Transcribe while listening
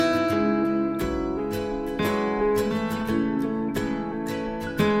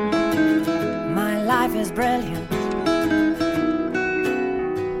is brilliant.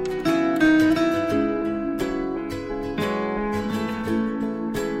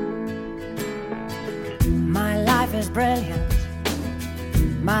 My life is brilliant.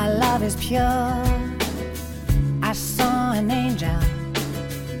 My love is pure. I saw an angel,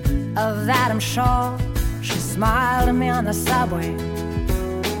 of that I'm sure. She smiled at me on the subway.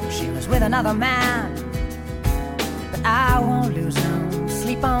 She was with another man, but I won't lose no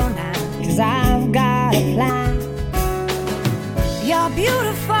sleep on that, 'cause I've got a plan. You're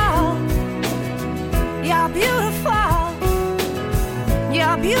beautiful. You're beautiful.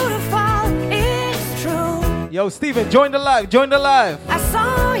 You're beautiful. It's true. Yo, Steven, join the live. Join the live. I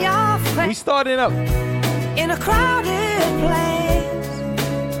saw your face. We starting up. In a crowded place,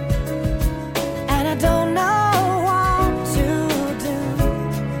 and I don't know what to do,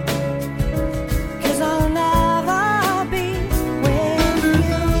 'cause I'll never be with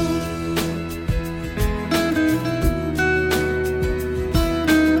you.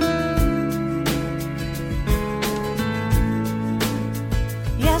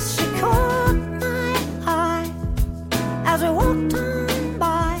 Yes, she caught my eye as we walked on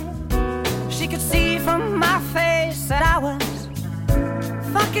by. She could see from my face that I was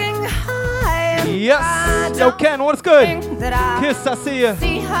fucking high. Yes. Yo, Ken, what's good? Kiss, I see you.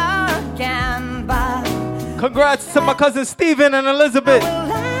 See her again, but Congrats to my cousin Steven and Elizabeth.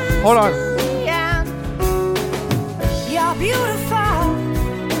 Hold on. You're beautiful.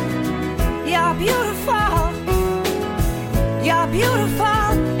 You're beautiful. You're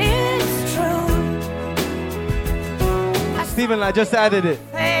beautiful. It's true. Steven, I just added it.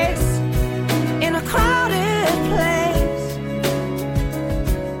 Face in a crowded place,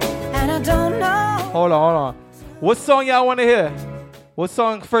 and I don't know. Hold on. What song y'all want to hear? What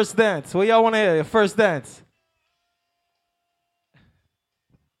song first dance? What y'all want to hear? Your first dance.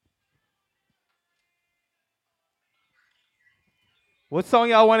 What song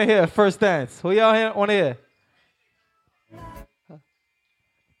y'all want to hear? First dance. What y'all want to hear?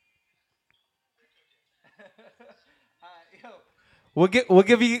 We'll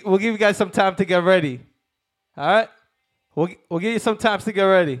give you guys some time to get ready. All right? We'll give you some time to get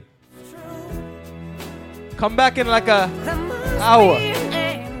ready. Come back in like a hour.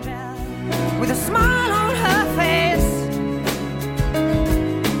 With a smile on her face,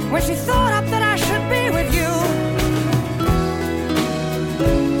 when she thought up that I should be with you.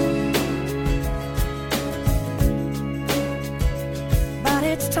 But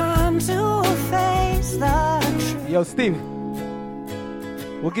it's time to face the truth. Yo, Steve.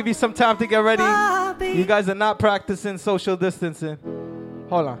 We'll give you some time to get ready. You guys are not practicing social distancing.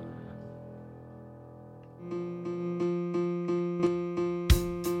 Hold on.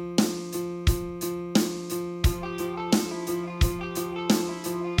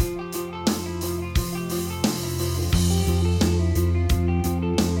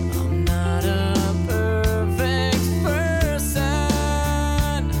 I'm not a perfect person.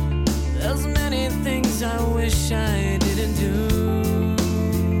 There's many things I wish I didn't do.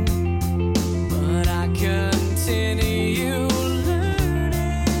 Continue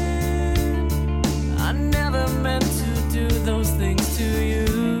learning. I never meant to do those things to you.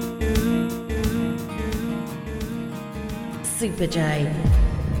 Supa J.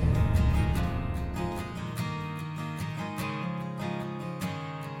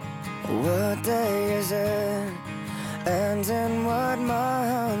 What day is it? And in what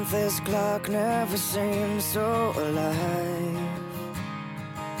month? This clock never seems so alive.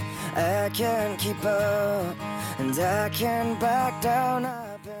 I can't keep up, and I can't back down.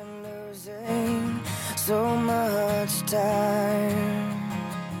 I've been losing so much time.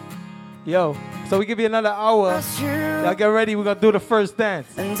 Yo, so we give you another hour. Y'all get ready, we're gonna do the first dance.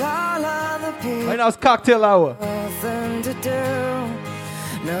 And all other people, right now it's cocktail hour. Nothing to do,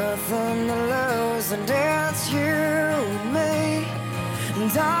 nothing to lose, and it's you and me.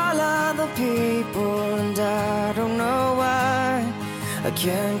 And all other people, and I don't know why I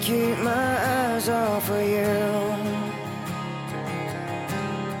can't keep my eyes off of you.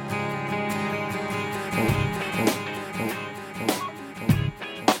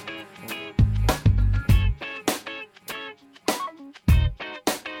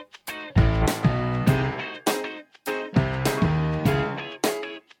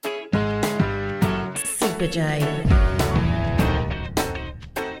 Supa J.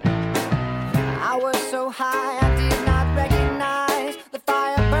 I was so high, I did not recognize the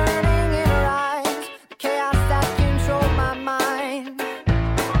fire burning in her eyes, the chaos that controlled my mind.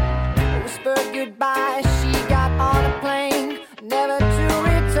 Whispered goodbye, she got on a plane, never to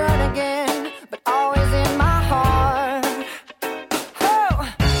return again, but always in my heart. Oh,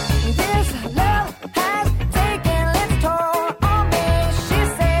 this love has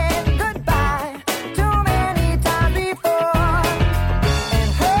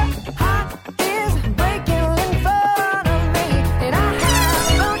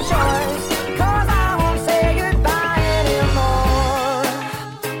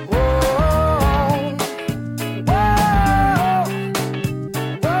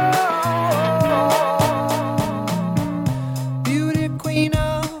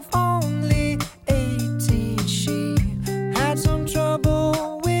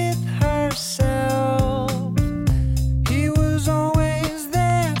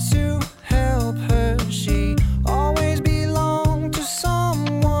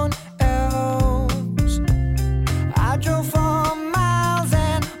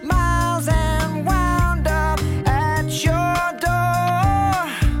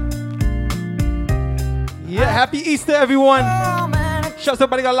Happy Easter, everyone. Shout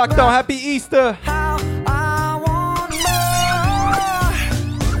somebody got locked down. Happy Easter.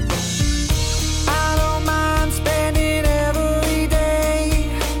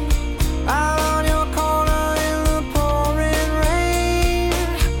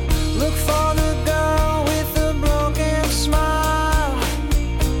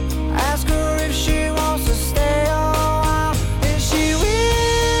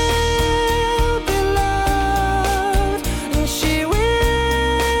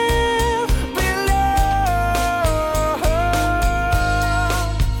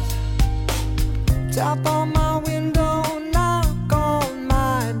 Tap on my window, knock on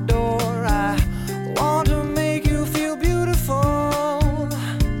my door. I want to make you feel beautiful.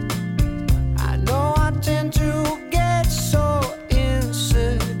 I know I tend to get so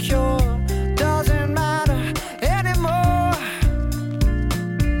insecure. Doesn't matter anymore.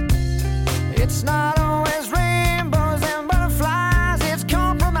 It's not always rainbows and butterflies. It's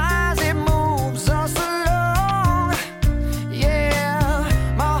compromise, it moves us along. Yeah,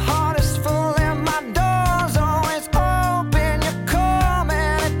 my heart is full and my door's always open. You come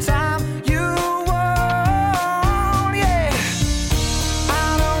anytime you want. Yeah, I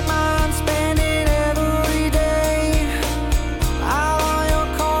don't mind spending every day out on your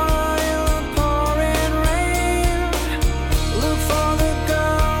corner in the pouring rain. Look for the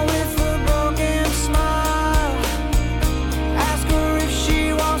girl with the broken smile. Ask her if she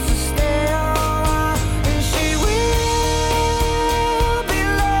wants to stay a while, and she will be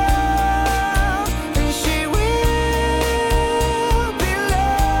loved, and she will be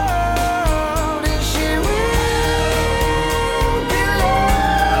loved, and she will be loved,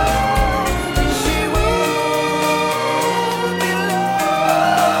 and she will be loved.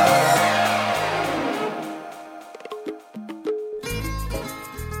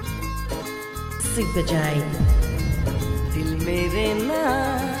 Supa J. दिल मेरे ना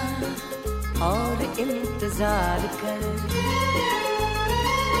और इंतजार कर,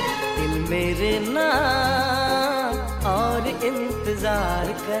 दिल मेरे ना और इंतजार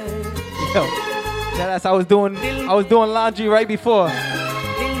कर, Yo, that's I was doing laundry right before.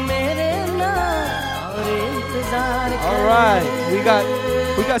 दिल मेरे ना और इंतजार कर. All right,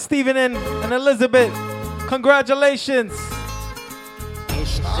 we got Steven and Elizabeth. Congratulations.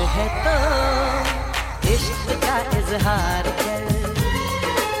 इश्क है तो इश्क का इजहार कर,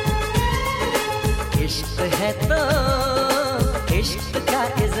 इश्क है तो इश्क का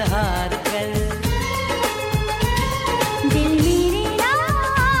इजहार कर. दिल मेरे ना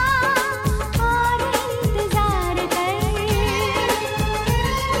और इंतजार कर,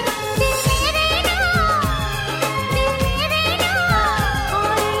 दिल मेरे ना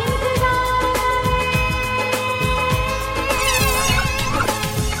और इंतजार कर.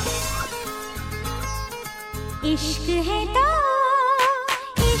 इश्क है तो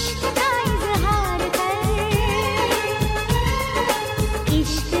इश्क का इजहार कर,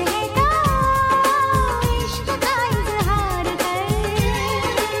 इश्क है तो इश्क का इजहार कर.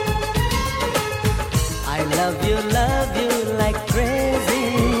 I love you like crazy.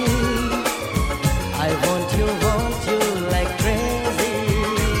 I want you like crazy.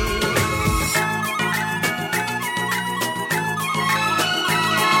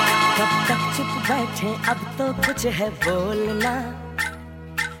 कब तक चुप बैठे, अब तो कुछ है बोलना.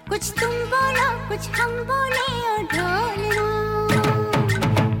 कुछ तुम बोलो कुछ हम बोले और ढोलना.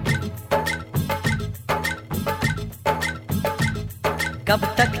 कब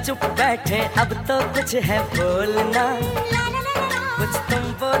तक चुप बैठे, अब तो कुछ है बोलना. कुछ तुम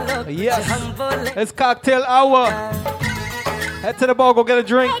बोलो कुछ Yes. हम बोले. It's cocktail hour. Head to the bar, go get a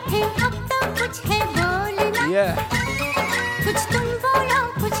drink. बैठे अब तो कुछ है बोलना. Yeah, कुछ तुम बोलो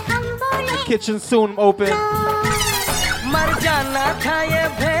कुछ हम बोले. kitchen soon open. मर जाना था ये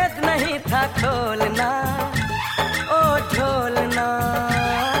भेद नहीं था खोलना. ओ ढोलना,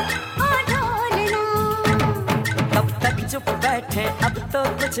 ओ ढोलना. कब तक चुप बैठे, अब तो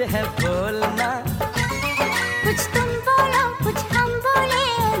कुछ है बोलना. कुछ तुम बोलो कुछ हम बोले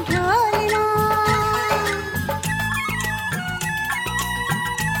और ढोलना.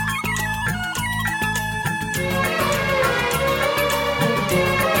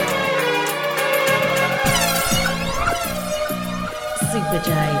 Supa J.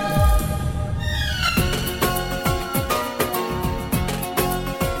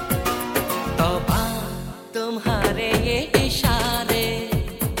 तौबा तुम्हारे ये इशारे,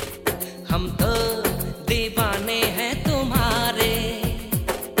 हम तो दीवाने हैं तुम्हारे.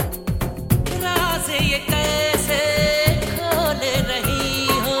 राज ये कैसे खोल रही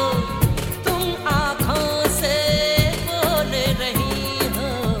हो, तुम आँखों से बोल रही हो.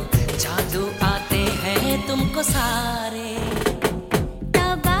 जादू आते हैं तुमको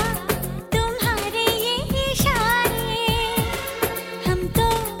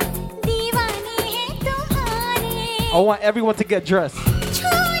want everyone to get dressed.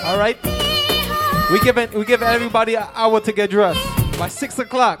 All right? We give everybody an hour to get dressed. By 6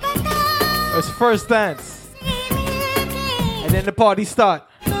 o'clock, it's first dance. And then the party start.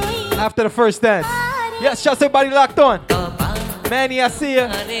 After the first dance. Yes, just everybody locked on. Manny, I see ya.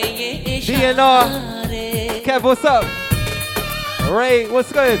 DNR. Kev, what's up? Ray,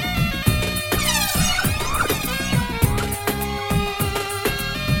 what's good?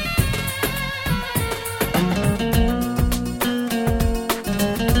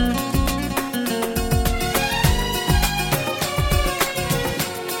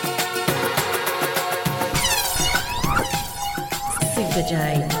 Supa J.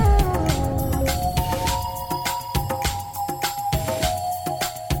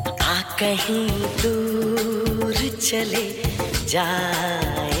 कहीं दूर चले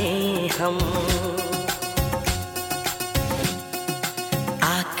जाए हम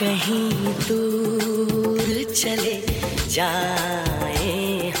कहीं दूर चले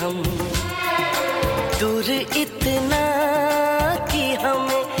जाए हम दूर इतना कि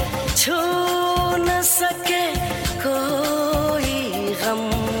हमें छू न सके कोई गम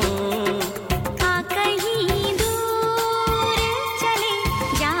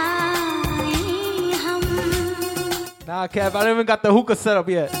Nah, Kev, I don't even got the hookah set up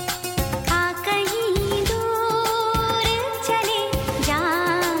yet.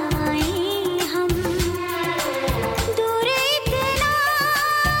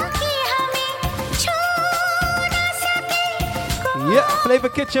 Yeah, Flavor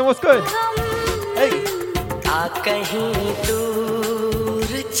Kitchen, what's good? Hey. कहीं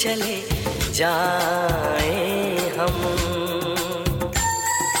दूर चले जाए हम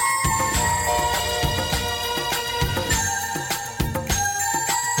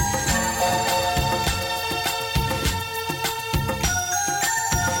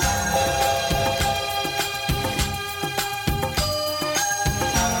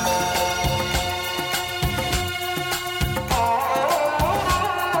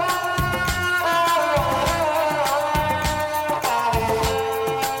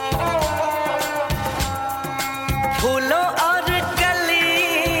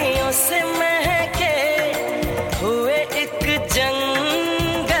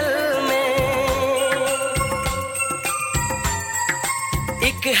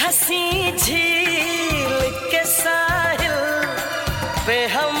हसी झील के साहिल पे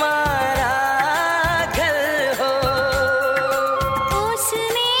हमारा घर हो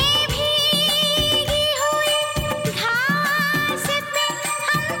उसमें भीगी हुई घास पे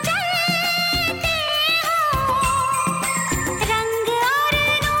हम चलते हो रंग और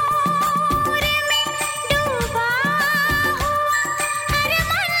नूर में डूबा हुआ हर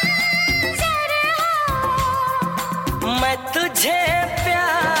मंजर हो मैं तुझे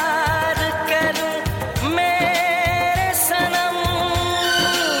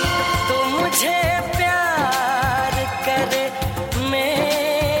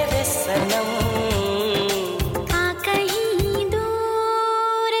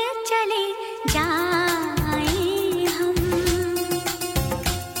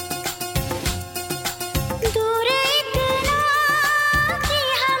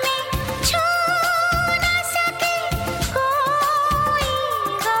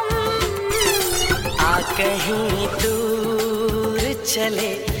कहीं दूर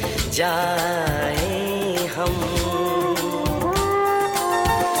चले जाए हम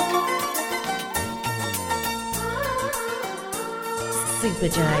Supa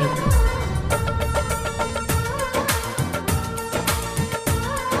J.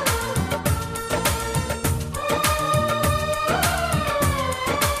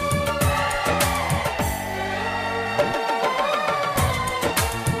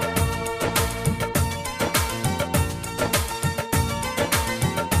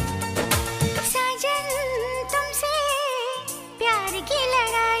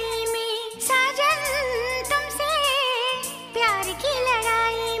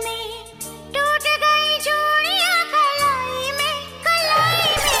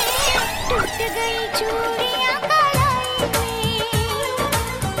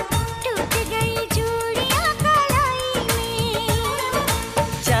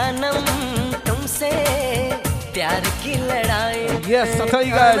 Yes, I'll tell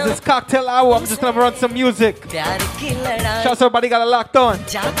you guys, it's cocktail hour. I'm just gonna run some music. Shout out everybody got it locked on.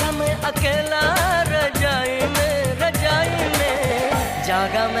 जागा मैं अकेला रजाई में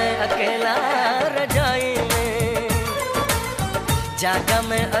जागा मैं अकेला रजाई में जागा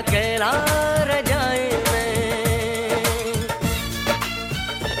मैं अकेला रजाई में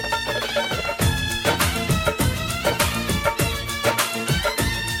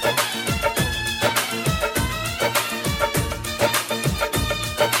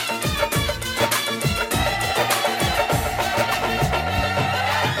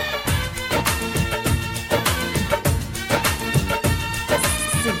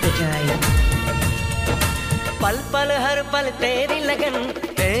लगन,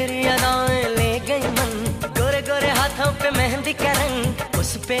 तेरी अदाएं ले गई मन, गोरे गोरे हाथों पे मेहंदी का रंग,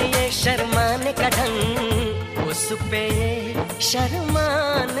 उस पे ये शर्माने का ढंग, उस पे ये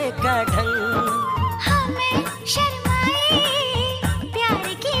शर्माने का ढंग। हमें शर्माए प्यार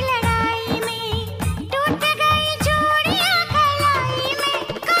की लड़ाई में, टूट गई चूड़ियां कलाई में,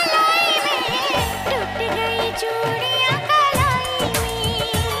 कलाई में टूट गई चूड़ियां कलाई में,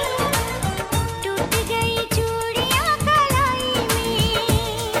 टूट गई चूड़ियां कलाई में।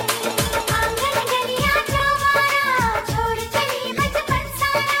 आंगन गलियां चौबारा छोड़ चली बचपन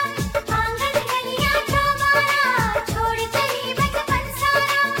सारा, आंगन गलियां चौबारा छोड़ चली बचपन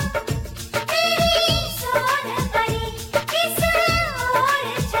सारा। तेरी सोन परी किस ओर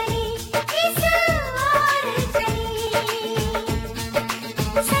चली, किस ओर चली।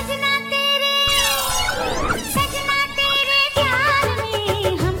 सजना तेरे प्यार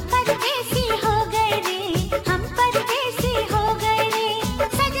में हम परदेसी हो गए रे, हम परदेसी हो गए रे।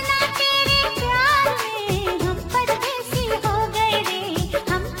 सजना तेरे प्यार में हम परदेसी हो गए रे,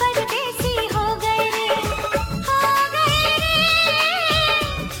 हम परदेसी हो गए रे, हो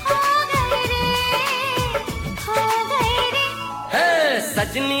गए रे, हो गए रे। हे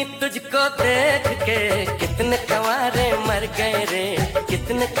सजनी तुझको देख के कितने कंवारे मर गए रे,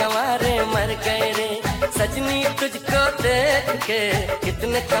 कितने कंवारे मर गए रे। सजनी तुझको देख के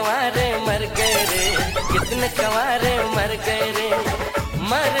कितने कंवारे मर गए रे, कितने कंवारे मर गए रे,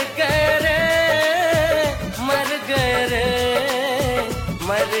 मर गए रे, मर गए रे,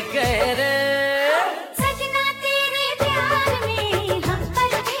 मर गए रे। सजना तेरे प्यार में हम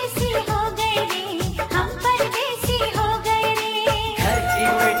परदेसी हो गए रे, हम परदेसी हो गए रे। घर की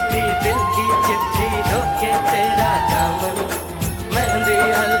मिट्टी दिल की चिट्ठी रोके तेरा दामन, मेहंदी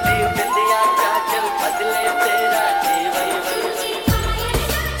हल्दी बिंदिया काजल बदले तेरा जीवन।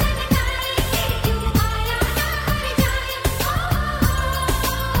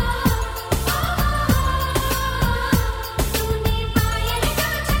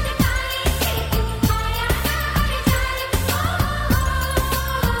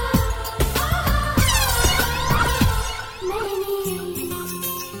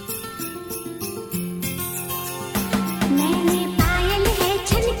 मैंने पायल है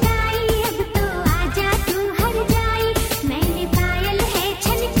छनकाई, अब तो आजा तू हर जाई। मैंने पायल है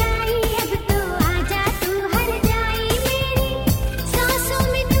छनकाई, अब तो आजा तू हर जाई। मेरी सांसों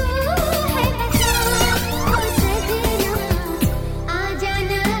में तू है बसा, ओ सजना आजा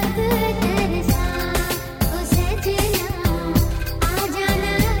ना तरसा, ओ सजना आजा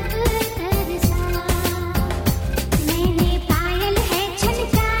ना तरसा। मैंने पायल है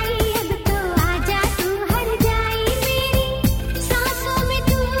छनकाई, अब तो आजा तू हर जाई। मेरी सांसों में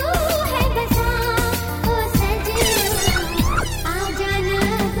तू है बसा, ओ सजना आजा ना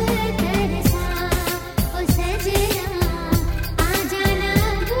तरसा, ओ सजना आजा ना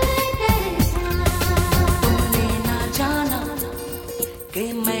तरसा। तुमने ना जाना कि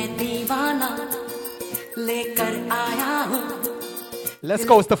मैं दीवाना लेकर आया हूँ Let's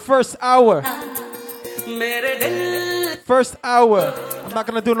go. It's the first hour. मेरे दिल First hour. I'm not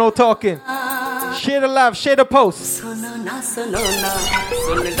gonna do no talking. Share the live, share the post. सुनो ना सुन लो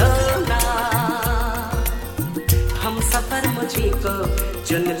ना, हम सफर मुझी को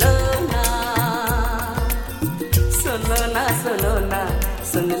चुन लो ना। सुनो ना सुन लो ना,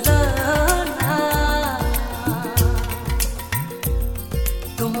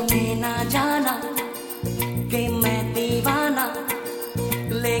 तुमने ना जाना कि मैं दीवाना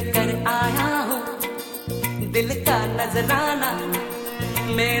लेकर आया हूँ दिल का नजराना।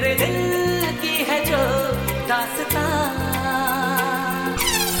 मेरे दिल की है जो दास्तां,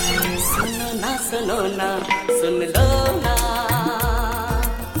 सुनो ना सुन लो ना,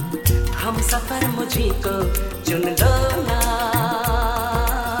 हम सफर मुझी को चुन लो ना।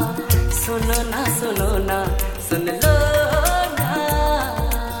 सुनो ना सुन लो ना।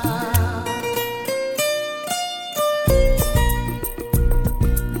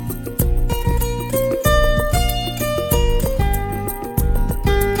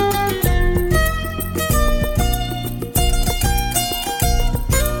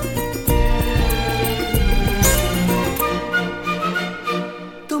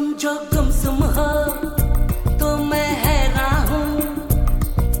 तुम जो गुमसुम हो तो मैं हैरान हूँ,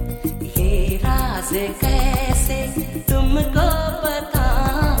 ये राज कैसे तुमको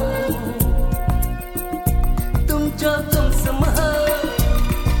बताऊं। तुम जो गुमसुम हो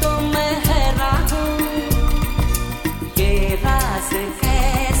तो मैं हैरान हूँ, ये राज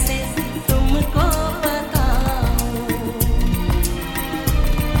कैसे तुमको बताऊं।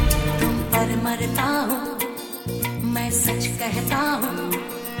 तुम पर मरता हूँ, मैं सच कहता हूँ,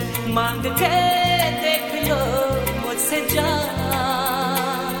 मांग के देख लो मुझसे जान।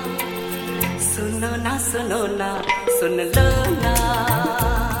 सुनो ना सुन लो ना,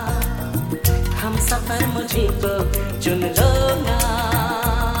 हम सफर मुझे को चुन लो ना,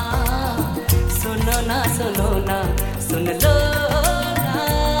 सुनो ना सुन लो ना।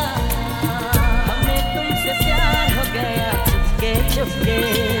 हमें तुमसे प्यार हो गया चुपके चुपके,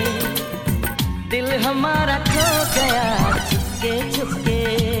 दिल हमारा खो गया चुपके चुपके।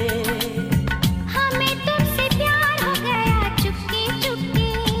 हमें तुमसे प्यार हो गया चुपके चुपके,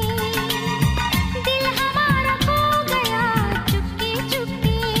 दिल हमारा खो गया चुपके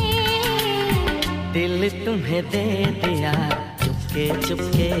चुपके। दिल तुम्हें दे दिया चुपके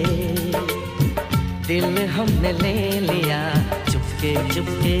चुपके, दिल हमने ले लिया चुपके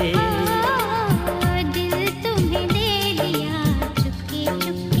चुपके। दिल तुम्हें दे दिया चुपके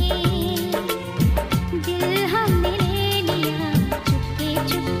चुपके, दिल हमने ले लिया चुपके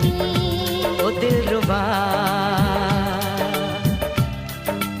चुपके। ओ दिलरुबा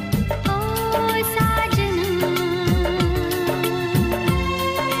ओ साजना,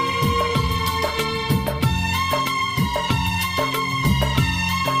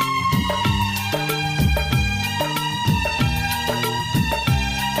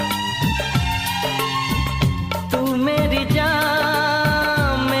 तू मेरी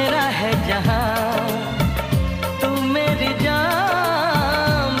जान मेरा है जहां, तू मेरी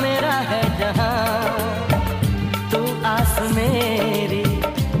जान मेरा है जहां, तू आस मेरी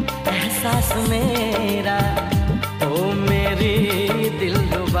एहसास मेरा, ओ मेरी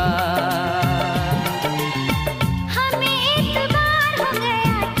दिलरुबा। हमें इतबार हो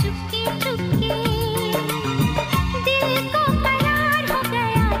गया चुपके चुपके, दिल को करार हो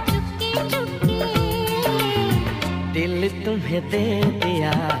गया चुपके चुपके। दिल तुम्हें दे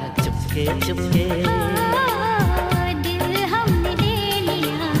दिया चुपके चुपके। दिल हमने ले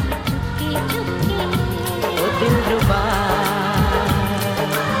लिया चुपके चुपके। ओ दिलरुबा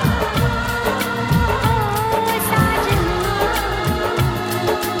ओ साजना,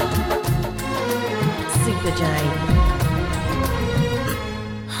 Super J.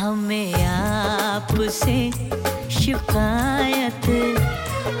 हमें आपसे शिकायत,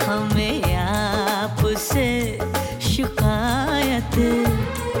 हमें आपसे शिकायत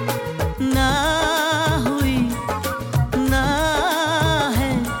ना हुई, ना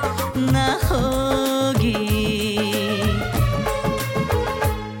है, ना होगी।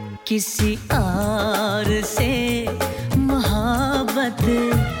 किसी और से मोहब्बत,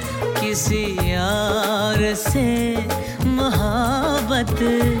 किसी और से मोहब्बत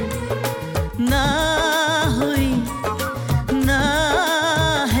ना हुई, ना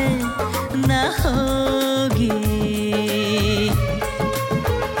है, ना होगी।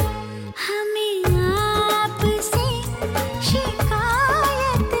 हमें आपसे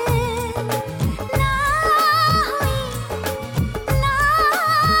शिकायत ना हुई, ना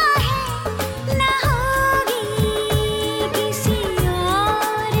है, ना होगी। किसी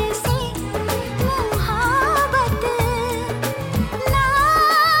और से मोहब्बत ना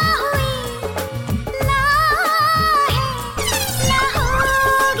हुई, ना है, ना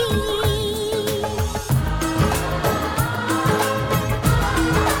होगी।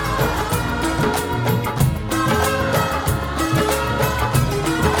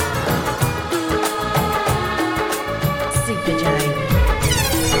 Super J.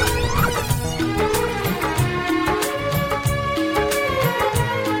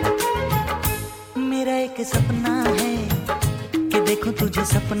 मेरा एक सपना है कि देखूं तुझे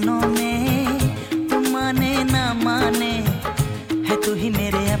सपनों में, तू माने ना माने है तू ही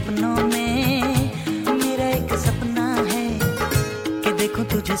मेरे अपनों में। मेरा एक सपना है कि देखूं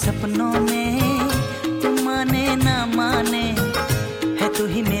तुझे सपनों में, तू माने ना माने है तू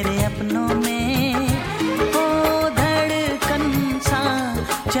ही मेरे अपनों में। ओ धड़कन सा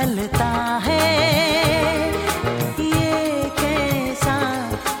चलता है, ये कैसा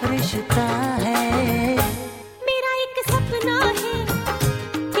रिश्ता है। मेरा एक सपना है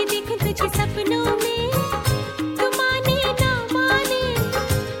कि देखूं तुझे सपनों में, तू माने ना माने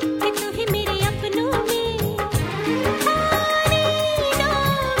है तू ही मेरे अपनों में। नींदों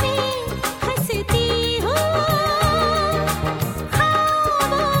में हंसती हूँ,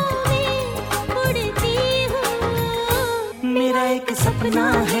 ख्वाबों में उड़ती हूँ। मेरा एक सपना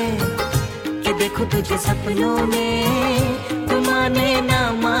है कि देखो तुझे सपनों में, तू माने ना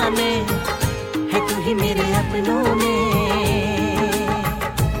माने है तू ही मेरे अपनों में।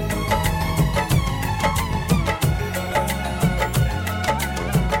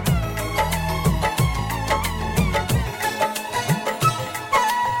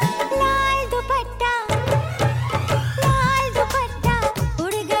 लाल दुपट्टा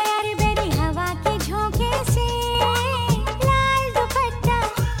उड़ गया रे मेरी हवा के झोंके से। लाल दुपट्टा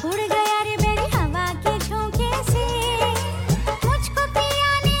उड़ गया रे मेरी हवा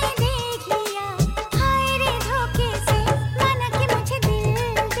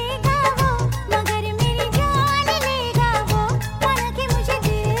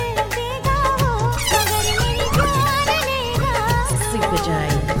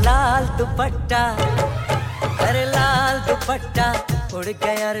दुपट्टा, अरे लाल दुपट्टा उड़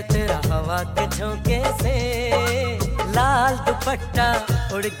गया रे तेरा हवा के झोंके से। लाल दुपट्टा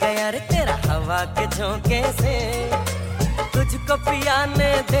उड़ गया रे तेरा हवा के झोंके से। तुझको पिया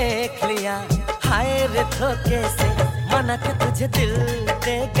ने देख लिया हाय रे धोखे से। मना के तुझे दिल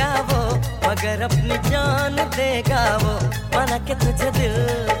देगा वो मगर अपनी जान देगा वो। मना के तुझे दिल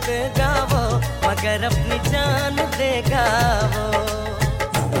देगा वो मगर अपनी जान देगा वो।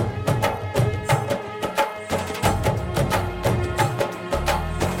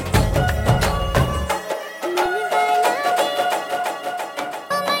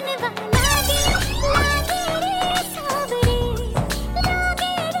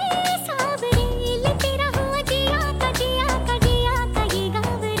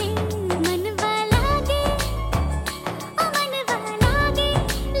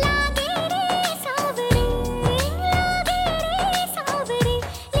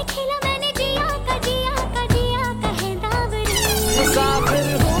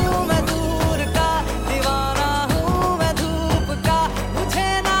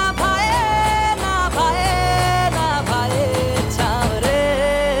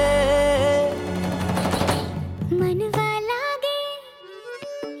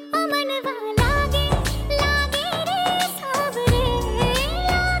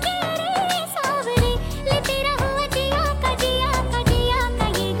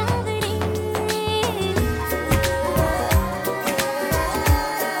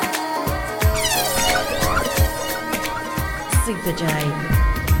 Supa J.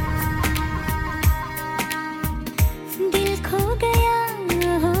 दिल खो गया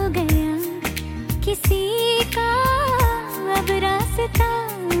हो गया किसी का अब रास्ता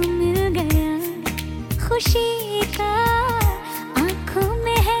मिल गया। खुशी का आंखों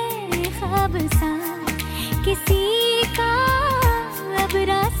में है ख्वाब सा किसी का अब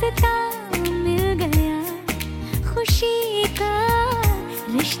रास्ता मिल गया। खुशी का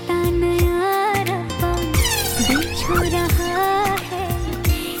रिश्ता नया रब्बा दिल छू रहा है।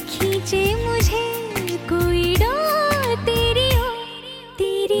 खींचे मुझे कोई डोर तेरी ओर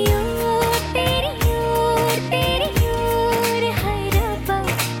तेरी ओर तेरी ओर तेरी ओर है रब्बा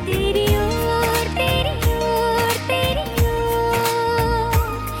तेरी ओर तेरी ओर तेरी ओर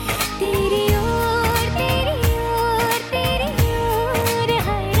तेरी ओर तेरी ओर तेरी ओर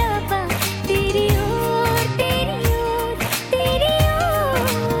है रब्बा तेरी ओर तेरी ओर तेरी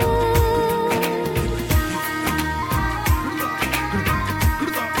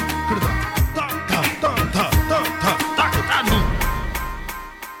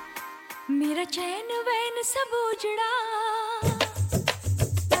मेरा चैन वैन सब उजड़ा।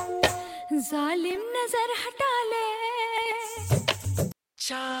 जालिम नजर हटा ले।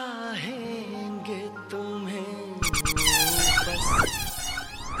 चाहेंगे तुम्हें बस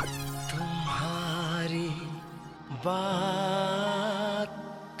तुम्हारी बात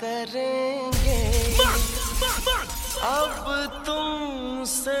करेंगे। अब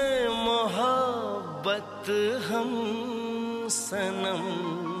तुमसे मोहब्बत हम सनम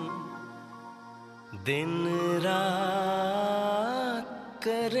दिन रात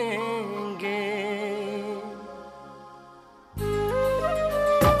करेंगे।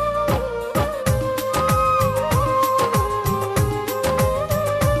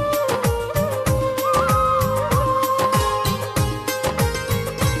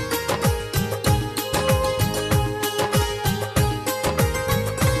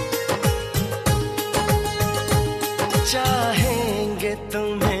 चाहेंगे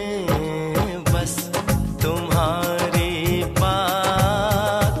तुम्हें बस तुम्हारी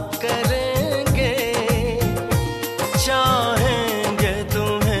बात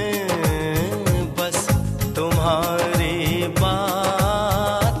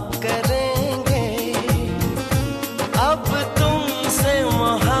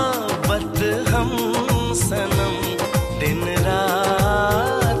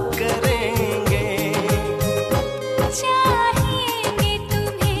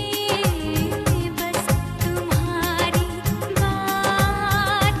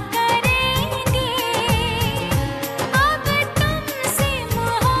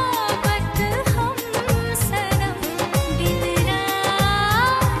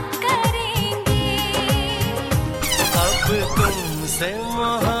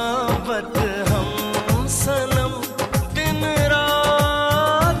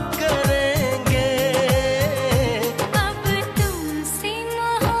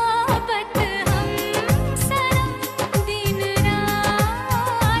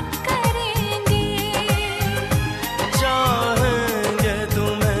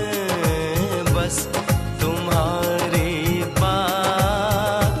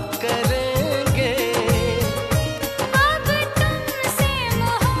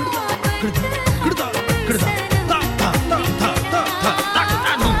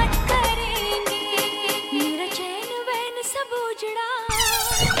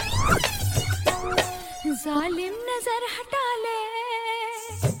नजर हटा ले,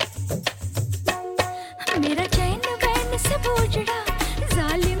 मेरा चैन वैन सब उजड़ा,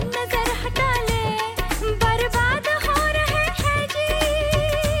 जालिम नजर हटा ले, बर्बाद हो रहे हैं जी,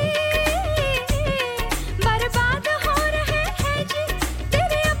 बर्बाद हो रहे हैं जी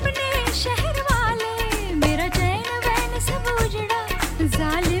तेरे अपने शहर वाले, मेरा चैन वैन सब उजड़ा,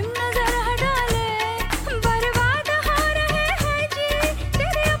 जालिम नजर हटा ले, बर्बाद हो रहे हैं जी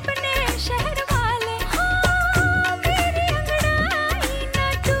तेरे अपने शहर वाले। हाँ मेरी अंगड़ाई ना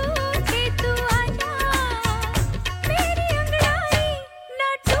टूटे तू आजा, मेरी अंगड़ाई ना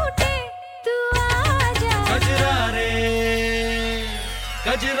टूटे तू आजा। कजरा रे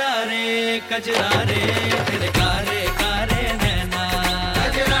कजरा रे कजरा रे तेरे कारे कारे नैना,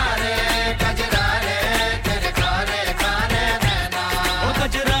 कजरा रे तेरे कारे कारे नैना, ओ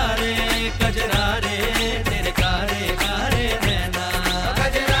कजरा रे तेरे कारे कारे नैना,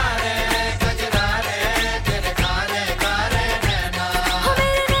 कजरा रे तेरे कारे कारे नैना। हो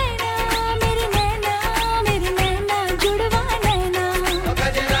मेरे नैना जुड़वा नैना,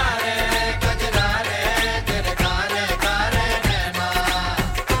 कजरा रे तेरे कारे कारे नैना।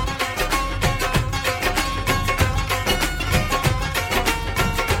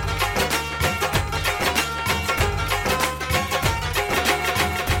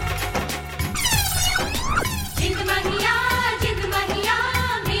 जिंद महिया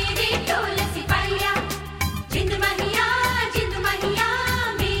मेरी ढोल सिपाहिया, जिंद महिया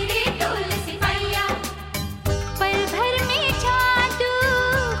मेरी ढोल सिपाहिया, पल भर में जादू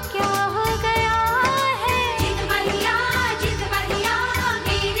क्या हो गया है, जिंद महिया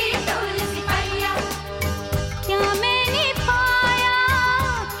मेरी ढोल सिपाहिया, क्या मैंने पाया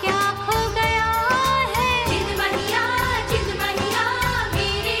क्या खो गया है, जिंद महिया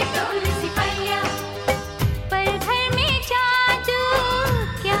मेरी ढोल सिपाहिया, पल भर में जादू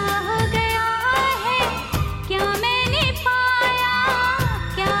क्या हो गया है, क्या मैंने पाया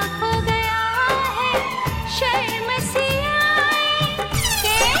क्या खो गया है, शर्म सी आई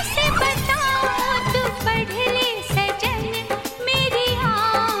कैसे बताऊं तू पढ़ ले सजन मेरी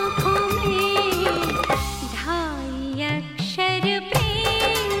आँखों में, ढाई अक्षर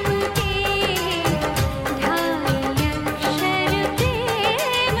प्रेम के, ढाई अक्षर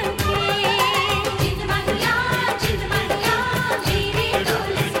प्रेम के, जिंद महिया मेरी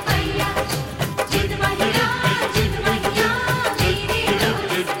ढोल सिपाहिया, जिंद महिया मेरी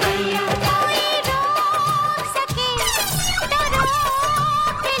ढोल सिपाहिया, कोई रोक सके तो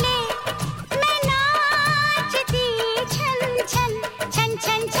रोक ले, मैं नाचती छन छन छन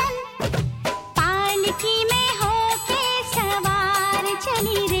छन छन, पालकी में होके सवार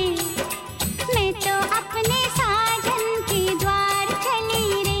चली रे, मैं तो अपने साजन के द्वार चली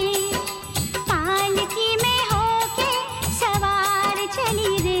रे, पालकी में होके सवार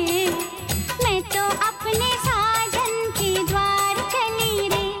चली रे, मैं तो अपने साजन के द्वार चली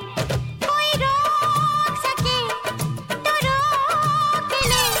रे, कोई रोक सके तो रोक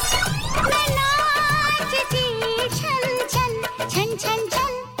ले, मैं नाचती छन छन छन छन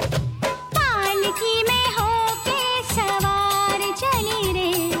छन, पालकी में होके सवार चली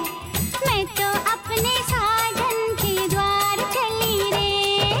रे, मैं तो अपने साजन के द्वार चली रे,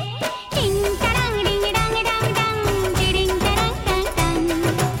 टिंग टरंग डिंग डंग डंग डंग टिरिंग टरंग टंग टंग।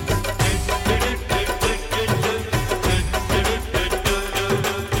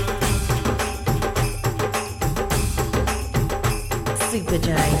 Supa J.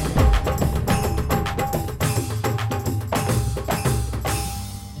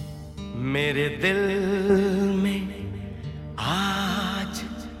 मेरे दिल में आज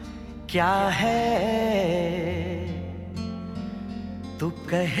क्या है, तू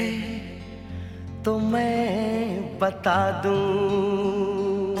कहे तो मैं बता दूं,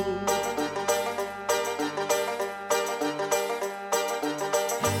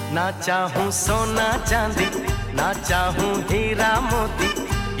 ना चाहूं सोना चांदी, ना चाहूं हीरा मोती,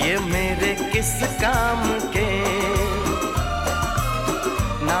 ये मेरे किस काम के,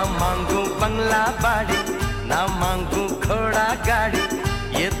 ना मांगू बंगला बाड़ी, ना मांगू घोड़ा गाड़ी,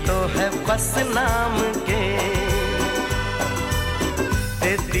 ये तो है बस नाम के,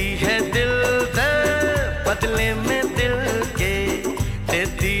 देती है दिल दे बदले में दिल के,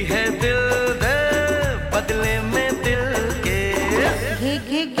 देती है दिल दे बदले में दिल के, घे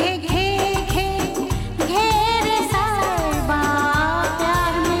घे घे घे घे घेरे साहिबा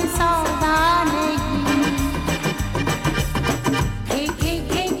प्यार में सौदा नहीं, घे घे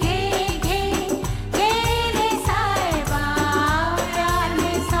घे घे घे घेरे साहिबा प्यार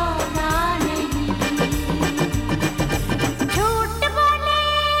में सौदा नहीं, झूठ बोले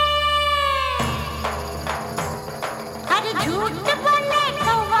अरे झूठ बोले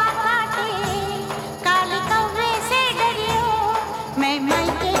कौवा काटे, काले कौवे से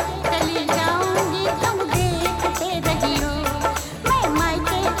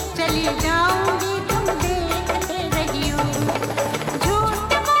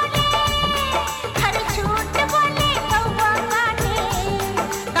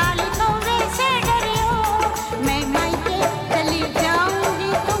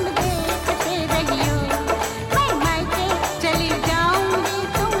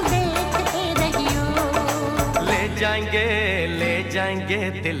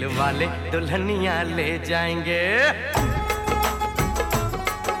जाएंगे दिल वाले दुल्हनिया ले जाएंगे।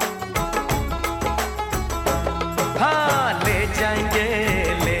 हाँ ले जाएंगे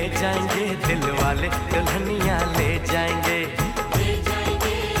दिल वाले दुल्हनिया ले जाएंगे।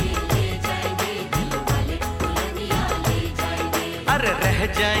 अरे रह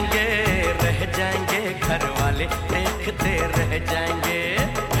जाएंगे घर वाले देखते रह जाएंगे।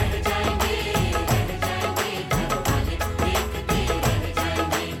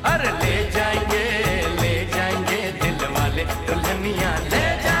 अरे ले जाएंगे दिल वाले दुल्हनिया ले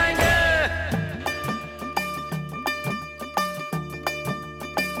जाएंगे।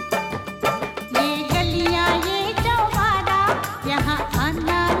 ये गलियां ये चौबारा यहाँ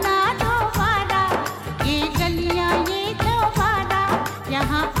आना ना दोबारा। ये गलियां ये चौबारा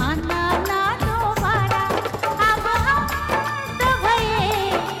यहाँ आना ना दोबारा। अब हम तो भये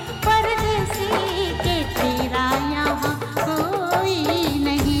परदेसी के तेरा यहाँ कोई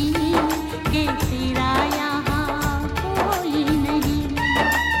नहीं, के तेरा यहाँ कोई नहीं।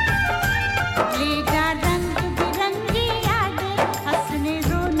 ले जा रंग बिरंगी यादें हंसने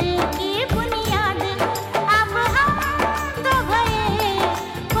रोने की बुनियादें। अब हम तो भये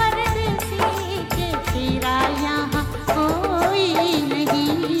परदेसी के तेरा यहाँ कोई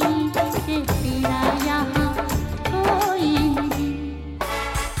नहीं, के तेरा यहाँ कोई नहीं।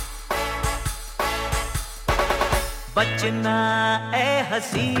 बचना ए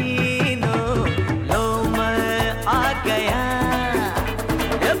हसीनो लो मैं आ गया।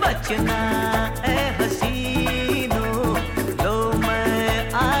 ये बचना ए हसीनो लो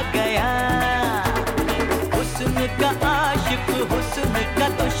मैं आ गया। हुस्न का आशिक हुस्न का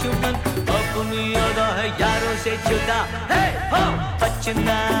दुश्मन अपनी अदा है यारों से जुदा है हो।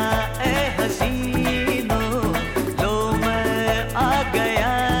 बचना ए हसीनो लो मैं आ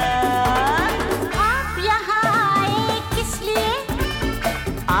गया। आप यहाँ आए किस लिए?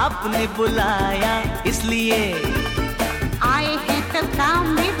 आपने बुलाया इसलिए। आए हैं तो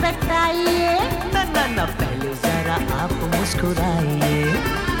काम भी बताइए। ना पहले जरा आप मुस्कुराइए।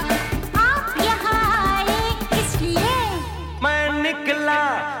 आप यहाँ आए किस लिए? मैं निकला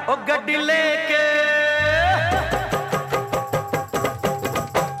ओ गड्डी लेके।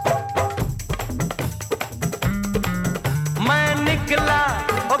 मैं निकला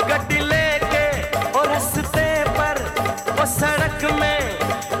ओ गड्डी लेके ओ रास्ते पर ओ सड़क में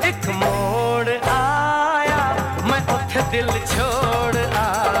एक मोड़ आया। मैं उठे दिल छोड़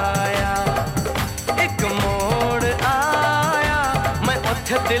आया। एक मोड़ आया मैं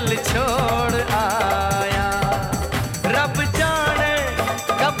उठे दिल छोड़ आया। रब जाने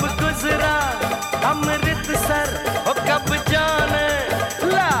कब गुजरा अमृतसर ओ कब जाने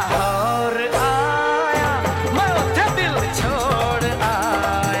लाहौर आया। मैं उठे दिल छोड़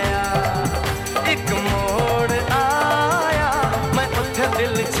आया। एक मोड़ आया मैं उठे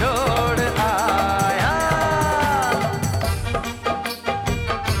दिल छोड़ आया।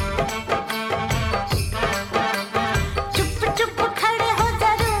 चुप चुप खड़े हो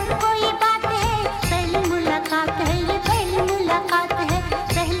जरूर कोई बात है। पहली मुलाकात है ये पहली मुलाकात है।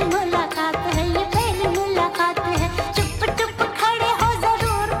 पहली मुलाकात है ये पहली मुलाकात है। चुप चुप खड़े हो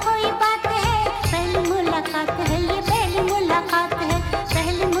जरूर कोई बात है। पहली मुलाकात है ये पहली मुलाकात है।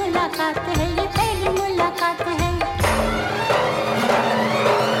 पहली मुलाकात है ये पहली मुलाकात है।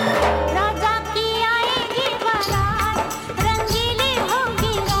 राजा की आएगी बारात रंगीली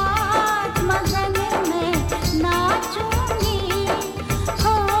होगी रात। मगन में नाचूंगी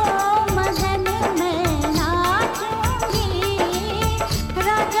हो मगन में नाचूंगी।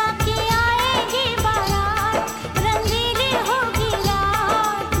 राजा की आएगी बारात रंगीली होगी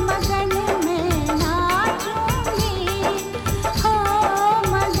रात। मगन में नाचूंगी हो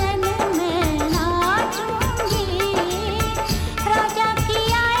मगन में नाचूंगी। राजा की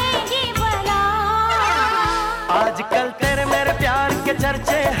आएगी बारात। आजकल तेरे मेरे प्यार के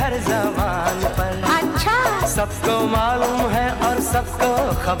चर्चे हर जबान पर। अच्छा सबको मालूम है और सबको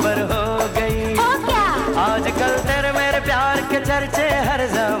खबर हो गई। हो क्या? आजकल तेरे मेरे प्यार के चर्चे हर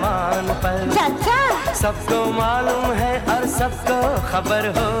जबान पर। चाचा सबको मालूम है और सबको खबर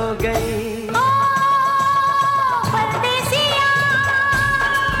हो गई। ओ परदेसिया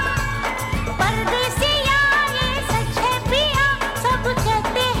परदेसिया ये सच है पिया। सब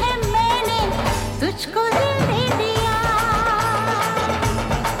कहते हैं मैंने तुझको दिल दे दिया।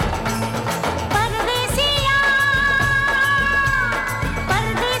 परदेसिया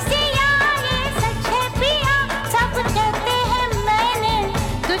परदेसिया ये सच है पिया। सब कहते हैं मैंने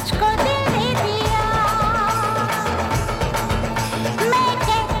तुझको दिल दे दिया। मैं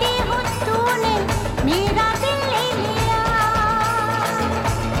कहती हूँ तूने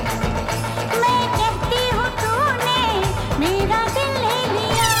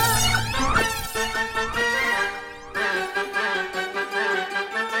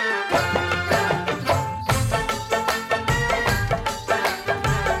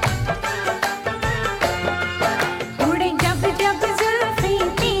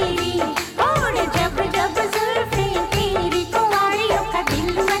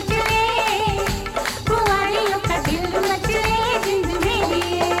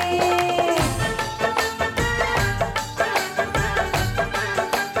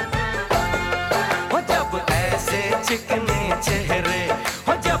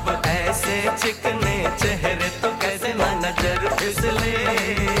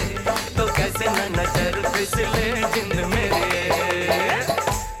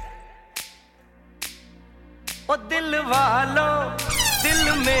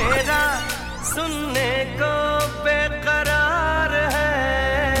मेरा सुनने को बेकरार है।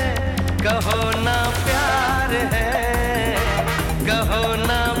 कहो ना प्यार है, कहो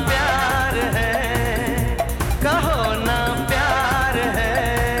ना प्यार है, कहो ना प्यार है,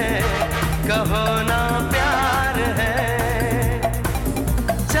 कहो ना प्यार है।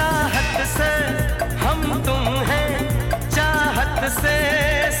 चाहत से हम तुम हैं, चाहत से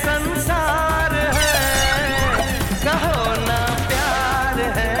संसार है। कहो ना प्यार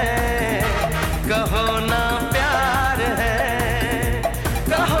है, कहो ना प्यार है,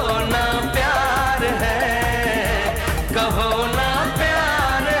 कहो ना प्यार है, कहो ना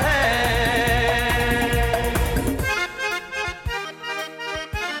प्यार है।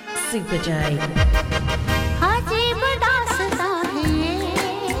 Super J. अजीब दास्तां है ये,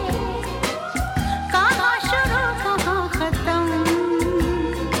 कहाँ शुरू कहाँ खत्म,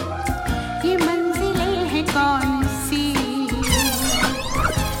 ये मंजिलें हैं कौन सी,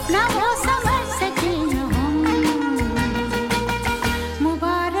 ना वो समझ सके न हम।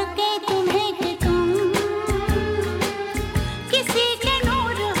 मुबारक है तुम्हें कि तुम किसी के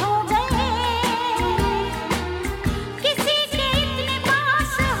नूर हो गए, किसी के इतने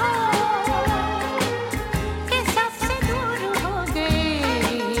पास हो कि सबसे दूर हो गए।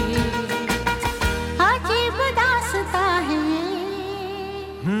 अजीब दास्तां है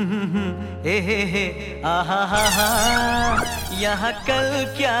हे आहा हा हा, यहाँ कल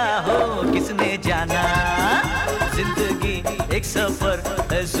क्या हो किसने जाना। जिंदगी एक सफर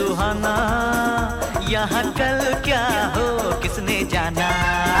है सुहाना, यहाँ कल क्या हो किसने जाना।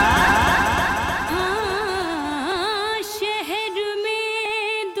 शहर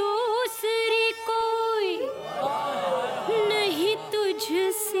में दूसरी कोई नहीं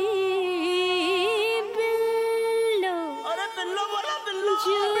तुझसे बिल्लो,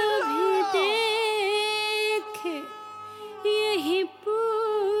 जो भी देखे यही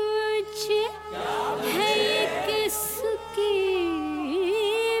पूछे है ये किसकी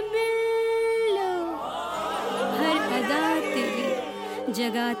बिल्लो। हर अदा तेरी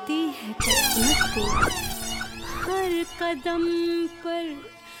जगाती है किस्मत को, हर कदम पर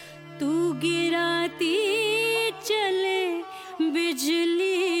तू गिराती चले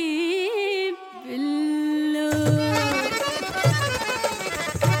बिजली बिल्लो।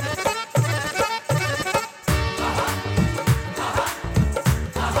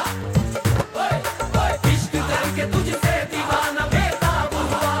 इश्क करके तुझसे दीवाना बेताब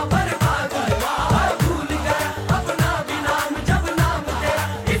हुआ, बर्बाद हुआ, भूल गया अपना भी नाम जब नाम तेरा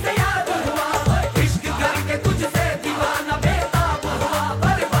इसे याद हुआ। इश्क करके तुझसे दीवाना बेताब हुआ,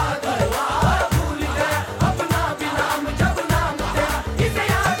 बर्बाद हुआ, भूल गया अपना भी नाम जब नाम तेरा इसे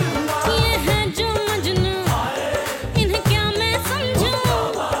याद हुआ। ये है जो मजनू, इन्हें क्या मैं समझूं,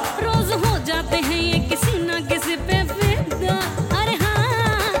 रोज हो जाते हैं ये किसी ना किसी पे फिदा। अरे हाँ,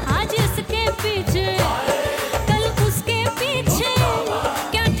 आज इसके पीछे कल उसके पीछे,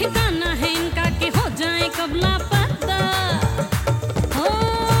 क्या ठिकाना है इनका कि हो जाए कब लापता। हो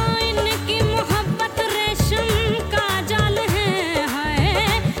इनकी मोहब्बत रेशम का जाल है, हाय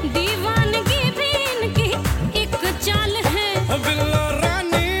दीवानगी भी इनकी एक चाल है। बिल्लो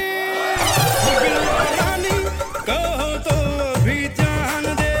रानी कहो तो अभी जान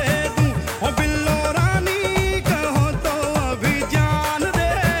दे दूं। ओ बिल्लो रानी कहो तो अभी जान दे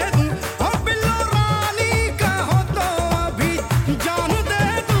दूं। ओ बिल्लो रानी कहो तो अभी जान दे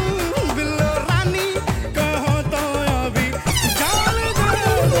दूं। बिल्लो रानी कहो तो अभी जान दे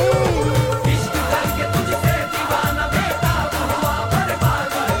दूं। इश्क करके तुझसे दीवाना बेताब हुआ,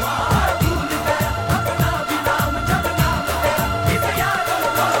 बर्बाद हुआ, भूल गया अपना भी नाम जब नाम तेरा इसे याद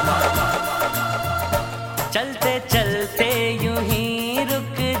हुआ। चलते चलते यूं ही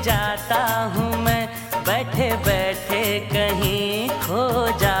रुक जाता हूँ मैं, बैठे बैठे कहीं खो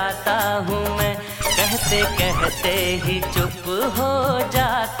जाता हूँ मैं, कहते कहते ही चुप हो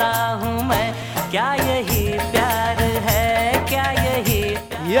जाता हूँ मैं। क्या यही प्यार है, क्या यही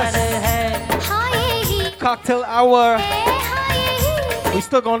Yes. प्यार है। हाँ यही Cocktail hour. है, हाँ यही We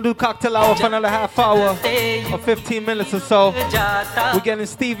still gonna do cocktail hour for another half hour or 15 minutes or so. जाता We're getting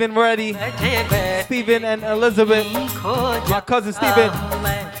Steven ready. बैठे बैठे Steven and Elizabeth. खो My cousin Steven.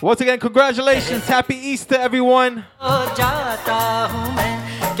 मैं, Once again, congratulations. Happy Easter, everyone. खो जाता हूँ मैं।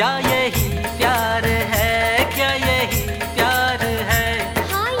 क्या यही प्यार है, क्या यही प्यार है।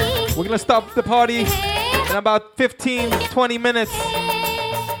 हाँ यही We're gonna stop the party in about 15, 20 minutes.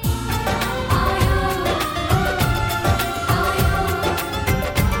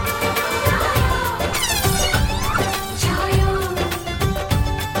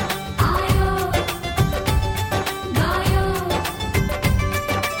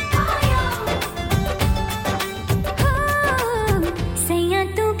 सैया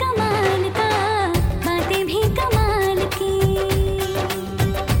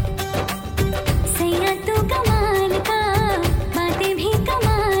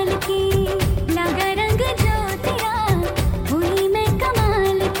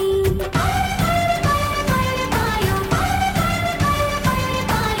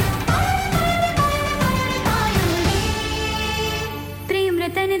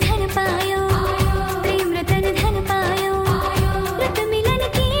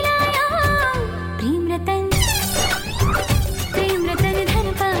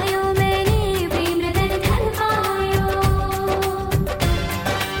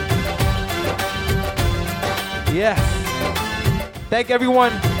Thank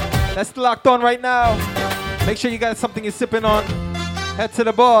everyone that's locked on right now. Make sure you got something you're sipping on. Head to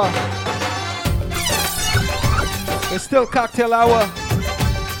the bar. It's still cocktail hour.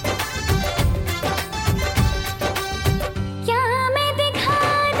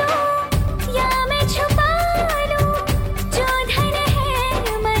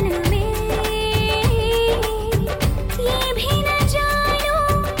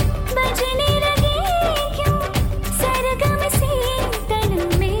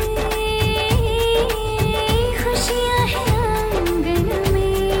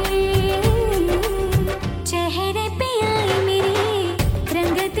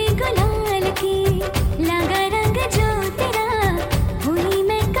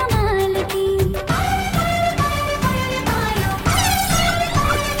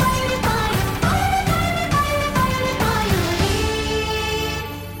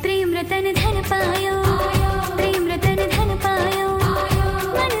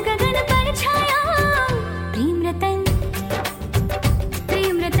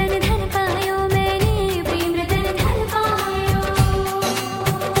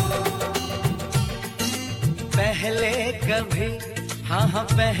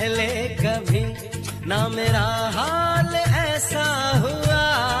 पहले कभी ना मेरा हाल ऐसा हुआ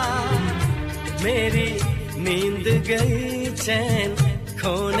मेरी नींद गई चैन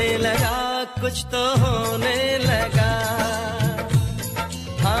खोने लगा कुछ तो होने लगा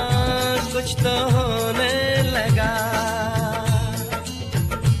हाँ कुछ तो होने लगा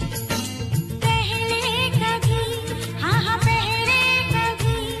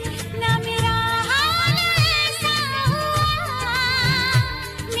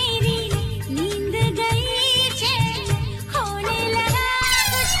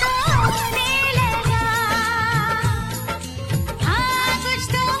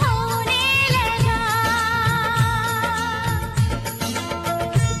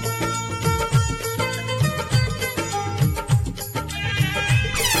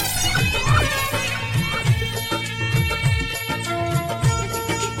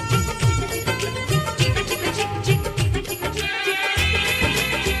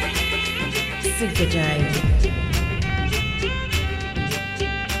Supa J.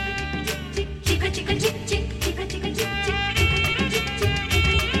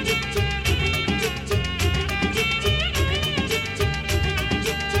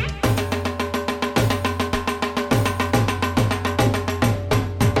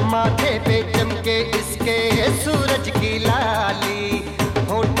 माथे पे चमके इसके सूरज की लाली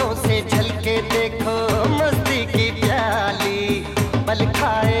होठों से झलके देखो मस्ती की प्याली पल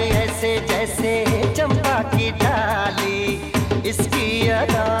खाए ऐसे जैसे चंपा की डाली इसकी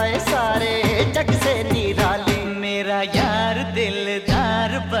अदाएं सारे जग से निराली मेरा यार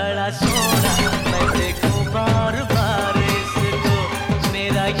दिलदार बड़ा सोना मैं देखूं बार बार इसको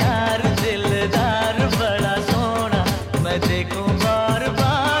मेरा यार दिलदार बड़ा सोना मैं देखूं बार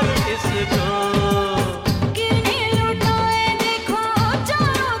बार इसको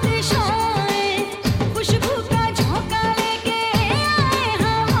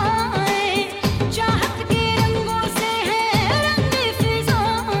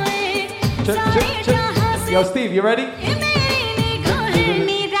Yo, Steve, you ready?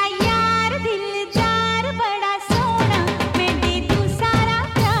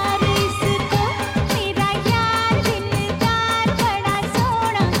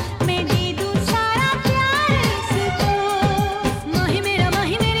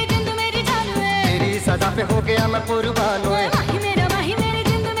 पे हो गया मैं कुर्बान हुए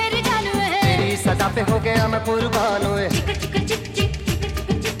तेरी सदा पे हो गया मैं कुर्बान हुए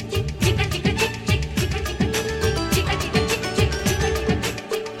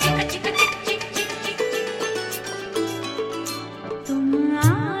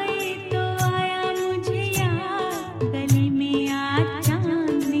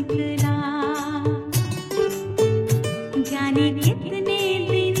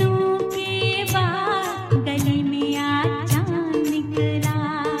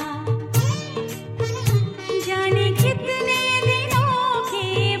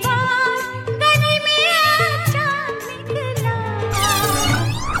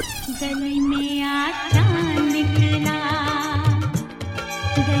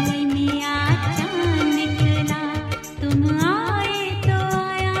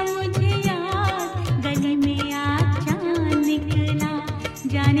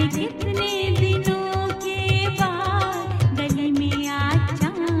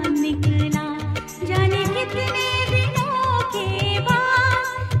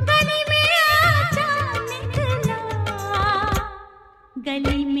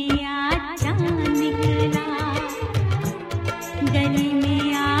गली में आ जा निकला गली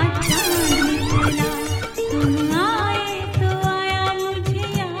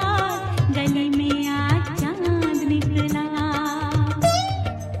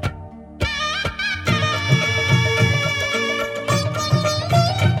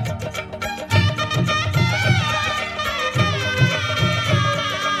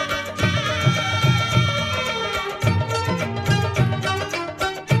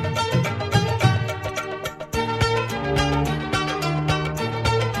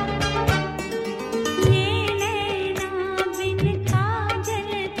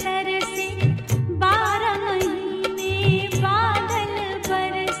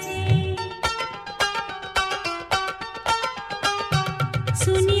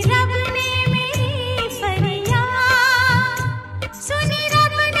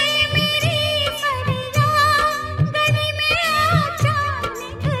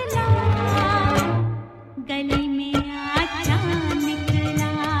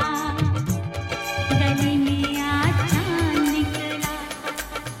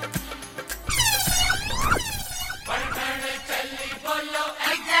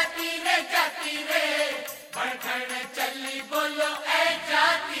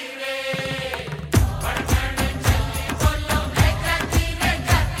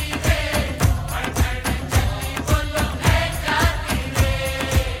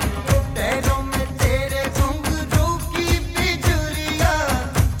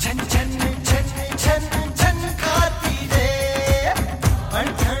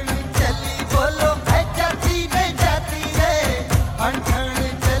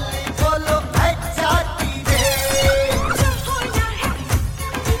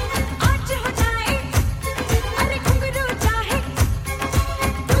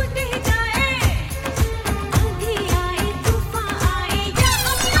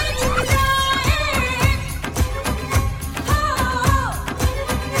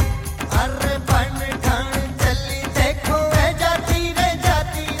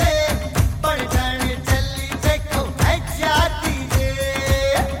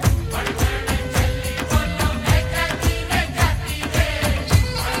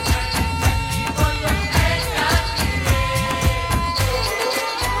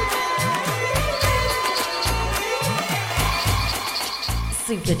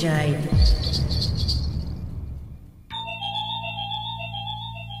Supa Jane.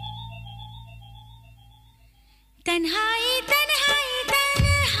 तन्हाई तन्हाई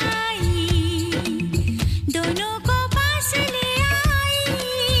तन्हाई दोनों को पास ले आई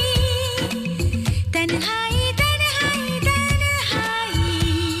तन्हाई तन्हाई तन्हाई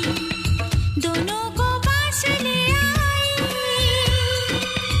दोनों को पास ले आई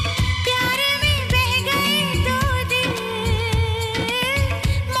प्यार में बह गए दो दिल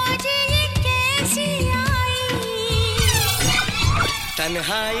मौज ये कैसी आई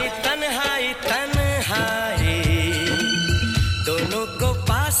तन्हाई तन्हाई तन्हाई दोनों को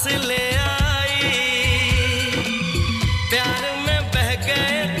पास ले आई प्यार में बह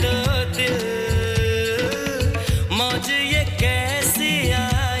गए दो दिल मौज ये कैसी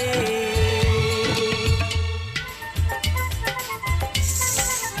आई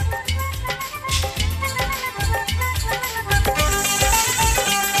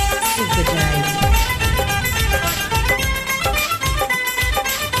Supa Jane.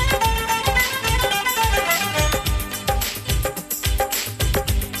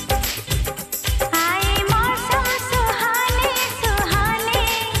 आए मौसम सुहाने सुहाने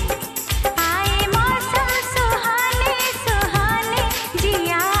आए मौसम सुहाने सुहाने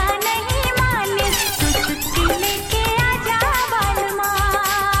जिया नहीं माने तू छुट्टी लेके आजा बालमा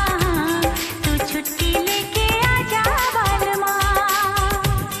तू छुट्टी लेके आजा बालमा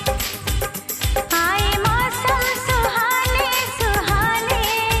आए मौसम सुहाने सुहाने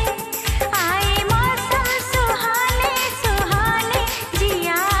आए मौसम सुहाने सुहाने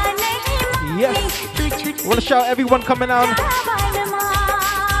जिया नहीं Yes. तू छुट्टी Want to shout everyone coming out, बालमा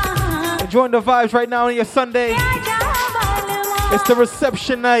enjoying the vibes right now on your Sunday. It's the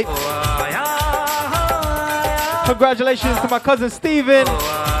reception night. Congratulations to my cousin Steven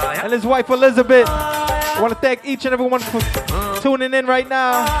and his wife Elizabeth. I want to thank each and everyone for tuning in right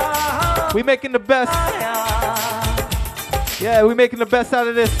now. We making the best. Yeah, we making the best out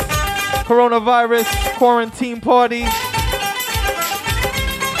of this coronavirus quarantine party.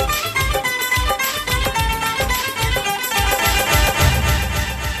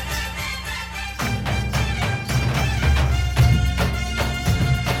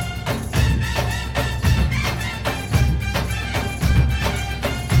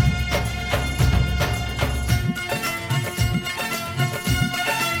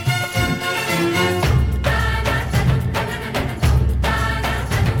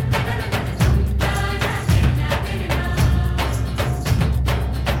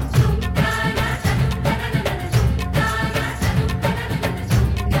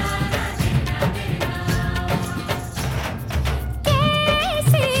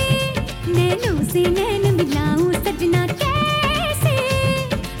 तुझसे नैन मिलाऊं सजना कैसे,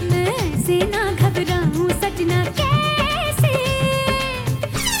 मैं ऐसे ना घबराऊं सजना कैसे,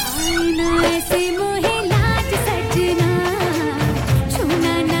 आए ना ऐसे मोहे लाज सजना,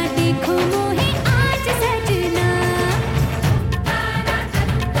 छूना ना देखो मोहे आज सजना।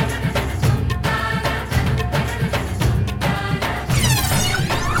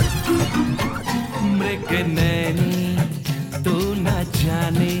 मृग नैनी तू न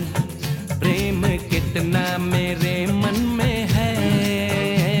जाने प्रेम कितना मेरे मन में है,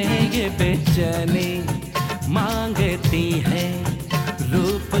 ये बेचैनी मांगती है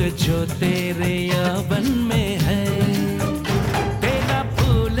रूप जो तेरे यौवन में है। तेरा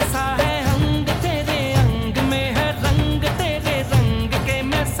फूल सा है अंग तेरे अंग में है रंग तेरे रंग के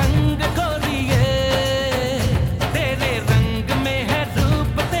मैं संग गोरिए, तेरे रंग में है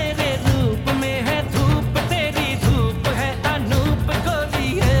रूप तेरे रूप में है धूप तेरी धूप है अनूप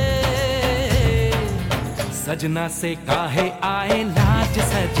गोरिए। सजना से काहे आए लाज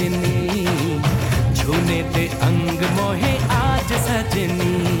सजनी, छूने दे अंग मोहे आज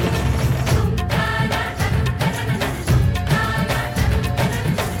सजनी।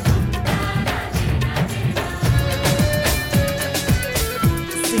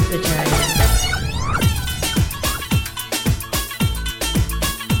 Supa J.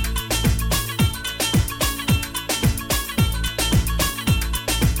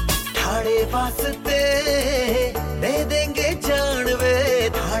 थाड़े वास्ते दे देंगे जान वे,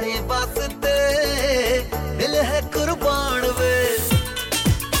 थाड़े वास्ते दिल है कुर्बान वे,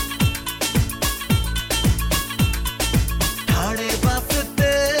 थाड़े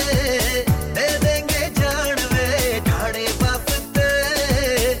वास्ते दे देंगे जान वे, थाड़े वास्ते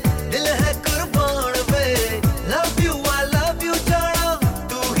दिल है कुर्बान वे। Love you I love you जाना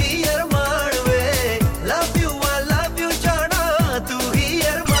तू ही अरमान वे, love you I love you जाना तू ही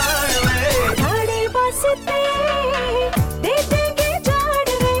अरमान वे। थाड़े वास्ते दे देंगे जान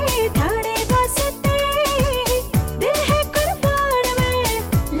वे, थाड़े वास्ते दिल है कुर्बान वे,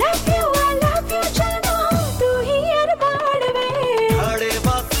 love you I love you जाना तू ही अरमान वे। थाड़े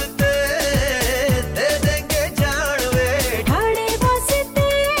वास्ते दे देंगे जान वे, थाड़े वास्ते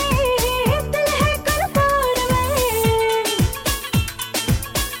दिल है कुर्बान वे।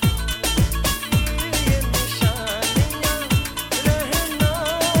 ये निशानियां रहना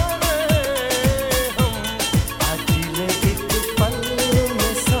रहे हम, आज ले एक पल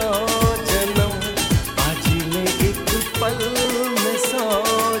में 100 जन्म, आज ले एक पल में 100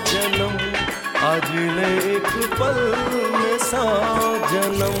 जन्म, आज ले एक पल में 100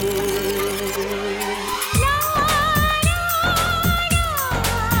 जन्म।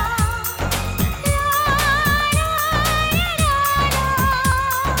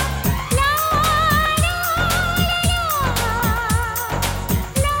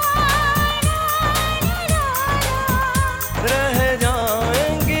 रह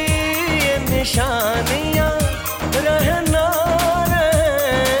जाएंगी ये निशानियां रहना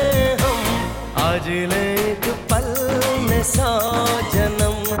रहे हम, आज ले एक पल में 100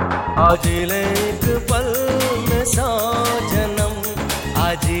 जन्म, आज ले एक पल में 100 जन्म,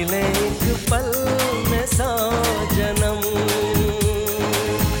 आज ले एक पल में 100 जन्म।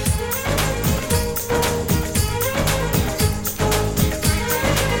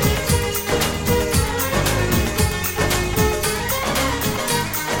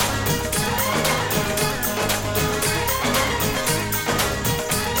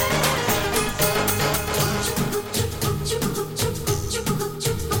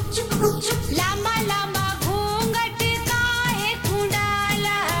 लामा लामा घूंघट काहे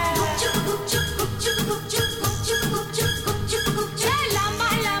कुंडाला, लामा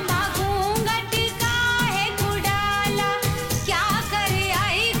लामा घूंघट काहे कुंडाला, क्या करे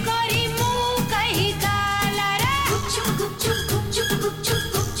आई कोरी मुंह कहीं काला रे।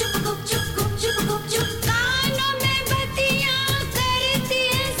 कानों में बत्तियां करती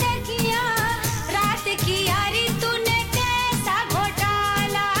है सखियां, रात की यारी तूने कैसा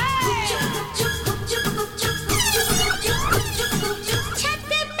घोटाला। छत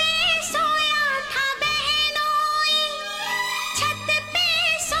पे सोया था बहनोई, छत पे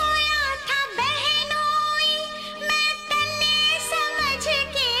सोया था बहनोई, मैं तन्ने समझ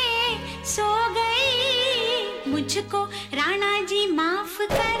के सो गई। मुझको राणा जी माफ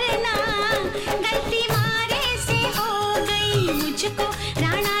करना, गलती मारे से हो गई। मुझको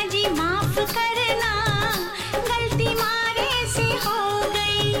राणा जी माफ करना, गलती मारे से हो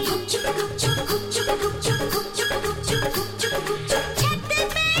गई। छत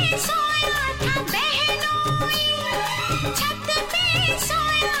पे सोया था बहनोई, छत पे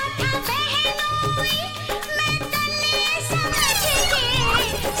सोया था बहनोई, मैं तन्ने समझ के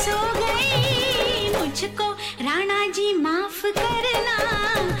सो गई।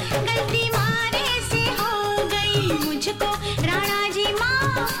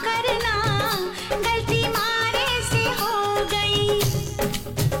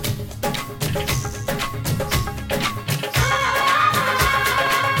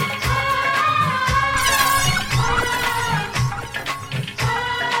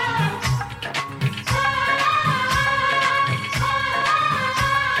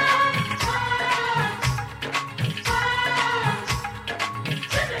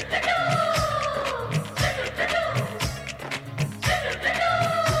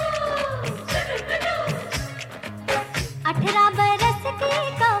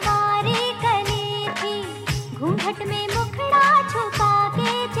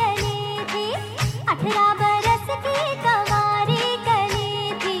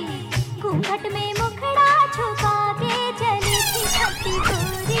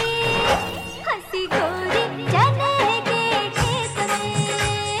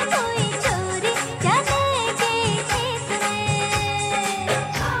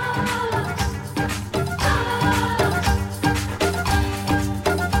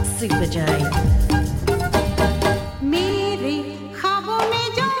 Supa Jade. मेरे ख्वाबों में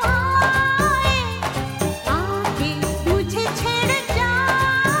जो आए आके मुझे छेड़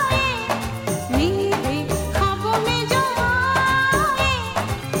जाए मेरे ख्वाबों में जो आए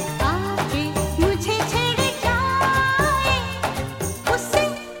आके मुझे छेड़ जाए उससे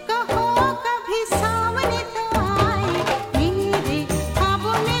कहो कभी सामने तो आए मेरे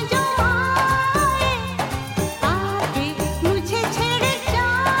ख्वाबों में जो आए आके मुझे छेड़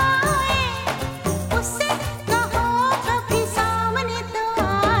जाए उससे कहो कभी सामने तो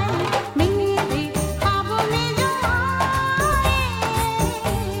आए मेरे ख्वाबों में जो आए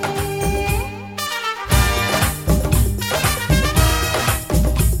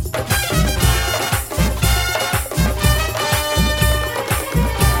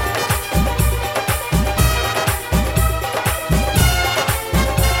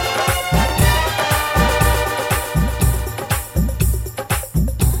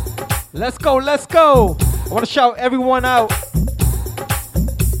Let's go, let's go. I want to shout everyone out.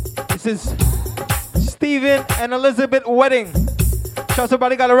 This is Steven and Elizabeth wedding. Shout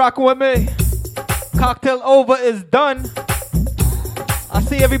somebody got to rock with me. Cocktail over is done. I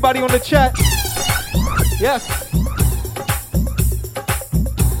see everybody on the chat. Yes.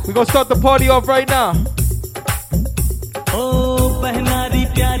 We're going to start the party off right now. ओ बहनारी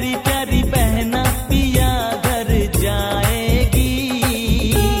प्यारी प्यारी बहना पिया घर जाएगी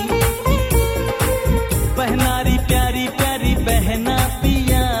बहनारी प्यारी प्यारी बहना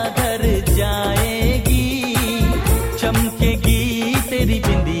पिया घर जाएगी चमकेगी तेरी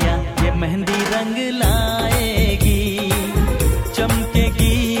बिंदिया ये मेहंदी रंग लाएगी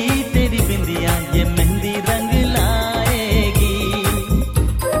चमकेगी तेरी बिंदिया ये मेहंदी रंग लाएगी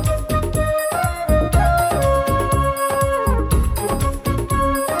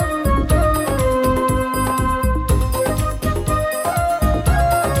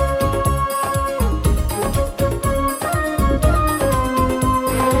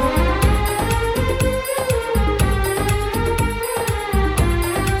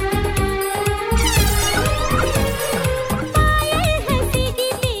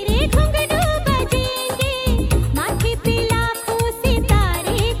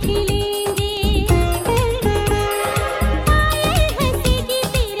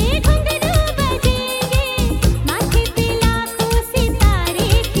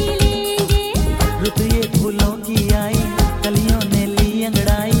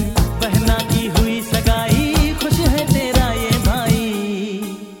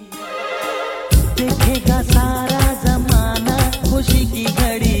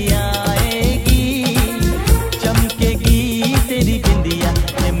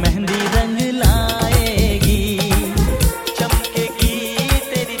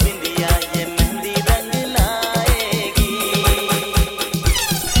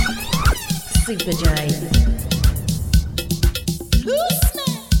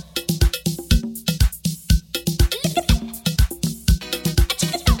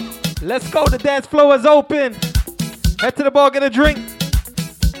Let's go, the dance floor is open. Head to the bar, get a drink.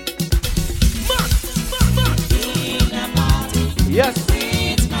 Yes.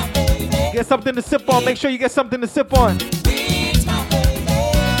 Get something to sip on. Make sure you get something to sip on.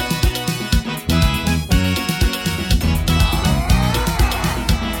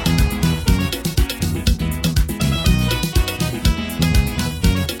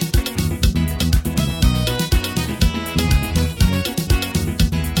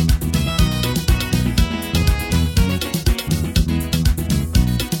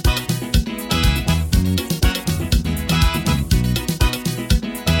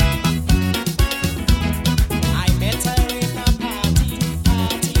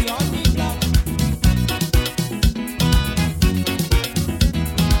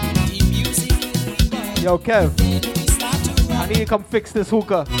 Yo, Kev, I need you to come fix this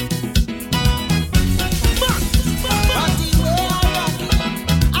hookah.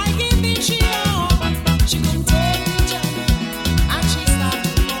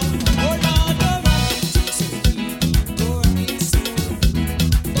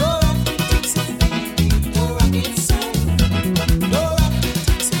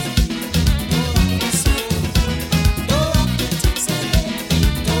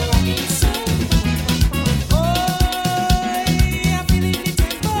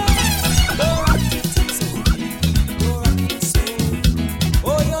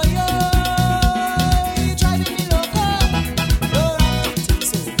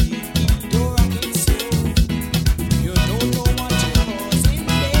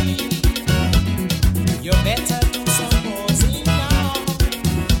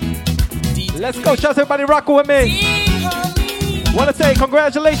 Let's go, shout everybody rocking with me. Want to say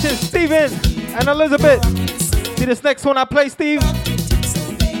congratulations, Steven and Elizabeth. See this next one I play, Steve?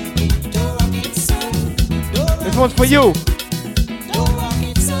 This one's for you.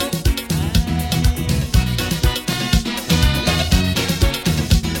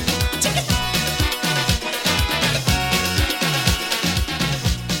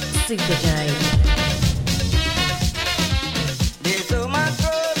 Supa Jive. There's a man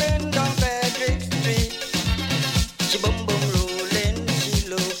rolling down Frederick Street. She boom boom rolling, she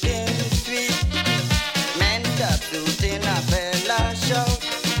looking sweet. Man stop shooting a fella shout.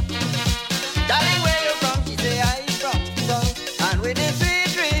 Darling, where you from? She say I from south. And with the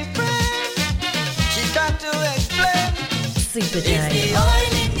sweet refrain, she start to explain. Supa It's the Jive.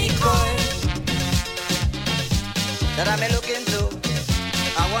 oil in the coil that I'm looking to.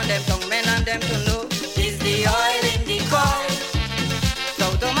 I want them young men and them to know it's the oil in the coil. So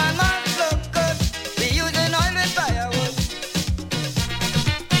to my mouth look good, we using oil with firewood.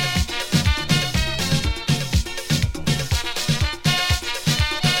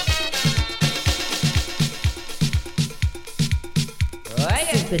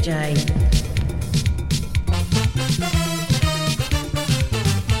 Supa Jive.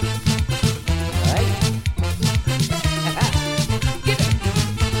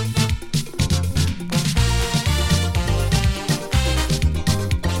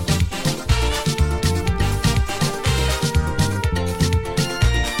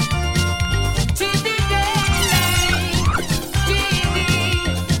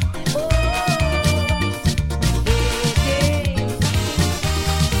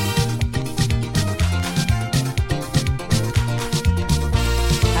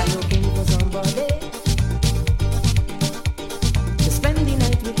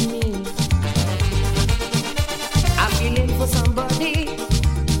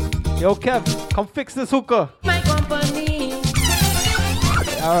 Yo, Kev, come fix this hookah. My company.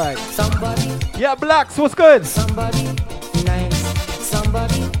 All right. Somebody, Yeah, Blacks, what's good? somebody nice.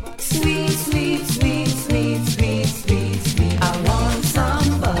 Somebody sweet, sweet, sweet, sweet, sweet, sweet, sweet. I want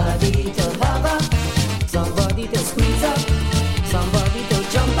somebody to hug up, somebody to squeeze up, somebody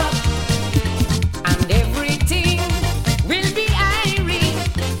to jump up, and everything will be irie,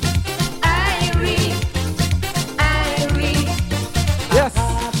 irie, irie. Yes,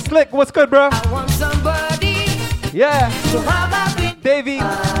 Slick, what's good, bro? I want somebody Yeah, to hug up with Davey.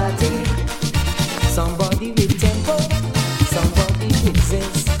 party. Somebody with tempo, somebody with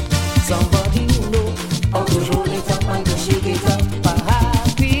zest, somebody who know how to roll it up and to shake it up.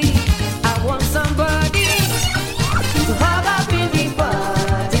 Happy, I want somebody to hug up with the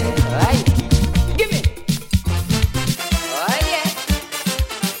party. Right, give me. Oh yeah.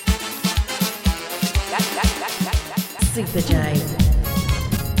 Supa Jive.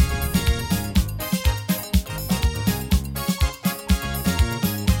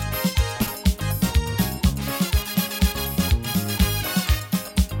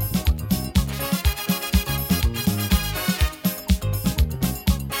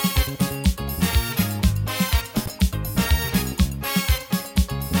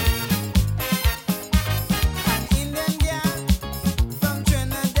 Indian girl from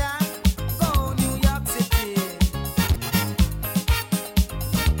Trinidad, go New York City,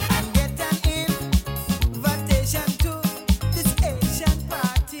 and get an invitation to this Asian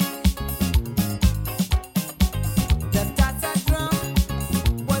party. The tata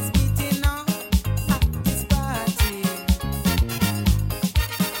drum was beating on at this party.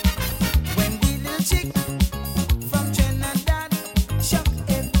 When the little chick from Trinidad shocked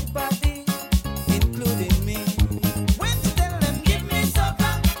everybody, including me. When she tell them, give me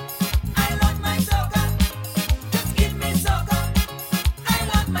soca, I love my soca. Just give me soca, I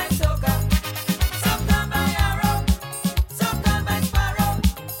love my soca. Soca by arrow, soca by sparrow,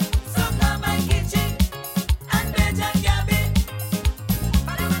 soca by kitchen, and veg and cabbage.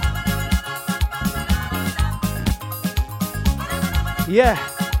 Yeah,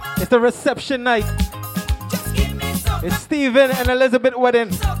 it's the reception night. Just give me soca, It's Steven and Elizabeth wedding.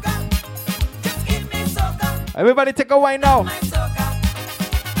 soca. Just give me soca, Everybody take a wine now. my soca.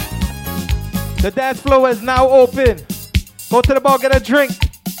 The dance floor is now open. Go to the bar, get a drink.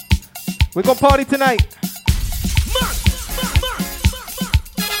 We're gonna party tonight.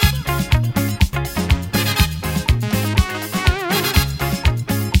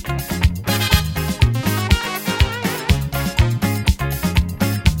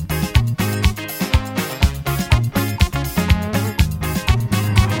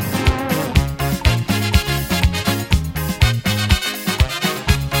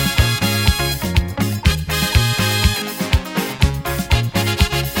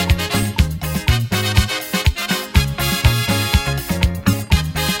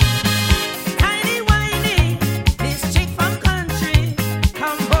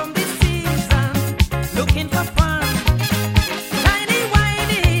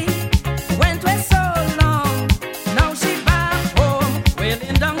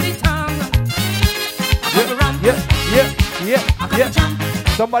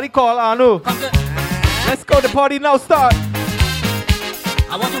 Somebody call Anu. Let's go, the party now start.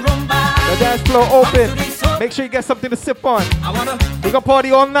 I want to run back. The dance floor open. Make sure you get something to sip on. We gon'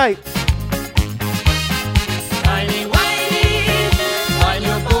 party all night. Tiny whiny, whine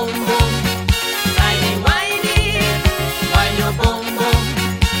your boom boom. Tiny whiny, whine your boom boom.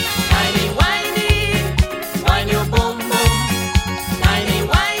 Tiny whiny, whine your boom boom. Tiny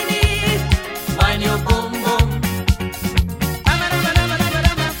whiny, whine your boom boom.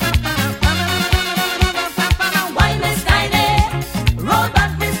 Wine Miss Tiny, roll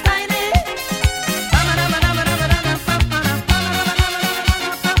back Miss Tiny.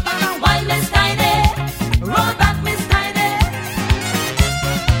 Wine Miss Tiny, roll back Miss Tiny.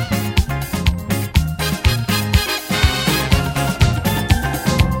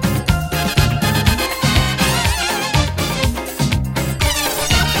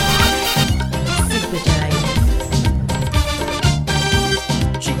 Super J.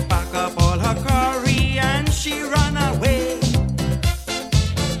 She pack up all her curry and she run away,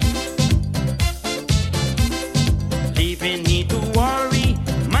 leaving me to worry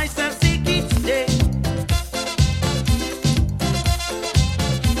myself sick each day.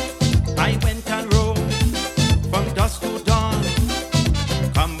 I went and roamed from dusk to dawn,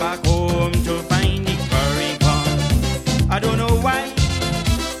 come back home to find the curry gone. I don't know why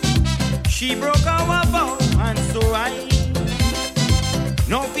she broke our vow, and so I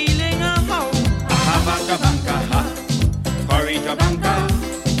no feeling of how. I have a tabanka ha, curry tabanka.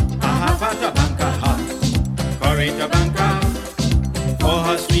 I have a tabanka ha, curry tabanka. For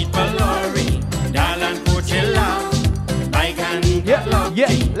her sweet Valori, Dalan Coachella, I can love Yeah,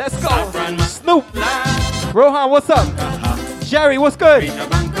 thee. let's go. Saffron Snoop. Masala, Rohan, what's up? ha, Jerry, what's good?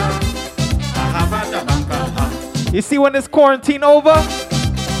 tabanka. I have a tabanka ha, You see when this quarantine over?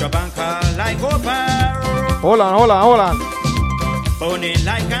 tabanka like over, Hold on. bone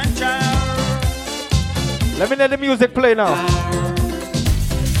like ancha. Let me let the music play now.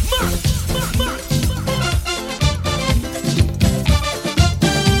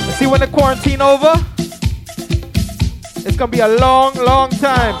 You see when the quarantine over? It's gonna be a long, long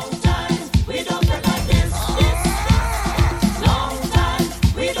time. We don't play like this. Long time,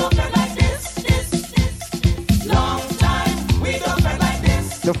 we don't play like this. Long time, we don't play like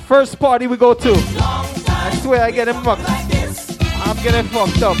this. The first party we go to, Long time, I swear I get it mucked. like this. I'm getting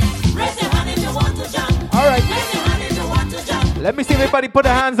fucked up. Raise your hand if you want to jump. Alright, Raise your hand if you want to jump. let me see everybody put a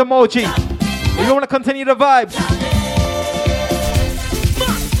hands emoji. If you wanna continue the vibes.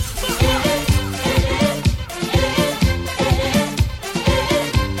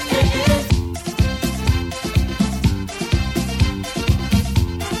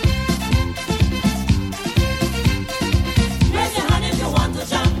 Raise your hand if you want to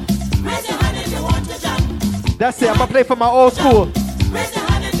jump. Raise your hand if you want to jump. That's it, I'm gonna play for my old school. Raise your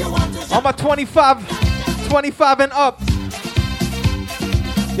hand if you want to jump. I'm a 25 and up.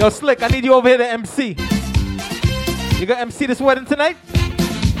 Yo, Slick, I need you over here to MC. You gonna MC this wedding tonight?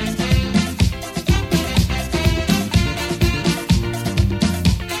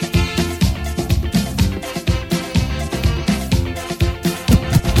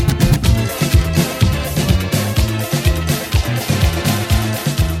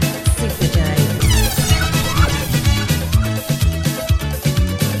 Super J.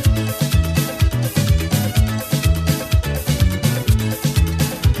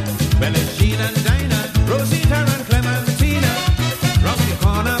 Well, it's Jean and Dinah, Rosita and Clementina, round the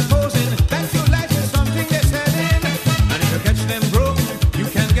corner posing. That's your life is something they're selling. And if you catch them broke, you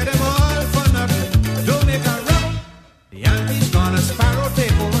can get them all for nothing. Don't make a run. The Yankees gonna sparrow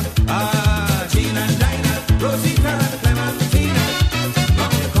take over. Ah, Jean and Dinah, Rosita and Clementina,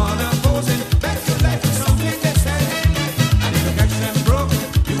 round the corner posing. That's your life is something they're selling. And if you catch them broke,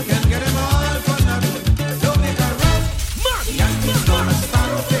 you can get them all for nothing. Don't make a run. The Yankees gonna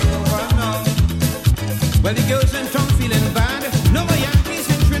sparrow take over now. Well, the girls in town feeling bad. No more Yankees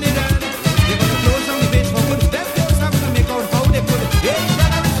in Trinidad. They're gonna close down the beach for good. Them girls have to make out how they could. Hey,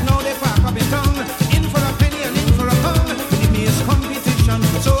 brothers, now they park up in town. In for a penny and in for a pound. Believe me, it's competition.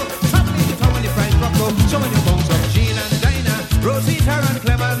 So, traveling the town when the price drop low. So when you bounce up Jean and Dinah, Rosita and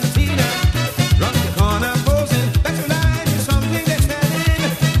Clementina, round the corner posing. That's your life is something they're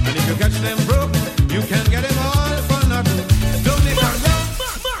selling. And if you catch them broke, you can get them all for nothing. Don't make a run.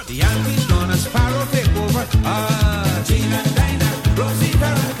 The Yankees gonna sparrow take over. Ah, Jean and Dinah, Rosita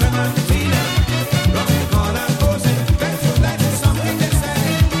and Clementina, round the corner posing. That's your life is something they're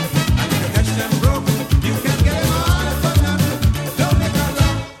selling. And if you catch them broke, you can get them all for nothing. Don't make a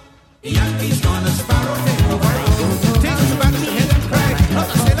run. The Yankees gonna sparrow take over. Take you back to hear them cry. Not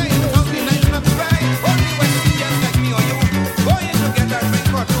to say like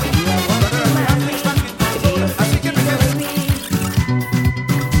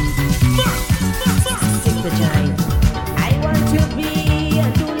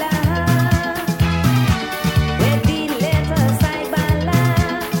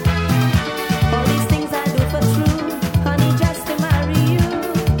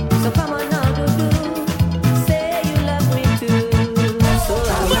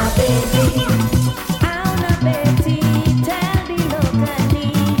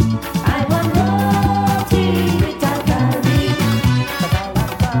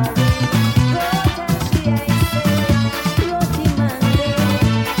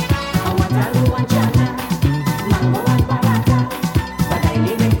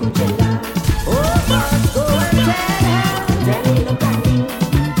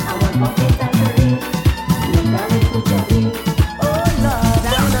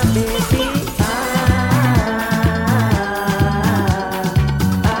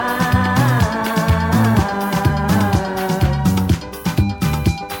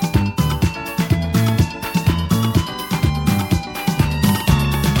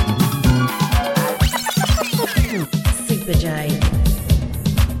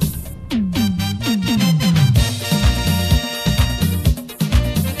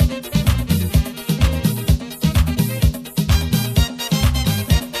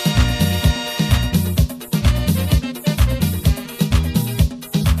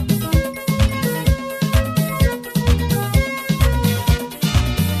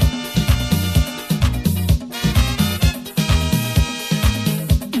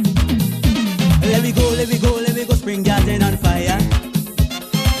we go, let we go, let we go, Spring Garden on fire.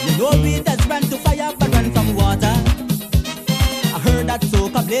 You know we just run to fire, but run from water. I heard that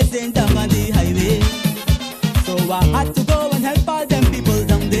soca blazing down on the highway, so I had to go and help all them people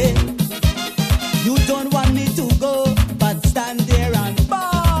down there. You don't want me to go, but stand there and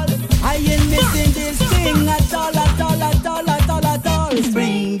ball. I ain't missing this thing at all, at all, at all, at all, at all.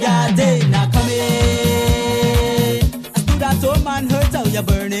 Spring Garden a coming. I stood at home and heard how you're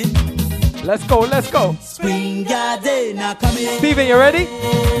burning. Let's go, let's go. Spring Garden a coming. Steven, you ready?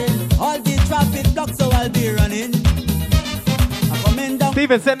 All the traffic blocked, so I'll be running. I'm coming down.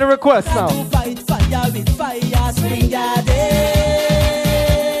 Steven, send the request now. To fight fire with fire. Spring Garden.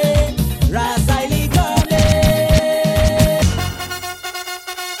 Rasaili coming.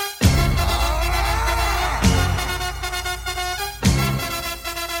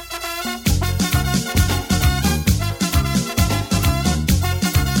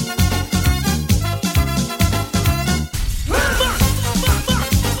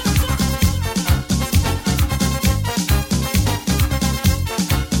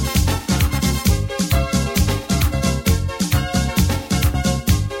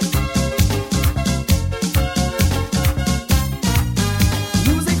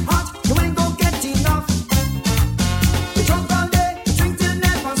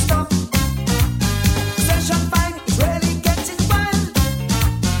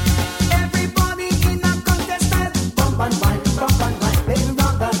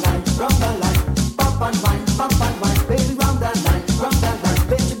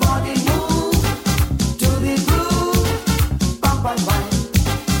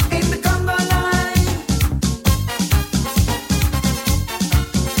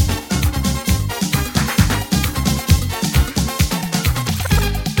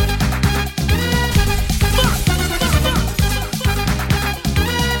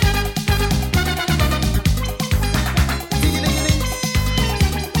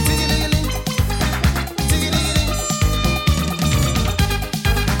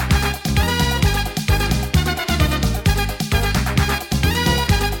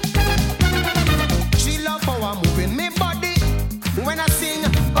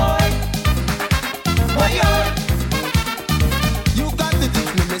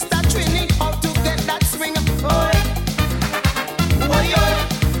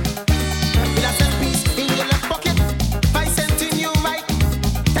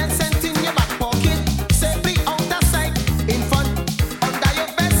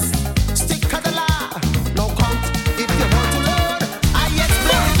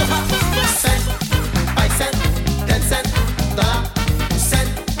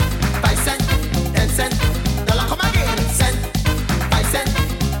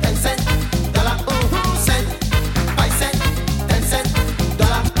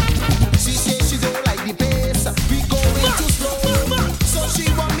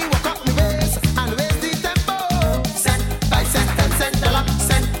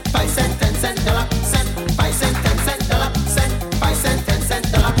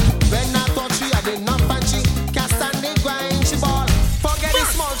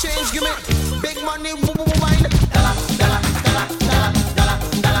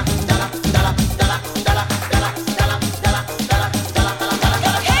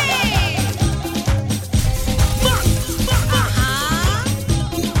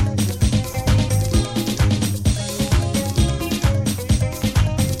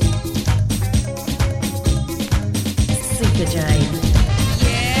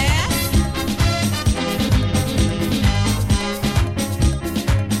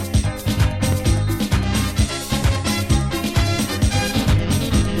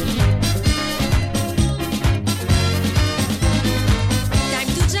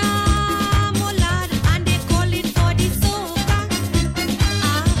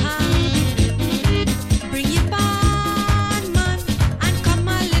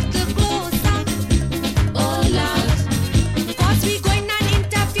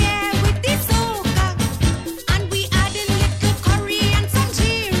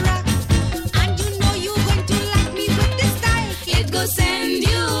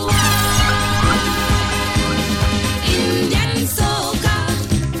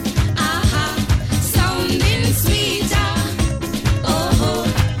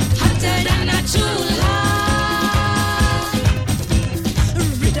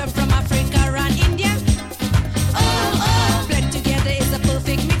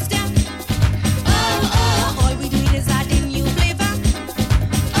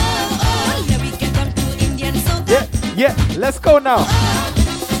 Yeah, let's go now.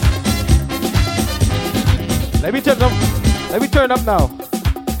 Let me turn up now.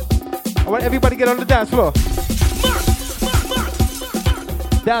 I want everybody get on the dance floor.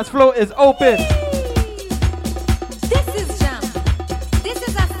 Dance floor is open. This is jam. This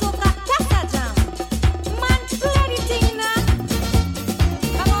is a soca tassa jam. Man, play the thing now.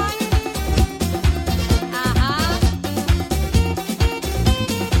 Come on.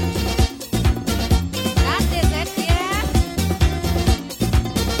 That is it, yeah.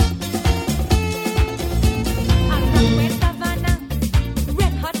 I'm from West Havana,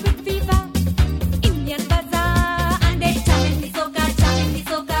 red hot with fever, Indian bazaar, and they jamming the soca, jamming the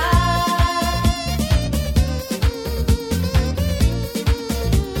soca.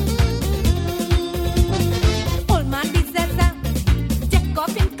 Old man be Zaza, Jack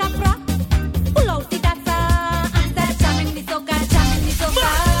off in Capra, pull out the data, and start jamming the soca, jamming the soca.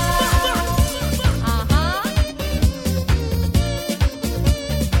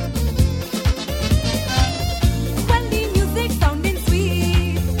 When the music sounding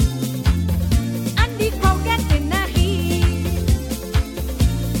sweet, and the crowd getting a heat,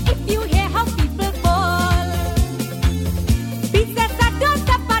 if you hear how people fall, beat Zaza, don't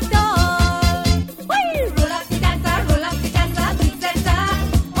stop at all. Whee! Roll up the dancer, beat Zaza.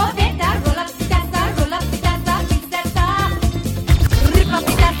 Oh, Veta, roll up the dancer, beat Zaza. Rip up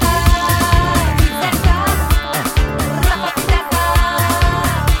the dancer, beat Zaza. Roll up the dancer,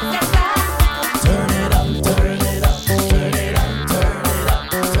 beat Zaza.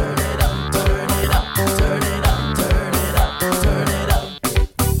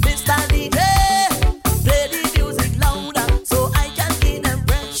 Mr. DJ, play the music louder so I can give them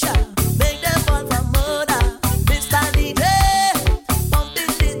pressure. Make them fall for murder. Mr. DJ, pump it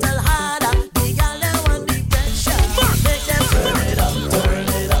little harder. The girl they want the pressure. Make them turn it up, turn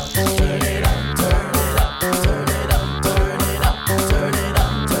it up, turn it up, turn it up, turn it up, turn it up, turn it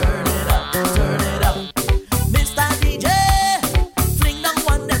up, turn it up, turn it up. Mr. DJ, fling down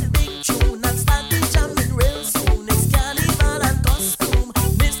one them big tune and start the jamming real soon. It's carnival and costume.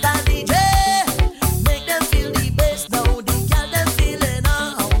 Mr. DJ, make them feel the bass now. The girl them feeling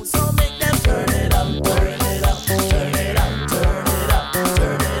now, so make them turn it up, turn it up, turn it up, turn it up,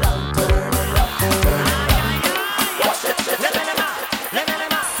 turn it up, turn it up, turn it up.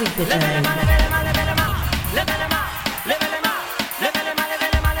 Super Giant.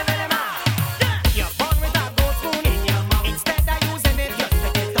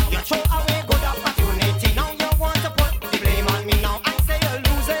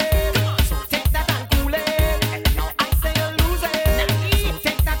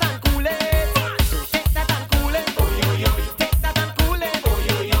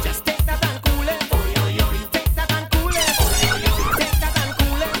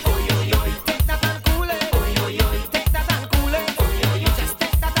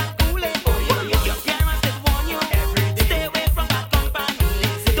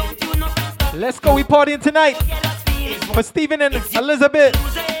 Let's go, we partying tonight. For Stephen and Elizabeth.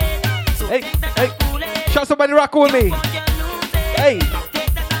 Hey, hey, shout somebody rocking with me. Hey,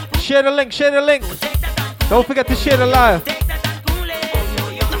 share the link, share the link. Don't forget to share the live. Hey,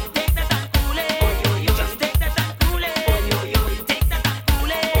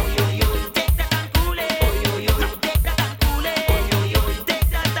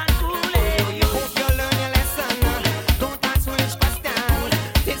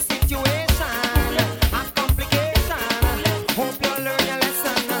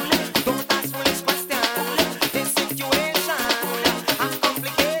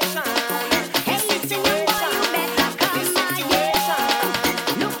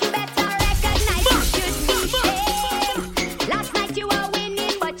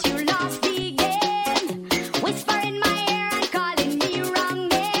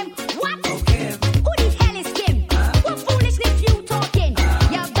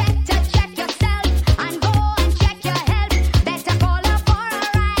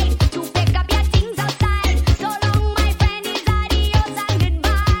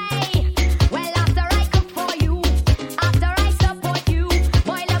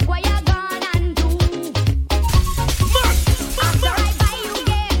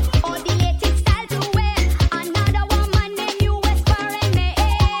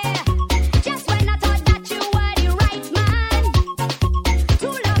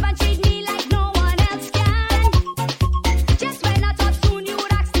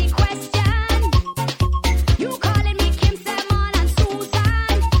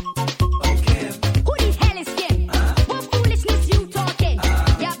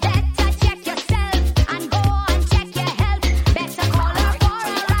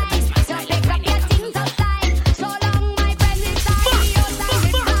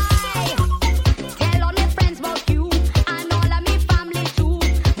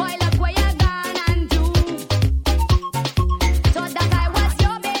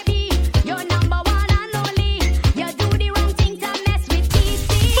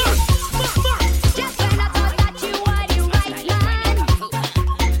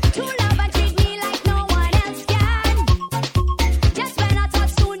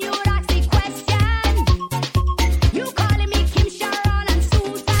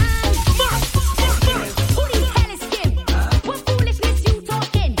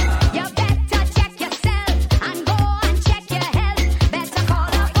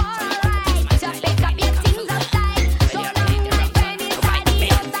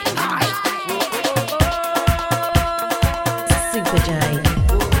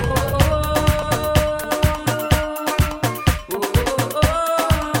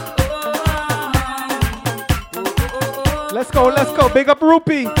 go, let's go. Big up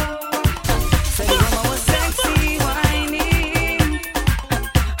Rupee. Said the woman was sexy, whining.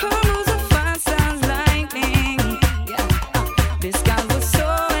 Her moves are fast as lightning. Yeah. This girl was so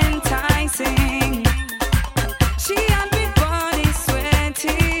enticing. She had me body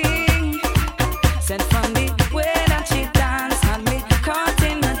sweating. Said from the way that she danced, had me caught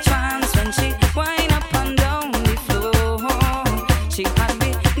in a trance when she wind up and down the floor. She had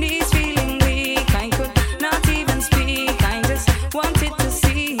me knees feeling weak. I could not even speak. I just wanted to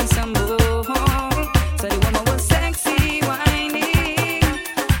see some more. So the woman was sexy, whining.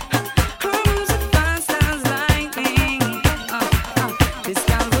 Her moves are fast as lightning. This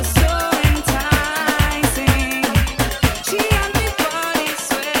girl was so enticing. She had me body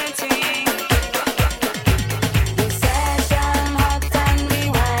sweating. The session hot and we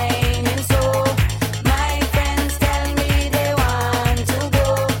whining so. My friends tell me they want to go.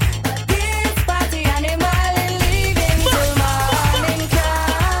 But this party animal ain't leaving till morning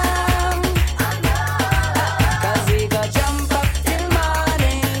come. 'Cause we go jump up till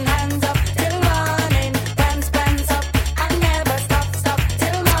morning, hands up till morning, pants up and never stop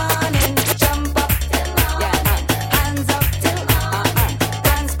till morning. Jump up till morning, hands up till morning,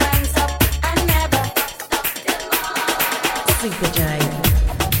 pants up and never Super Jive.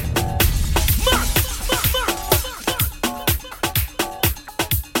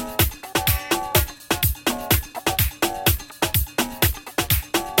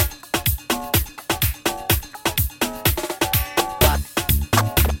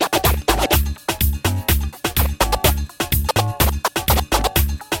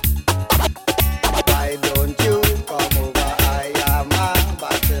 Why don't you come over? I am a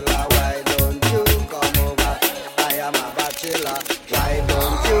bachelor. Why don't you come over? I am a bachelor. Why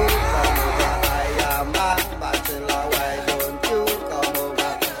don't you come over? I am a bachelor. Why don't you come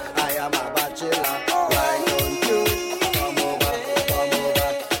over? I am a bachelor. Why don't you come over? Come over.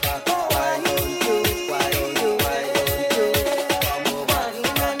 Why don't you come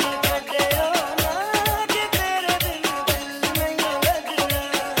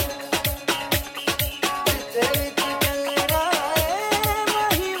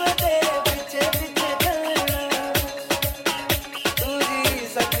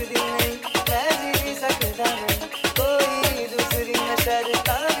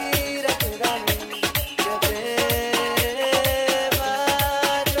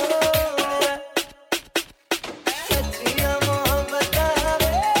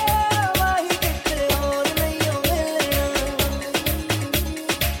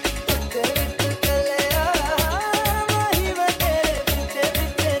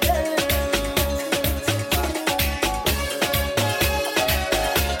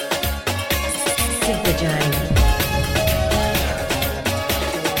Super Jive.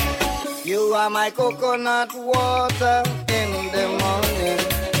 You are my coconut water in the morning,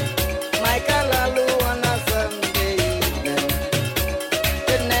 my Kalalu on a Sunday evening.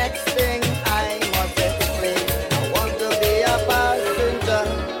 The next thing I must explain, I want to be a passenger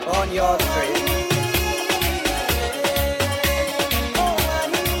on your train.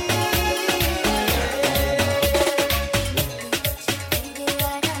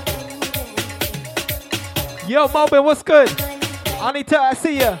 Yo, Mobin, what's good? Anita, I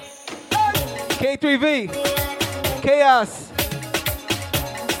see ya. K3V. Chaos.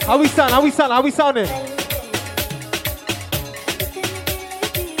 How we sound? How we sound? How we sounding?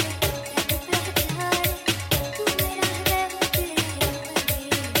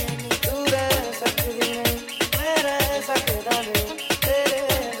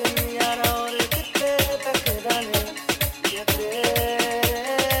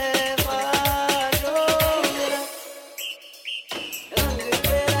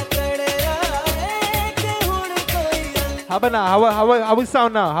 How about now? How we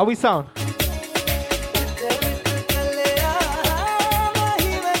sound now? How we sound?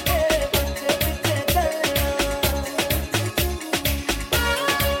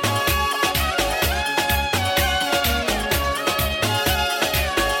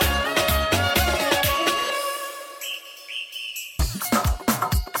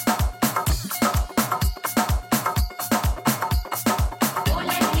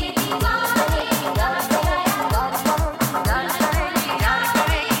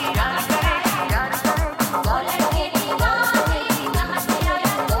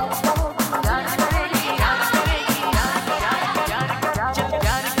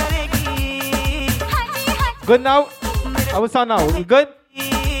 Good now? How we sound now? We good?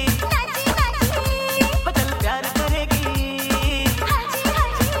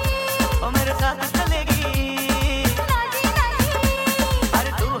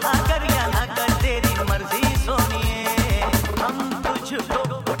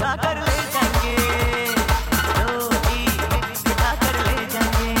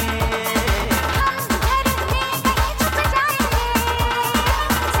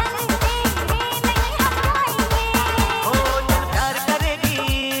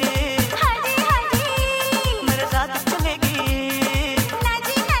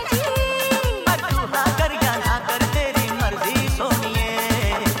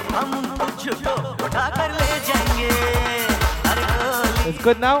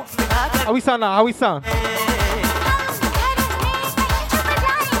 Good now? How we sound now? How we sound?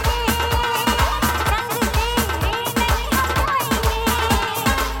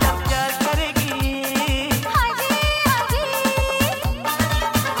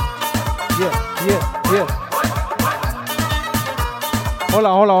 Yeah. Hold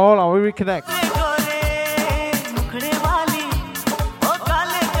on. We reconnect.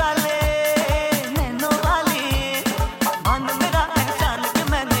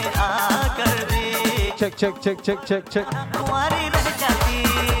 Check.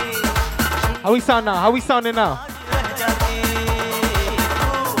 How we sound now? How we sounding now?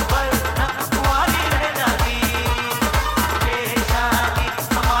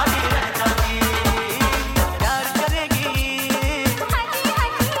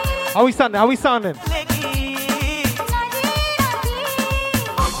 How we sounding? How we sounding?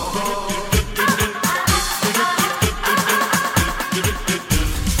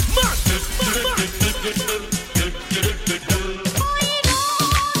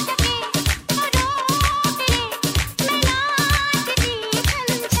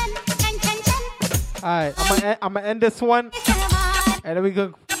 Alright, I'm gonna end this one, and then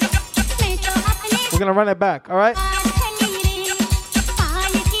we're gonna run it back. All right.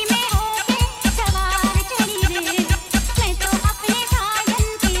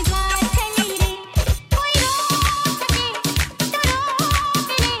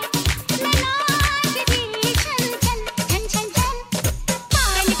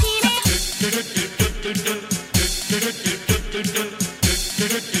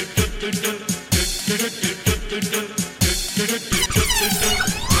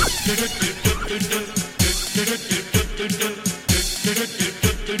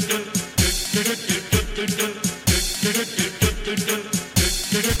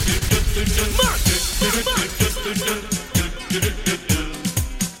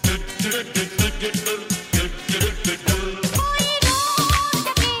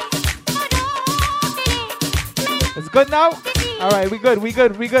 It's good now? All right, we good.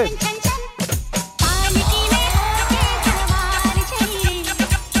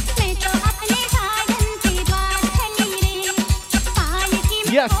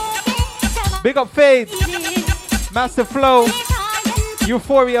 Yes. Big up Fade. Master Flow.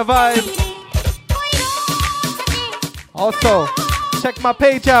 Euphoria Vibe. Also, check my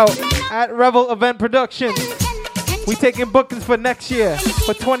page out at Revel Event Productions. We taking bookings for next year,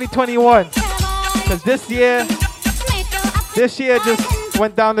 for 2021. Because this year just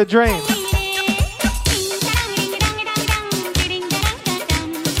went down the drain.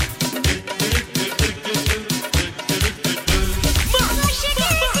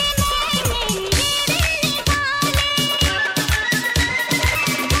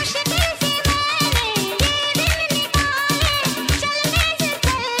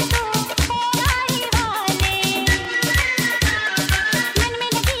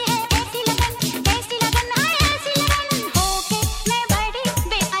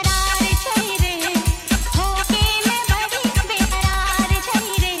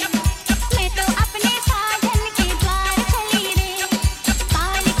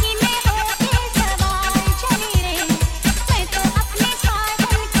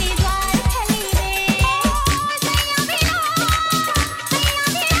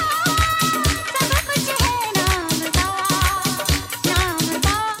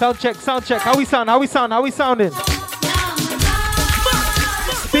 Sound check. How we sounding?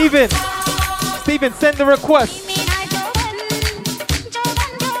 Steven, send the request.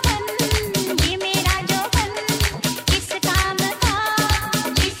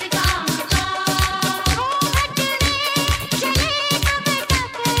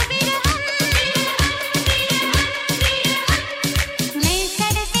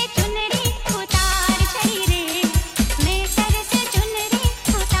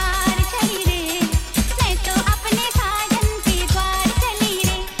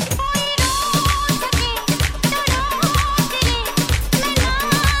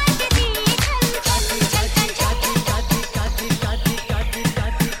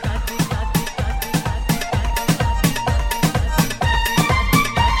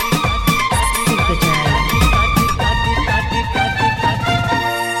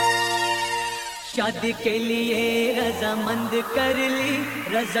 शादी के लिए रजामंद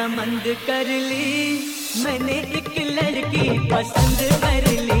कर ली मैंने एक लड़की पसंद कर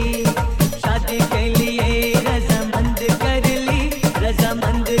ली शादी के लिए रजामंद कर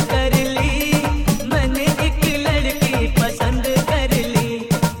ली मैंने एक लड़की पसंद कर ली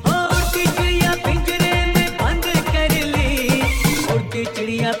उड़ती चिड़िया पिंजरे में बंद कर ली उड़ती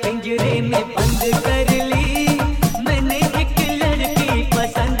चिड़िया पिंजरे में बंद कर ली मैंने एक लड़की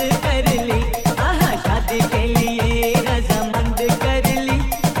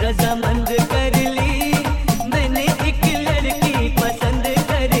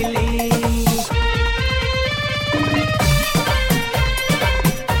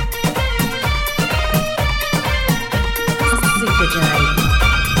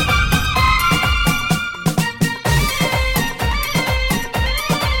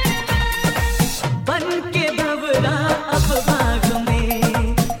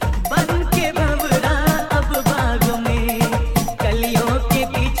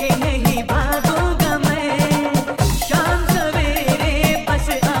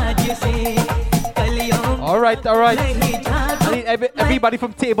right, all right. I need everybody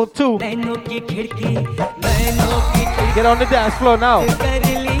from table 2. Get on the dance floor now.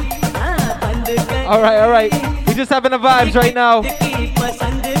 All right. We're just having the vibes right now.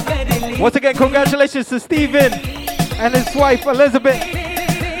 Once again, congratulations to Steven and his wife, Elizabeth.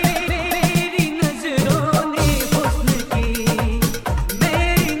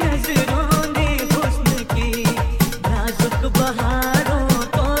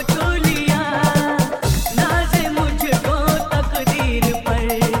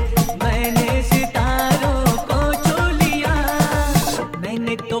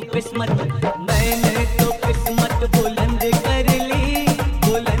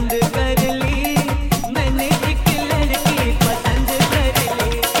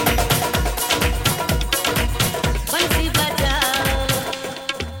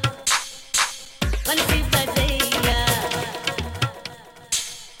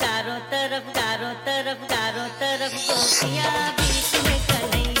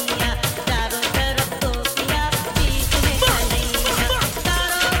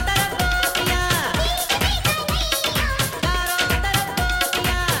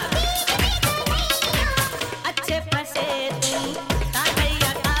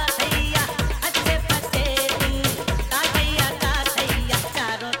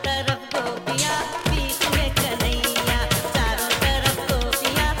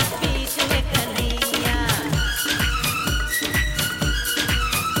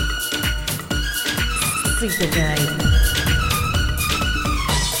 Supa Jive.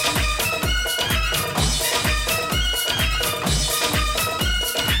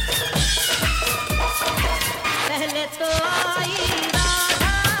 पहले तो आई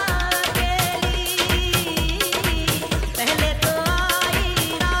राधा अकेली, पहले तो आई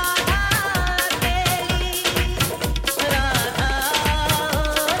राधा अकेली, राधा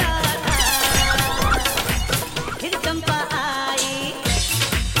फिर चंपा आई,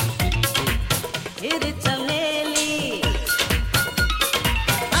 फिर चमेली,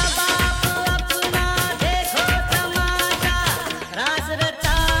 अब आप अपना देखो तमाशा, रास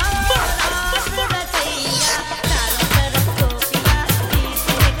रचाओ रास रचैया, चारों तरफ गोपियाँ बीच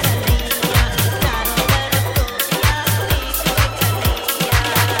में कन्हैया, चारों तरफ गोपियाँ बीच में Kanhaiya.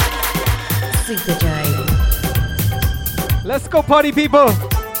 Supa Jive. Let's go, party people.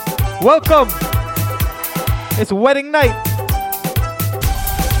 Welcome. It's wedding night.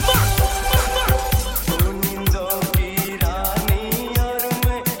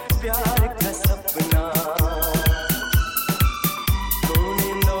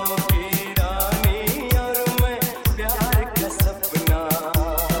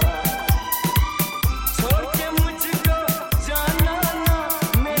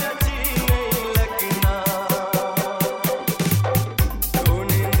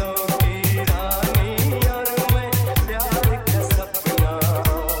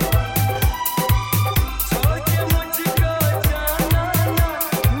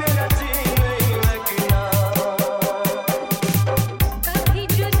 कभी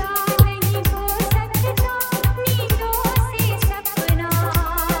जुदा नहीं हो सकता नींदों से सपना,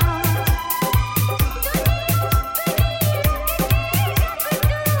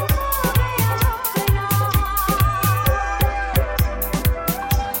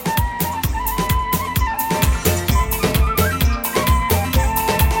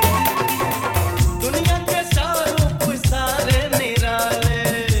 दुनिया के शाहरुख सारे निराले,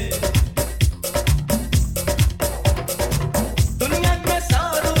 दुनिया के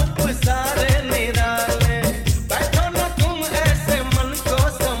शाहरुख सारे निराले, बैठो ना तुम ऐसे मन को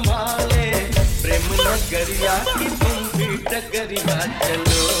संभाले, प्रेम नगरिया की तुम भी डगरिया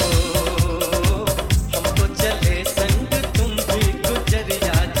चलो, हमको चले संग तुम भी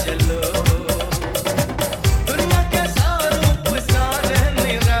गुजरिया चलो, दुनिया के शाहरुख सारे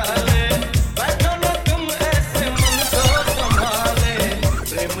निराले, बैठो ना तुम ऐसे मन को संभाले,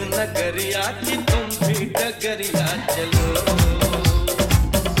 प्रेम नगरिया की तुम भी डगरिया चलो,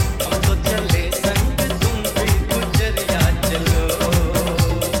 हमको चले संग तुम भी गुजरिया चलो,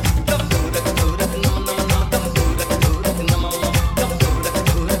 तब दूरक दूरक नम नम नम, तब दूरक दूरक नम नम, तब दूरक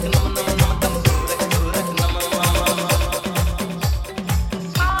दूरक नम नम नम, तब दूरक दूरक नम नम।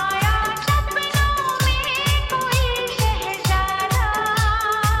 आया सपनों में कोई शहजादा,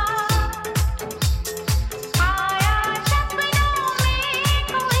 आया सपनों में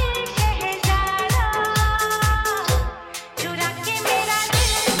कोई शहजादा, चुरा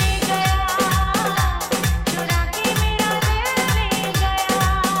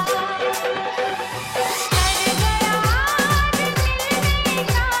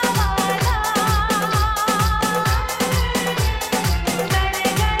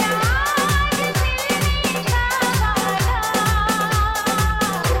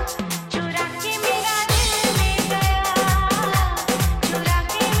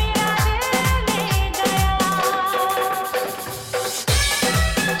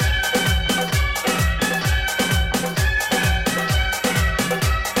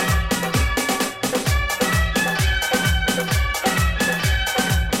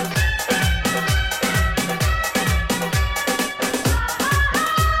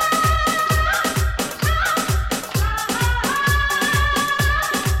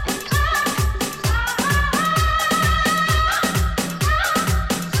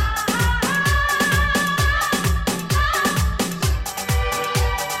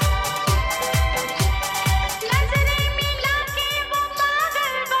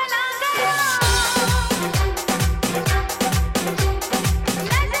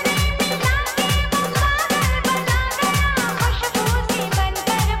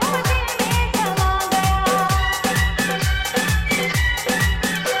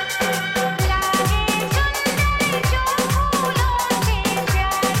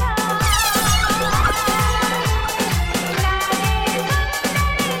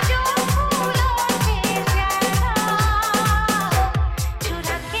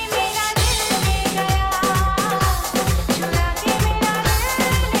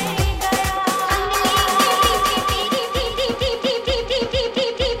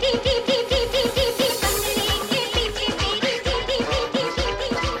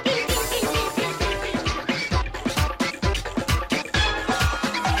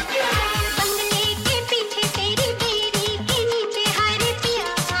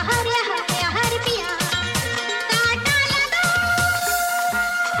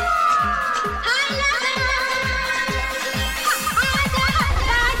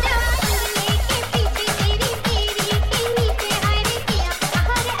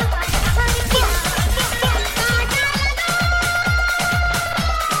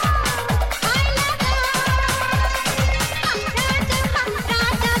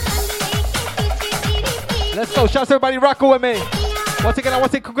Let's go. Shouts to everybody rocking with me. Once again, I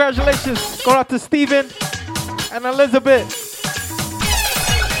want to say congratulations. Going out to Steven and Elizabeth.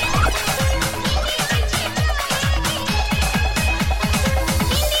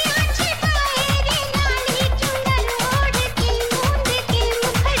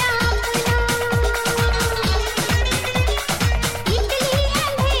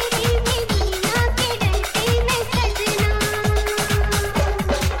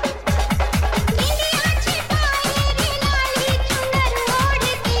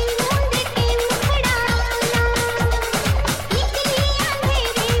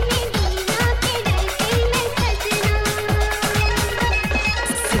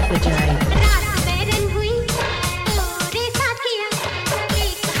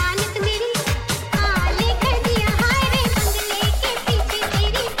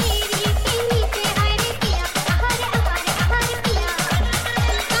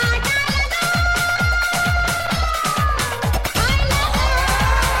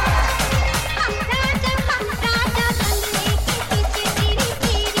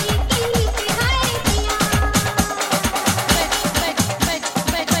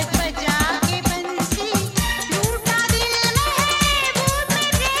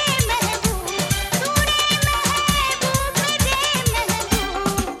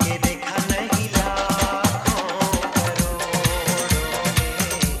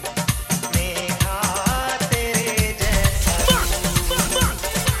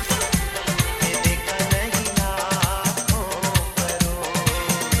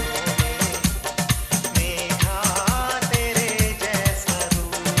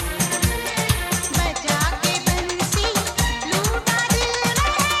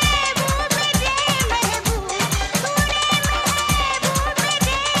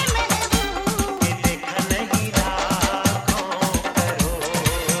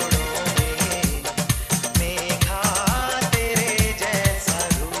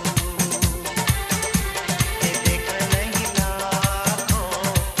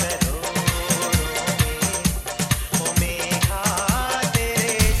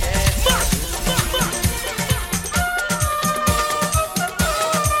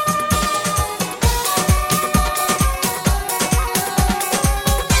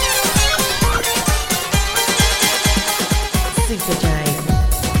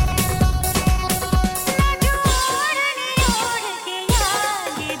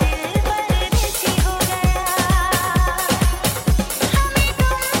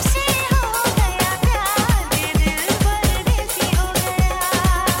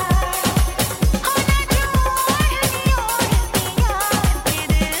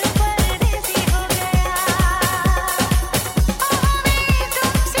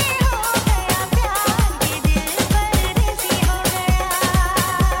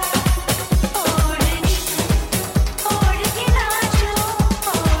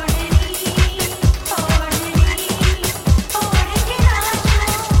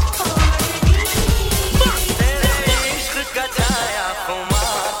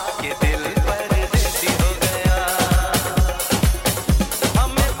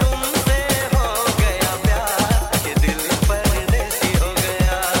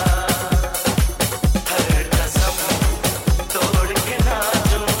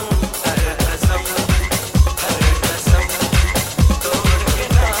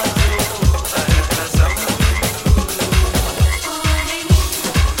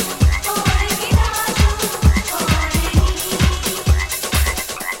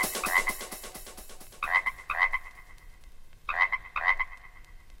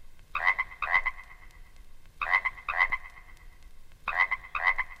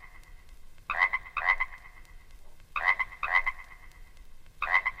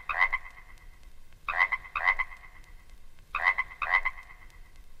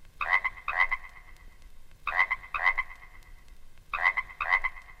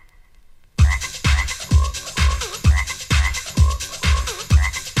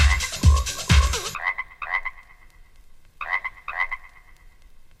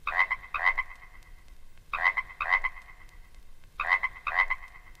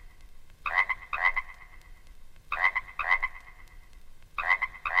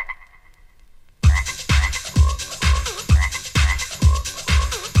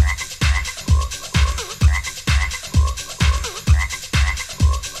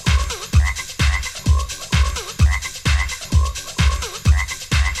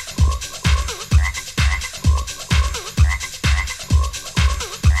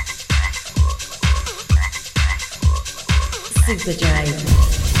 Supa Jive.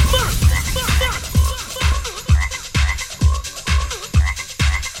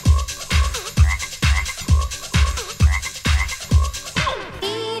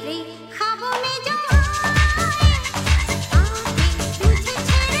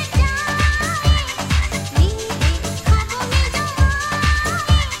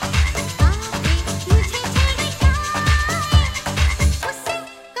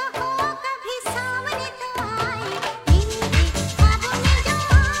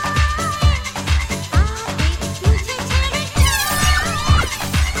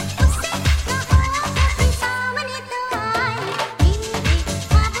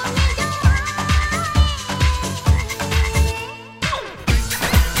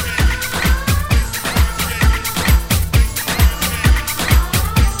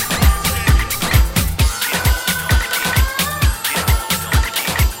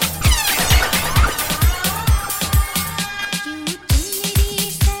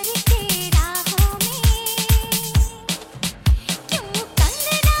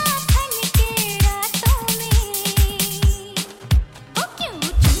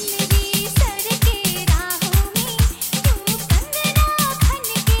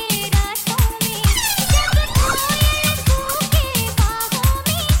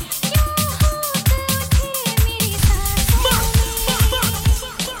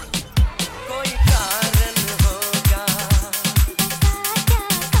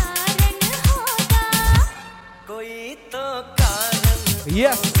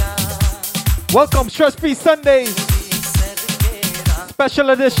 Yes. Welcome, Stress Free Sundays. Special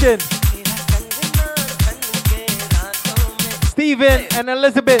edition. Steven and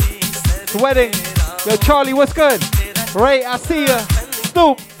Elizabeth. Wedding. Yo, Charlie, what's good? Ray, I see ya.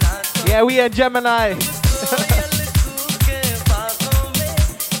 Snoop. Yeah, we in Gemini.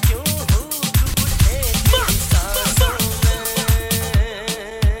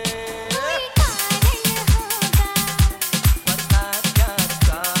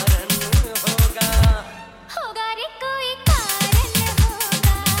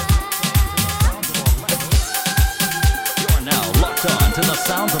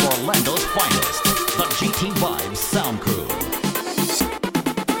 Sounds of Orlando's finest, the GT Vibes Sound Crew.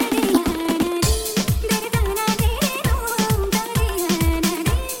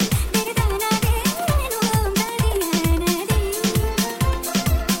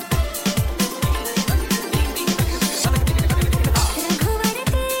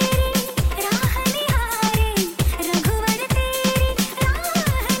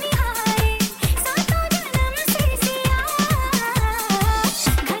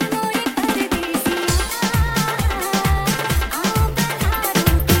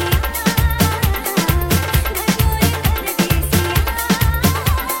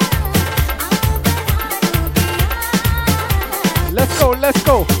 Let's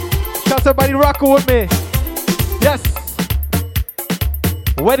go. Shout everybody rocking with me. Yes.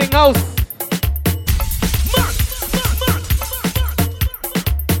 Wedding house.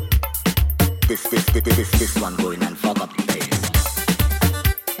 This one going and fuck up the place.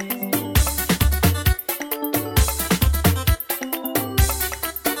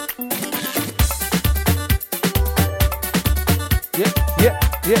 Yeah.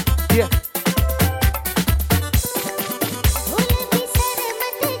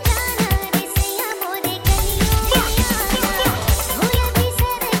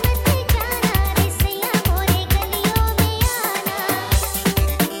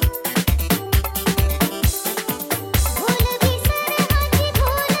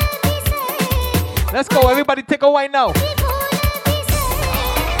 Let's go, everybody take a white now.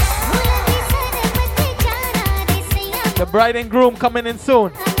 The bride and groom coming in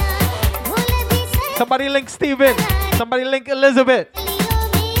soon. Somebody link Steven. Somebody link Elizabeth.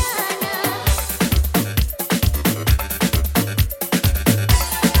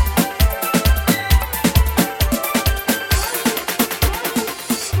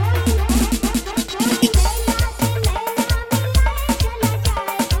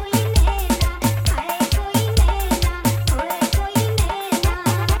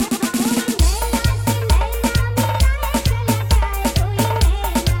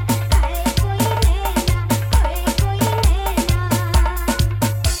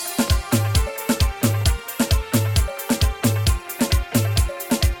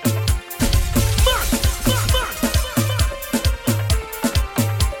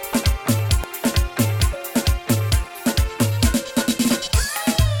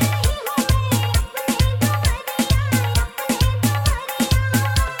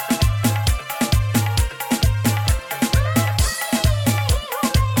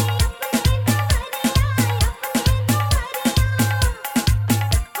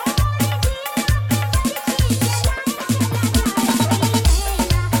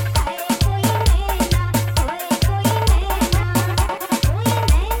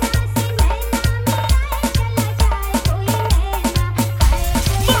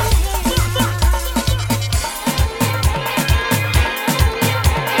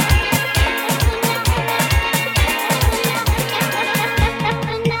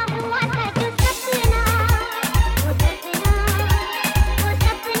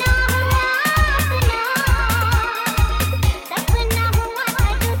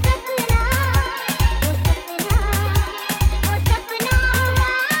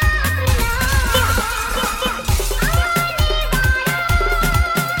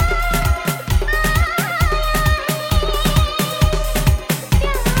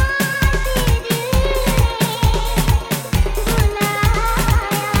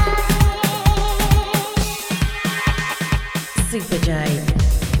 Supa Jive.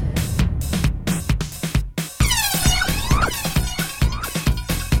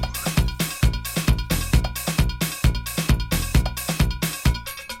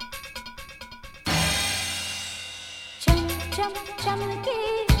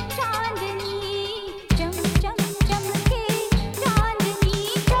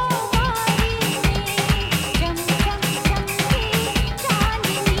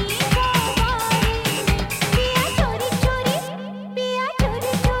 पिया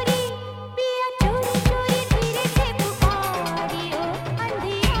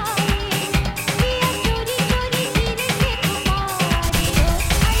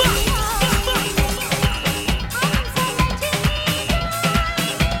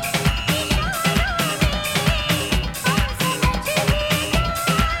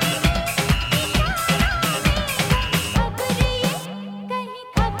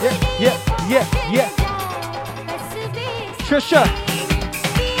Trisha,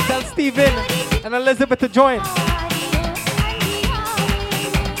 tell Steven and Elizabeth to join.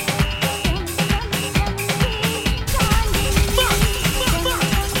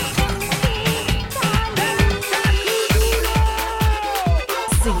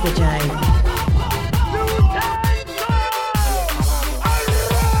 Super J.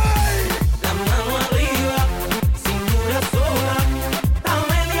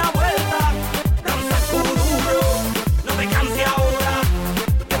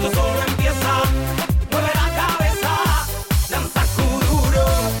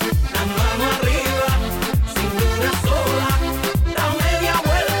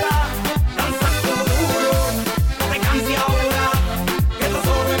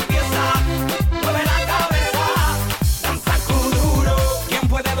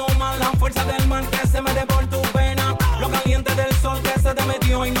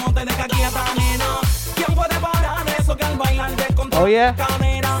 Oh yeah?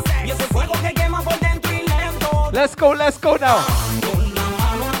 Let's go now.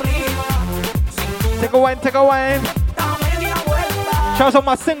 Take a wine. Shout out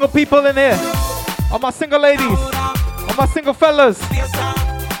my single people in here. All my single ladies. All my single fellas.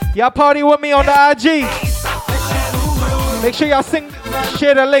 Y'all party with me on the IG. Make sure y'all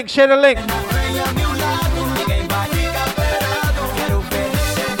share the link.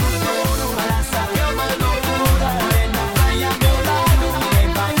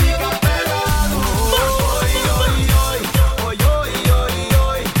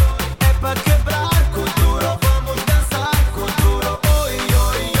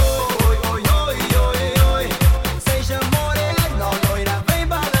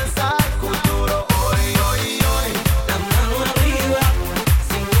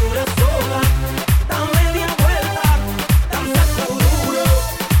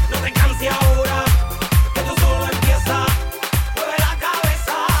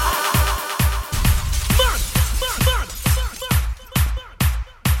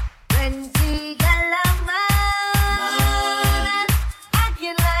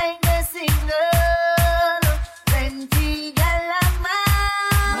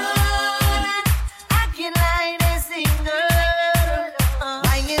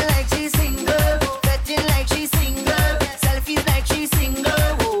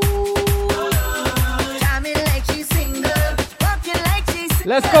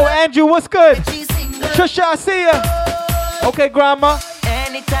 Let's go, Andrew. What's good? Trisha, I see ya. Okay, Grandma.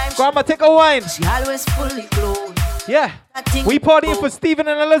 Grandma, take a wine. She always fully clothed. Yeah. We partying for Stephen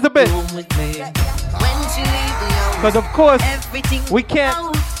and Elizabeth. Because of course, we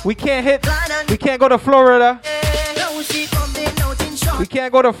can't go to Florida. We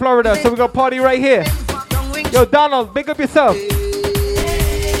can't go to Florida, so we're gonna party right here. Yo, Donald, big up yourself.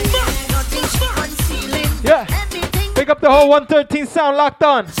 Yeah. Big up the whole 113 sound locked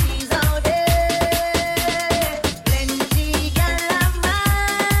on.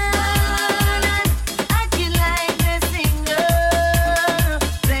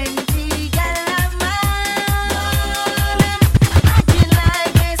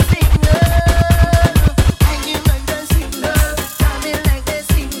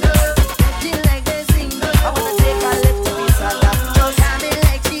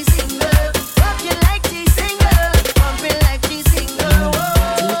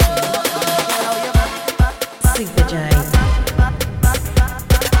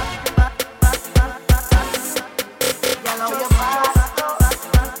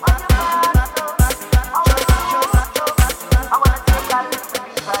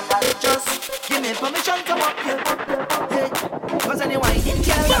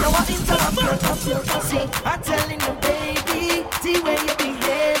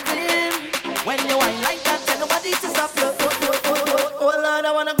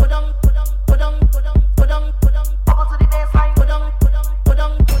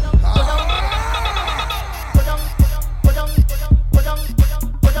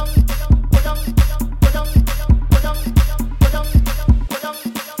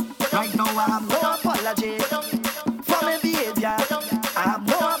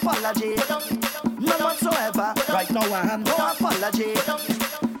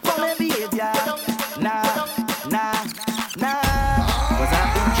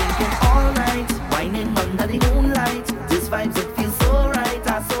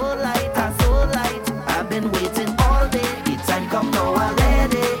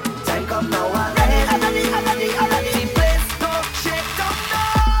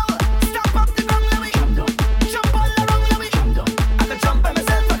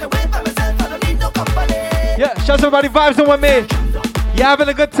 Everybody vibes with me. You having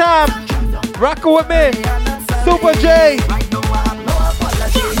a good time? Rockin' with me. Super J.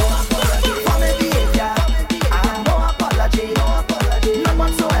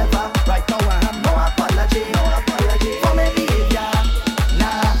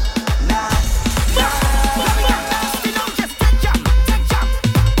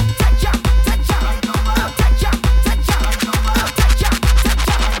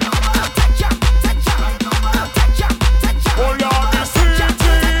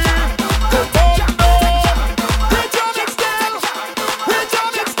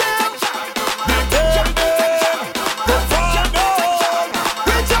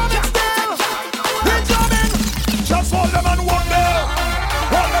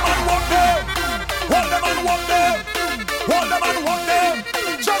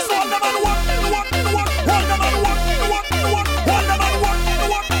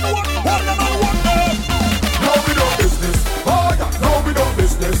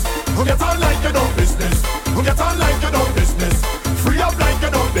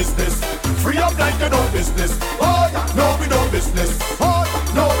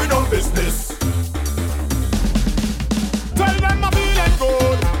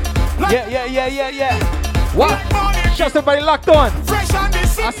 yeah. What? Shouts everybody locked on.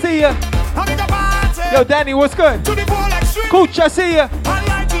 I see ya. Yo, Danny, what's good? Cooch, I see ya.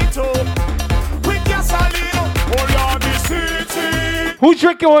 Who's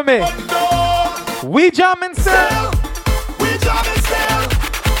drinking with me? We jamming still.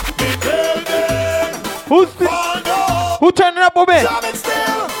 Who turning up with me?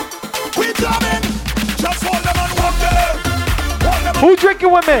 Who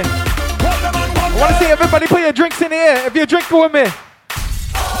drinking with me? I want to see everybody put your drinks in the air if you're drinking with me.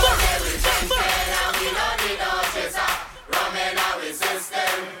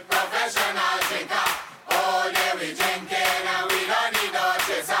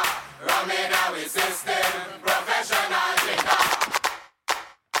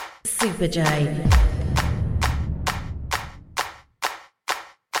 Super J.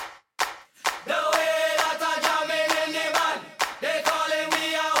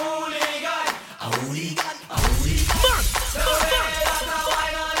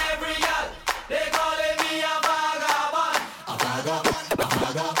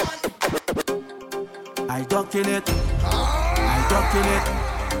 I duck in it. I duck in it.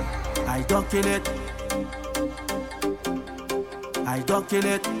 I duck in it. I duck in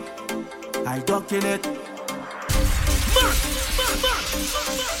it. I duck in it.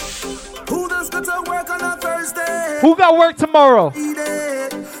 Who does go to work on a Thursday? Who got work tomorrow?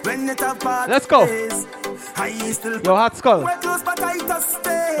 Let's go. Yo, Hot Skull.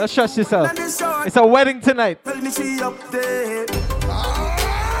 Let's trust yourself. It's a wedding tonight.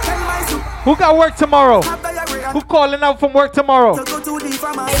 Who got work tomorrow? Who calling out from work tomorrow? I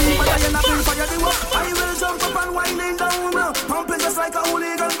will jump up and winding down, pumping just like a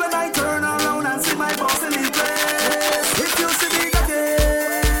hooligan when I turn around and see my boss in the place. If you see me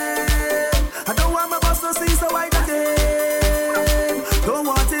again, I don't want my boss to see, so I duck in. Don't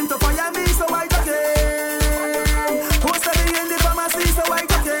want him to fire me, so I duck in. Post me in the pharmacy, so I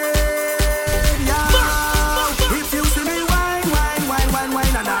duck in. Yeah. If you see me wine,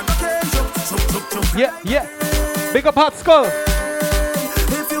 and I duck in. Yeah. Big up Hot Skull.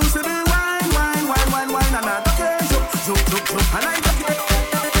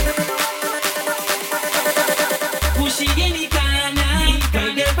 Pushing in the corner,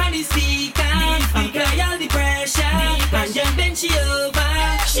 right there on the speaker, apply all the pressure, and then she over.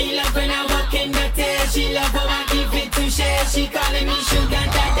 She love when I walk in the tail, she love how I give it to share. She calling me sugar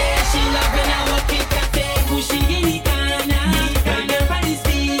daddy, she love when I walk in the tail. Pushing in the corner, right there on the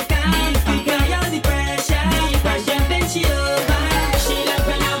speaker, apply all the pressure, and then she over. She love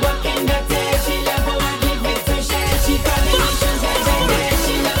when I walk in the tail, she love how I give it to share. She calling me sugar daddy,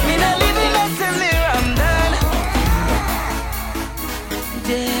 she love me not living less than me, I'm done.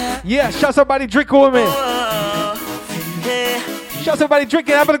 Yeah, shouts everybody drinking with me. Shouts everybody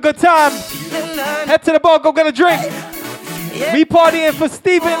drinking, having a good time. Head to the bar, go get a drink. We partying for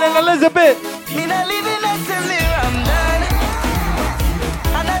Stephen and Elizabeth. Me not living less than me, I'm done.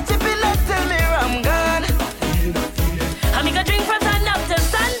 I'm not chipping less than me, I'm gone. I'm gonna drink from sun up to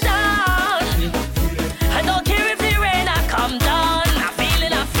sundown. I don't care if the rain I come down. I feel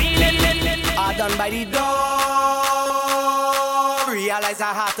it. I done by the door. Realize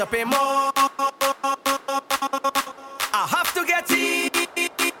I have to pay more. I have to get in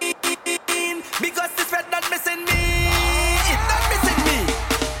because this red not missing me. It's not missing me.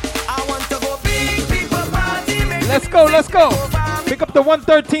 I want to go big people party. Let's go. Pick up the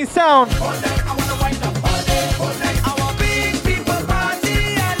 113 sound.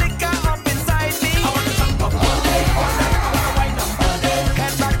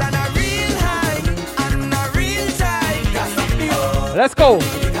 Let's go.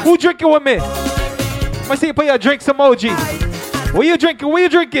 Who drinking with me? Let me see you put your drinks emoji. What you drinking?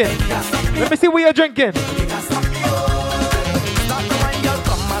 Let me see what you're drinking.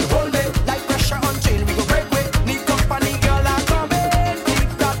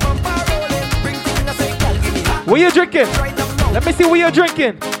 What you drinking? Let me see what you're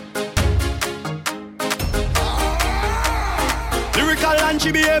drinking. Lyrical and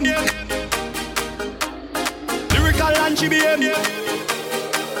GBM. Lyrical and GBM.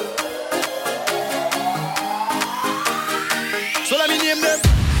 So let me name them.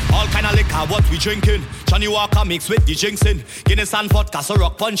 All kind of liquor, what we drinking? Johnny Walker mixed with the Jinxin. Guinness and vodka, so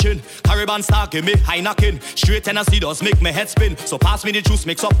rock punching. Caribbean Star, give me high knocking. Straight Tennessee does make my head spin. So pass me the juice,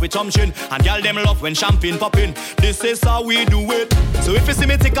 mix up with chumchin. And y'all them love when champagne popping. This is how we do it. So if you see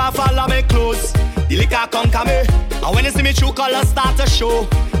me take off all of my clothes, the liquor come me. And when you see me true colors start to show,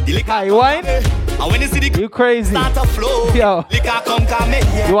 the liquor Hi, you wine? And when you see the you crazy. start to flow, Yo. liquor come me.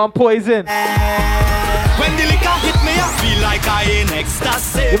 You want poison? When the liquor hit me, I feel like I in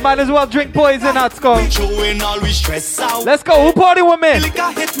ecstasy. You might as well drink poison, hot skull. We throwing all we stress out. Let's go. Who party with me? The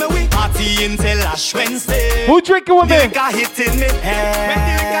liquor hit me, we party until Ash Wednesday. Who drinking with me? The liquor hit in me head. When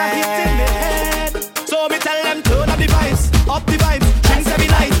the liquor hit in me head. So me tell them turn up the vibes, drinks every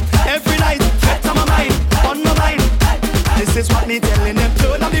night, fed on my mind, on my mind. This is what me telling them,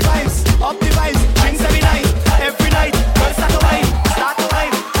 turn up the vibes, drinks every night, girls start to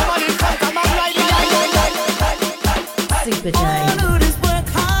wine, come on in front, come on, right. Supa J.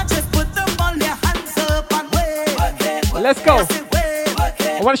 Let's go.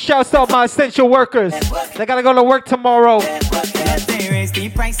 I want to shout out my essential workers. They gotta go to work tomorrow.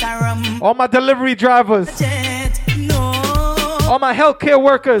 All my delivery drivers. All my healthcare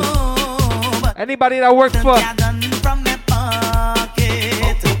workers. Anybody that works for.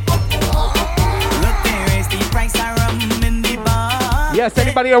 Yes,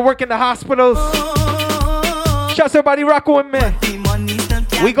 anybody that work in the hospitals. Shouts everybody rocking with me.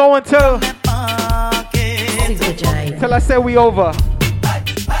 We going till I say we over.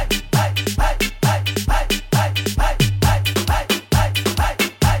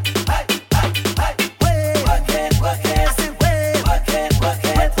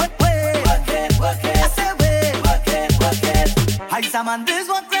 Man, this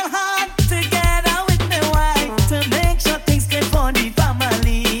work real hard together with my wife to make sure things good for the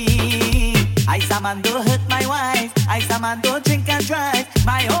family. I man don't hurt my wife. I man don't drink and drive.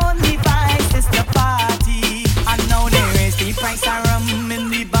 My only vice is the party. And now there is the price of rum in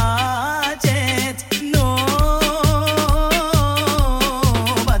the budget. No,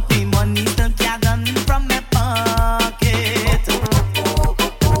 but the money still can't done from my pocket.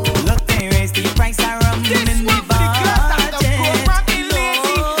 Look, there is the price of rum in the budget.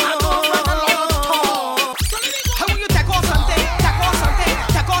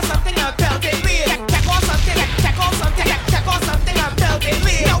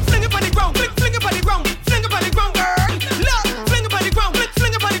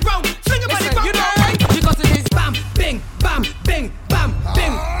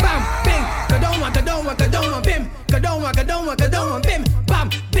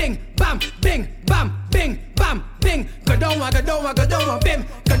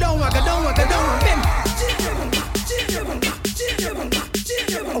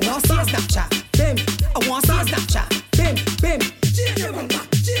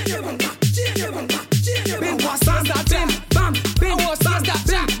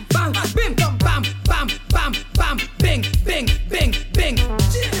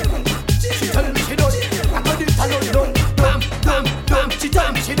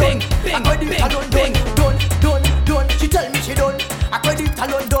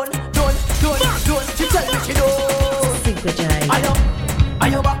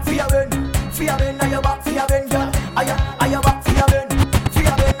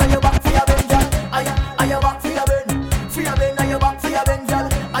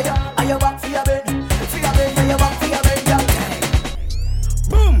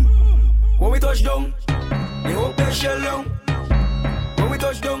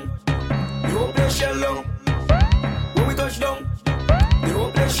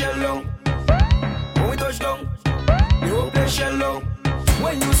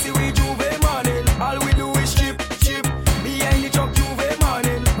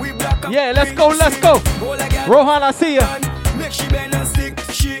 Rohan, I see ya.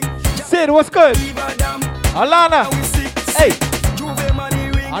 Sid, what's good? Alana. Hey.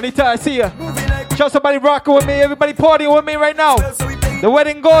 Anita, I see ya. Show somebody rocking with me. Everybody partying with me right now. The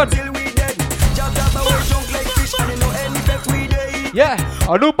wedding gone. Yeah.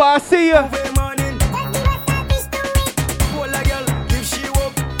 Anupa, I see ya.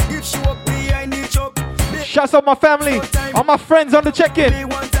 Shouts out my family. All my friends on the check-in.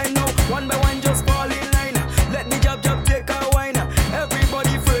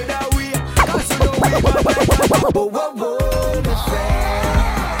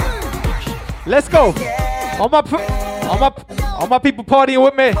 Let's go. All my people partying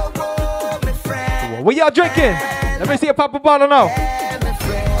with me. What y'all drinking? Let me see a pop a bottle now.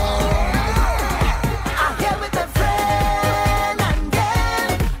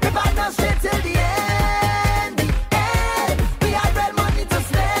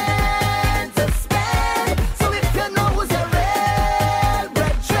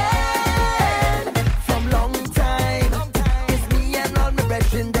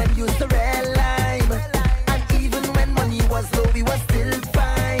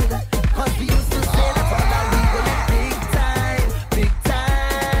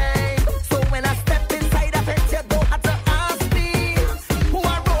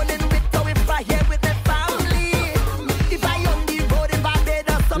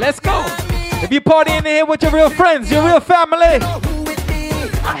 If you party in here with your real friends, your real family,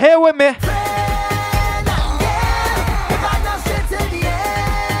 here with me.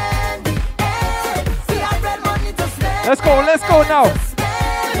 Let's go now.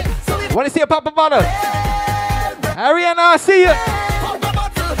 Want to see a Papa Bottle? Ariana, I see you.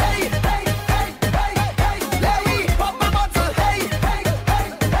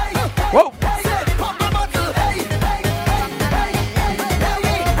 Whoa.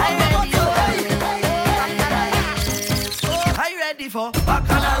 Are you ready for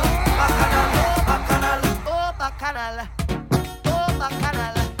Bacchanal? Bacchanal, Bacchanal, oh Bacchanal, oh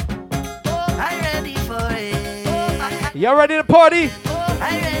Bacchanal, oh, are you ready for it? Y'all ready to party?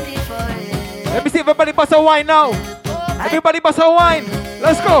 Are you ready for it? Let me see if everybody bust a wine now. Everybody bust a wine.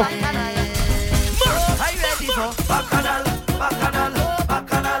 Let's go. Are you ready for Bacchanal? Bacchanal,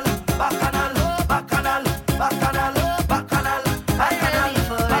 Bacchanal, Bacchanal, Bacchanal, Bacchanal, Bacchanal. Are you ready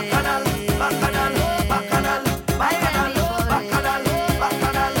for it? Bacchanal, Bacchanal, Bacchanal, Bacchanal,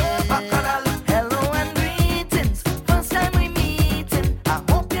 Bacchanal, Bacchanal, Bacchanal. Hello and greetings. First time we meeting. I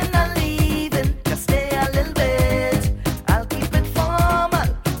hope you're not leaving. Just stay a little bit. I'll keep it formal.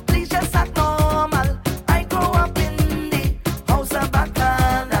 Please just act normal. I grew up in the house of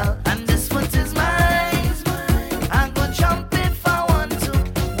Bacchanal, and this foot is mine. I go jump if I want to.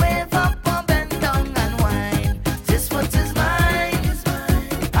 Wave up or bend down and whine. This foot is mine.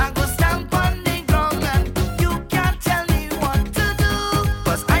 I go stamp on the ground and you can't tell me what to do.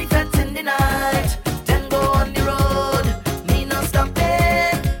 'Cause I felt in the night, then go on the road. Me no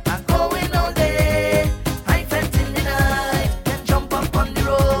stopping, I'm going all day. I felt in the night, then jump up on the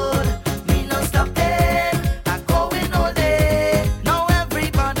road. Me no stopping, I'm going all day. Now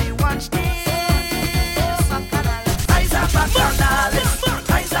everybody watch this. Eyes are Bacchanales,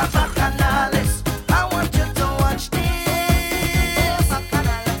 eyes are Bacchanales. I want you to watch this.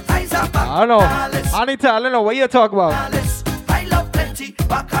 Eyes are I don't know. Anita, I don't know what you talk about. I love plenty.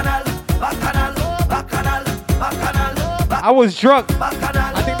 Bacchanal, Bacchanal, Bacchanal, Bacchanal, I was drunk.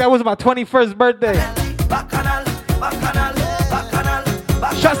 I think that was my 21st birthday. Bacchanal, Bacchanal, Bacchanal.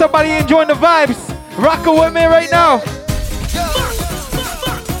 Shout somebody enjoying the vibes. Rockin' with me right now.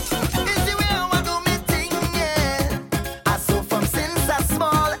 I saw from since I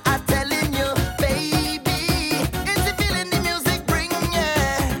small, I telling you, baby, it's the feeling the music bring,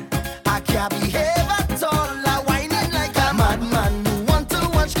 yeah. I can't behave at all, I whining like a madman. Who want to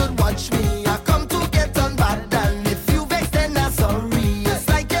watch could watch me. I come to get on bad, and if you vex then I'm sorry. It's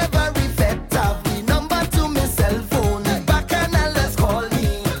like every vet have the number to my cell phone. Bacchanal has called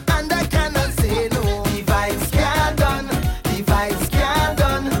me, and I cannot say no. The vibes can't done, the vibes can't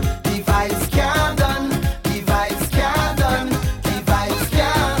done, the vibes can't done, the vibes can't done, the vibes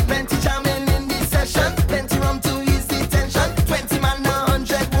can't. Plenty jamming in the session, plenty rum to ease the tension. 20 man,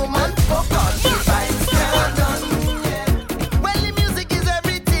 100 woman, oh God, the vibes can't done. Yeah. Well, the music is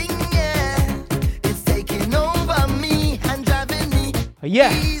everything, yeah. It's taking over me and driving me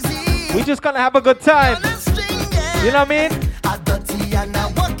Yeah. We just gonna have a good time. You know what I mean? a dirty and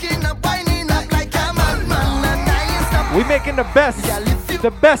I'm walking up, winding up like a madman. And I ain't stop. We making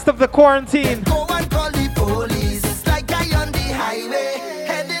the best of the quarantine. Go and call the police. It's like I on the highway,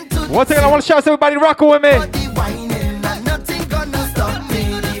 heading to Once again, I want to shout out to everybody rocking with me. the whining, and nothing gonna stop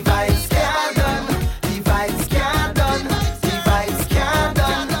me. The vibes can't done, the vibes can't done, the vibes can't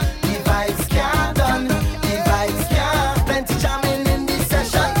done, the vibes can't done, the vibes can't. Plenty jamming in the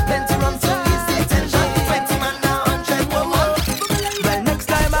session, plenty rum to ease the tension. 20 man, 100 woman. Well, next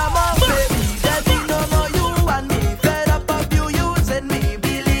time I'm off, baby, there'll be no more you and me. Fed up of you using me,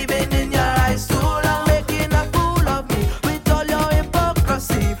 believing in your eyes too long, making a fool of me with all your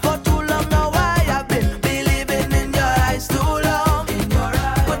hypocrisy. For too long now I have been believing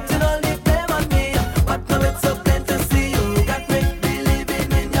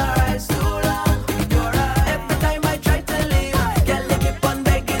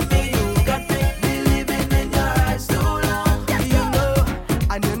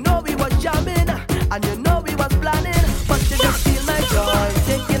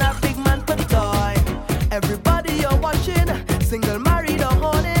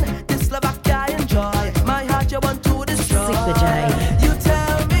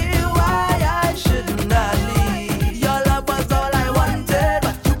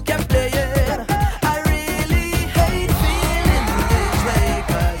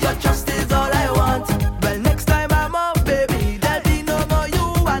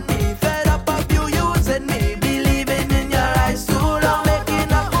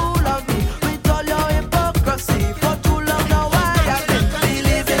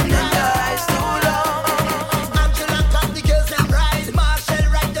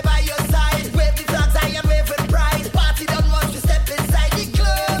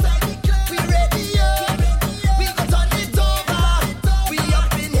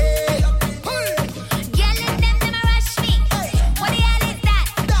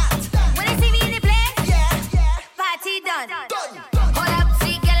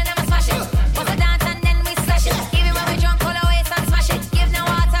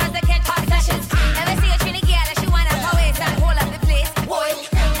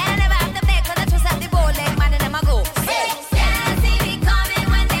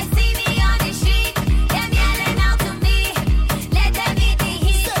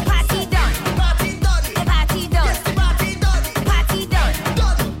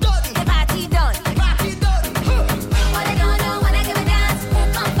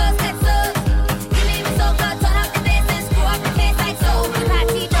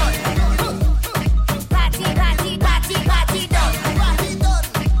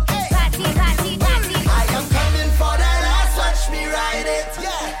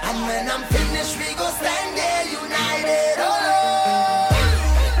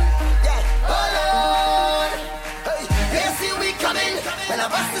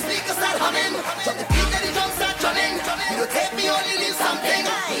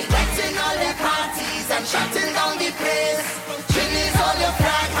the place. Release all your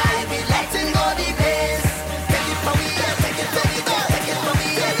flag high, we letting go the bass. Take it from here, take it from here, take it from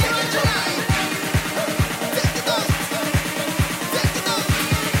here, take it from here. Take it up, take it up.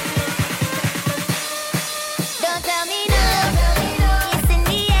 Don't tell me no, it's in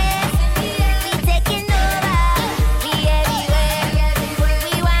the air. We taking over, we everywhere.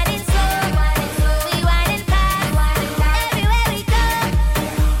 We winding slow, we winding fast. Everywhere we go,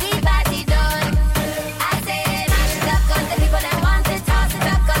 we party done. I say mash it up 'cause the people that want it toss it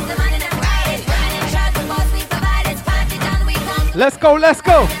up 'cause the money them ride it. Running short the boss we provide it. Party done, we come. Let's go, let's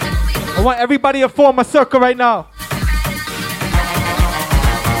go. I want everybody to form a circle right now.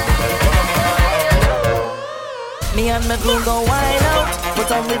 Me and my crew go wild out,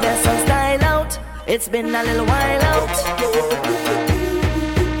 put on the best and style out. It's been a little while out.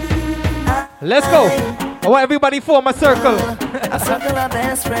 Let's go. I want everybody to form a circle. A circle of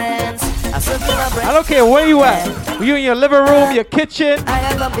best friends, a circle of I don't care where you at. You in your living room, your kitchen, I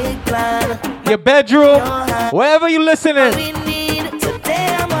have a big plan. your bedroom, wherever you listening. We need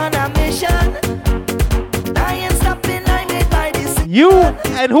today. I'm on a mission. I ain't stopping. I made my decision. You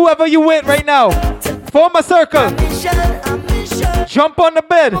and whoever you with right now, form a circle. Jump on the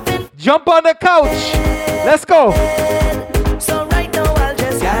bed. Jump on the couch. Let's go. So right now I'll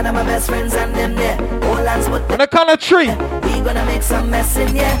just gather my best friends and them there. All hands put On the count of three. We gonna make some mess in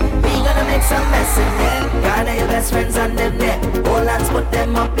here. We gonna make some mess in here. Gather your best friends and them there. All hands put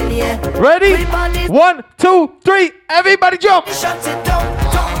them up in here. Ready? 1, 2, 3. Everybody jump. Shut it down,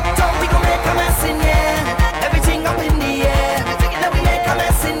 down. We gonna make a mess in here. Everything up in the air. Then we make a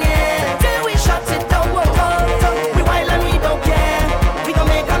mess in here. Then we shut it down, down. We wild and we don't care. We gonna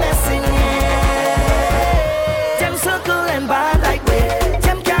make a mess in here. Them circle and bad like we.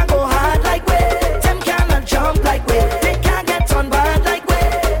 Them can't go hard like we. Them cannot jump like we. They can't get on bad like we.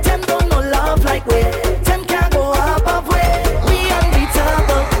 Them don't know love like we. Them can't go up of we. We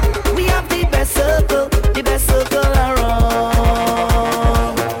unbeatable. We have the best circle around.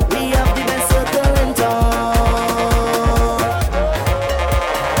 We have the best circle in town.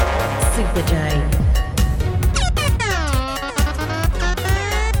 Super J.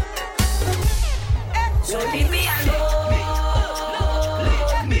 So leave me alone.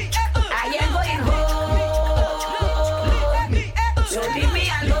 I am going home. So leave me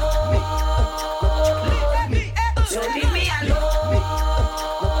alone. So leave me alone.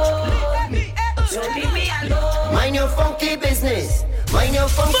 So leave me alone. Mind your funky business. Mind your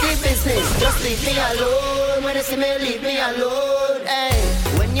funky business. Just leave me alone. When you see me, leave me alone. Hey,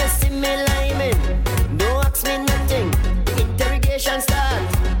 when you see me liming, don't ask me nothing. The interrogation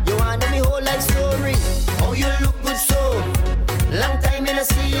starts. You wanna me whole life story. Oh, you look good so. Long time in I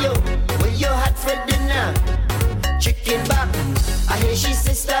see you. Where you had for dinner? Chicken back. I hear she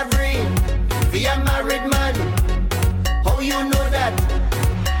sister bring. Be a married man. How you know that?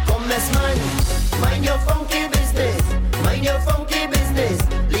 Come mess man. Mind your funky business. Mind your funky business.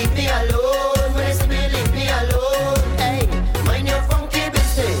 Leave me alone. When I see me, leave me alone. Hey, mind your funky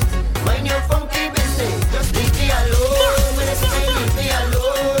business. Mind your funky business. Just leave me alone. When I see me, leave me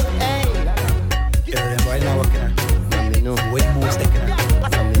alone. Hey. Yeah, them right now working on. Let me know what more sticking on.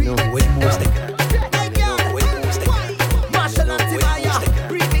 Let me know what more sticking on. Marshall and Timaya,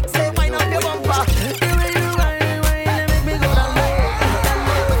 remix say wine up your bumper. The way you whine, make me go down low.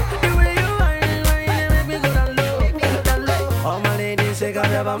 The way you whine, make me go down low. All my ladies shake up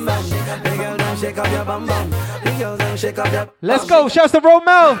your bum bum. The girls them shake up your bum bum. The girls them shake up your. Let's go. Shouts to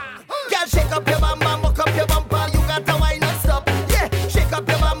Romel. Girl, shake up your bum bum, walk up your bumper. You got to wine and stop. Yeah, shake up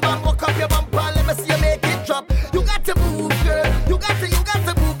your bum bum, walk up your bumper. Let me see you make it drop. You got to move, girl. You got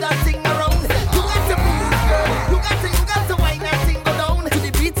to move that thing around. You got to move, girl. You got to wine that thing go down to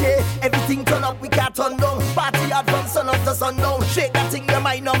the beat. Yeah, everything turn up, we can't turn down. Party hard from sun up to sundown. Shake that thing, you're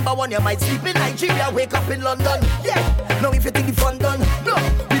my number one. You might sleep in Nigeria, wake up in London. Yeah, now if you think the fun done, no,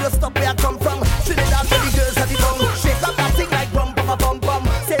 we don't stop where I come from. Trinidad, for the girls at the tongue. Shake up that thing like rum, bum, bum, bum.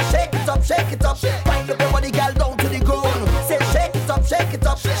 Say shake it up, shake it up. Find up your body, girl, down to the ground. Say shake it up, shake it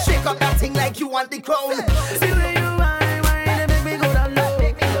up. Shake up that thing like you want the crown. See where you whine, whine, make me go down low,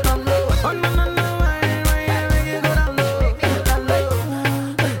 down low. Oh no no no, whine, whine, make me go down low, down low.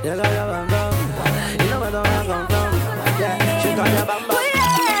 You got your bum bum, you know where the bum come from. Yeah, shake up your bum bum.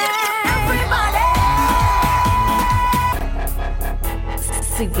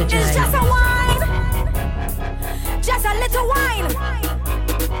 Super J. It's just a wine, just a little wine.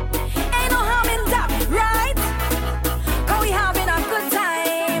 Ain't no harm in that, right? 'Cause we having a good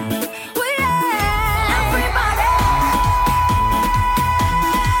time. Everybody,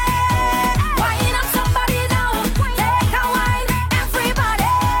 wine up somebody now. Take a wine,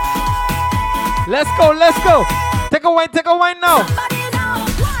 everybody. Let's go. Let's go. Take a wine now.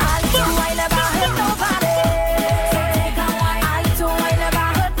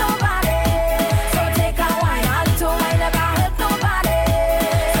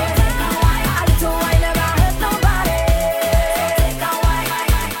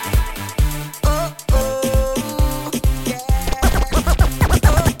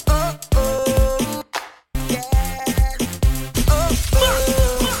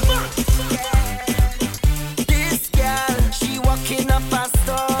 This girl, she walking up a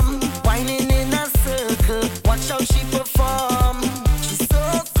storm, whining in a circle. Watch how she perform. She's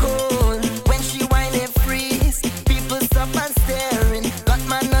so cool when she whine and freeze. People stop and staring. Got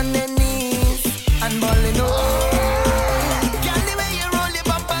man on their knees and balling. Oh, girl, the way you roll your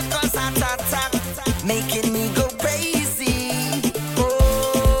bumper cause heart attack, making me go crazy.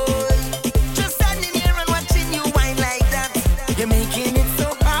 Oh, just standing here and watching you whine like that. You're making it so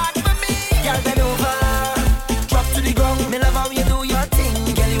hard for me. Girl, bend over, drop to the ground. Me love how you do your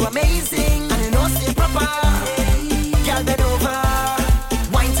thing. Girl, you amazing, and you know stay proper. Girl, bend over,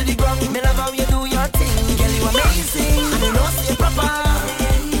 wine to the ground. Me love how you do your thing. Girl, you amazing, and you know stay proper.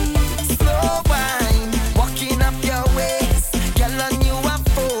 Slow wine, walking up your waist. Girl, on you a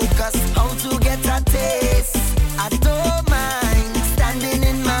focus, how to get a taste. I don't mind standing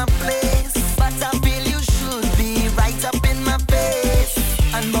in my place, but I feel you should be right up in my face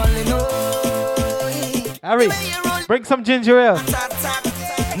and balling. Oh, Harry, bring some ginger ale.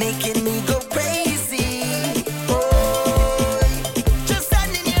 making me go crazy. Oh, just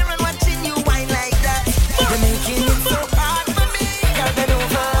standing here and watching you whine like that. You're making it so hard for me. Girl, bend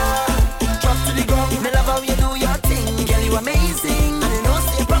over, drop to the ground. Me love how you do your thing. Girl, you amazing, and you know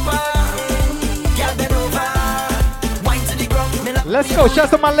stay proper. Girl, bend over, wine to the ground. Me love Let's go. Shout out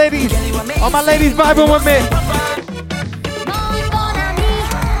to my ladies. All my ladies vibing with me.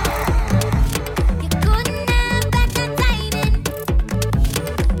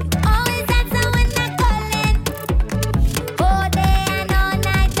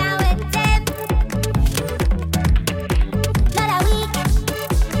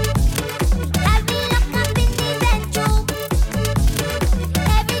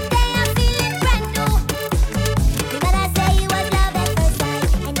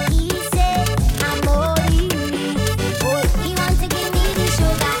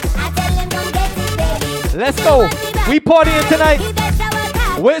 Let's go. We partying tonight.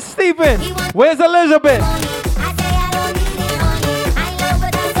 Where's Stephen? Where's Elizabeth?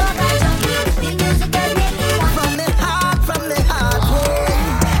 From the heart, boy.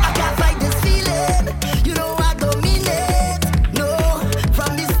 I can't fight this feeling. You know I don't mean it. No,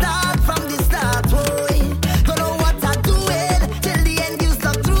 from the start, boy. Don't know what I'm doing till the end. You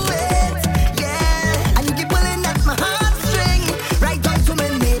stuck through it, yeah. And you keep pulling at my heartstring, right down to my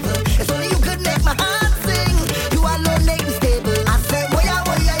navel. If only you could make my heart sing. You alone make me stable. I say, woya,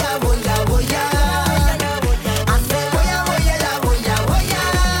 woya, ya, woya, woya. I say, woya, woya, ya, woya, woya.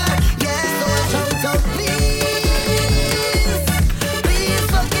 Yeah, so I shout out, please, please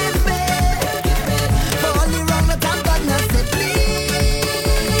forgive me for all the wrong that I've done. I say, please,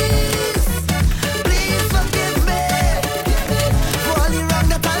 please forgive me for all the wrong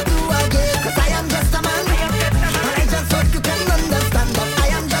that I'll do again. 'Cause I am just a man, and I just hope you can understand that I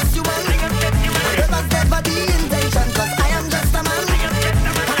am just human. And it was never the intention, 'cause I am just a man,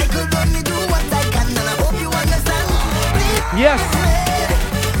 and I could only do what I can, and I hope you understand. Please Yes.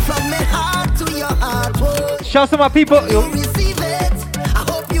 from my heart to your heart, boy. Shout out to my people. You receive it. I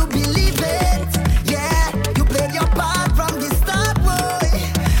hope you believe it. Yeah, you played your part from the start, boy.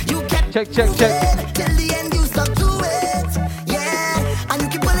 You kept Check. it till the end. You stuck to it. Yeah, and you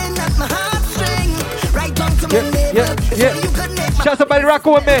keep pulling at my heartstring, right down to my navel. Yeah. You could make my Shout out to everybody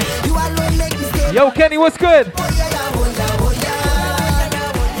rocking with me. you alone make me stay. Yo, Kenny, what's good?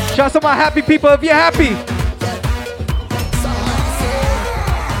 Shout out to my happy people if you're happy.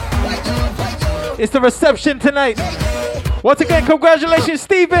 It's the reception tonight. Once again, congratulations,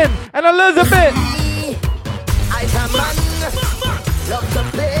 Stephen and Elizabeth. I'm a man, love to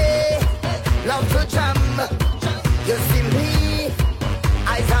play, love to jam. You see me,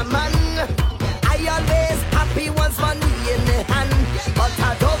 I'm a man, I always happy once money in the hand. But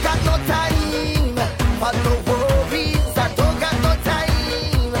I don't got no time for no worries. I don't got no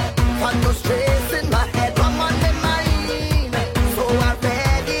time for no stress in my head. I'm on my mind, so I'm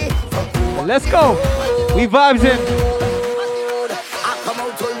ready for who Let's go. We vibes in. I come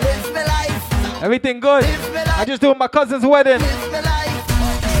out to live my life. Everything good. I just doing my cousin's wedding.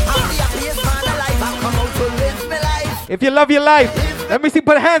 If you love your life, let me see,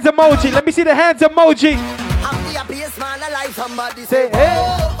 put a hands emoji. Let me see the hands emoji. I'm the happiest man alive. Somebody Say, say, hey.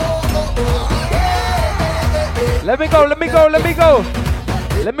 oh, oh, oh, oh, hey, hey, hey. Let me go, let me go, let me go.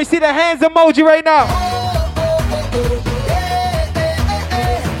 Let me see the hands emoji right now.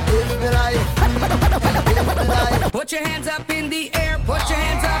 Put your hands up in the air, put your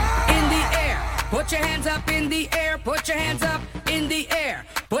hands up in the air. Put your hands up in the air, put your hands up in the air.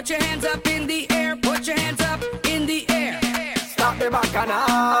 Put your hands up in the air, put your hands up in the air. Stop the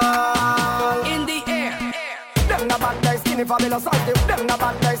bacchanal. In the air. Them the bad guys, skinny fabulous size. Them the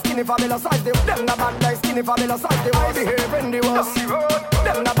bad guys, skinny fabulous size. Them the bad guys, skinny fabulous size. I behave in the worst.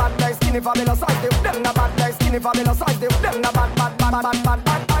 Them the bad guys, skinny fabulous size. Them the bad guys, skinny fabulous size. Them the bad.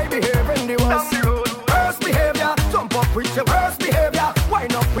 I behave in the worst. Worst behavior, jump up with your worst behavior.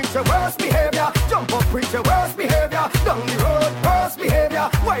 Wind up with your worst behavior. Jump up with your worst behavior. Down the road, worst behavior.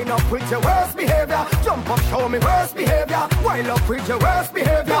 Wind up with your worst behavior. Jump up, show me worst behavior. Wind up with your worst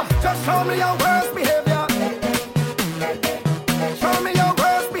behavior. Just show me your worst behavior. Show me your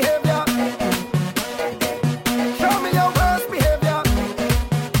worst behavior. Show me your worst behavior.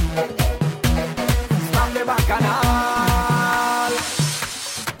 Stop the bacchanal.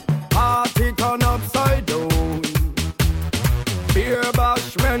 Party turn upside down. Beer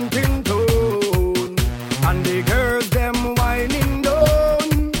bashment in tone. And the girls them whining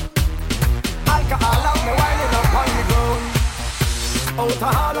down. Alcohol out me whining up on the ground. Out of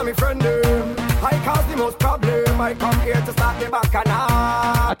all of me friend them. I cause the most problem. I come here to start the bacchanal.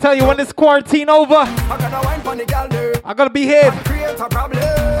 I tell you, when this quarantine over, I gotta wine for the girl there. I gotta behave. Create a problem.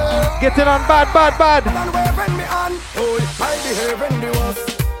 Getting on bad. And waving me on. Oh, I behave in the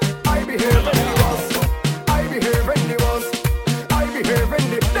worst. I behave in the worst. I behave in the worst. I behave in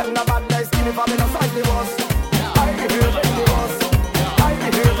the. Them the bad guys, skinny fabulous size the worst. I behave in the worst. I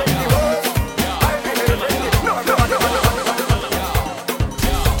behave in the worst. I behave in the. No.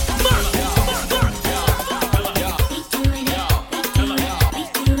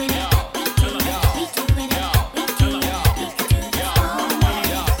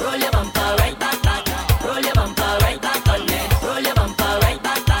 Roll your bumper right back. Roll your bumper right back on me. Roll your bumper right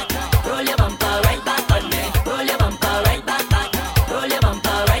back. Roll your bumper right back on me. Roll your bumper right back. Roll your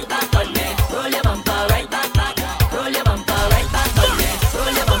bumper right back on me. Roll your bumper right back. Roll your bumper right back on me.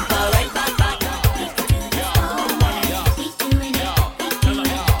 Roll your bumper right back.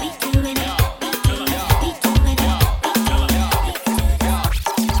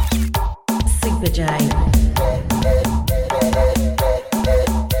 Super Giant.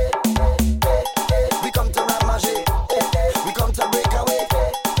 We come to ramager. We come to break away.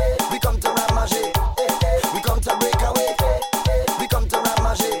 We come to ramager. We come to break away. We come to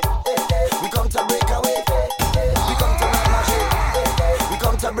ramager. We come to break away. We come to ramager. We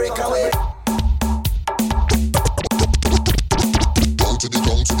come to break away. Down to the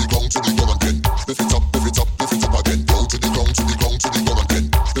ground, to the ground, to the ground again. Lift it up again. Down to the ground, to the ground, to the ground again.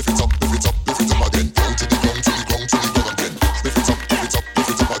 Lift it up again. Down to the ground, to the ground, to the ground again. Lift it up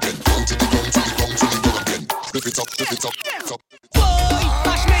again. Down to the ground, to the ground, to the ground again. Lift it up. Boy,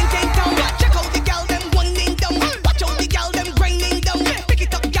 Bashman came down. Check out the gal them winding down. Watch out the gal them grinding down. Pick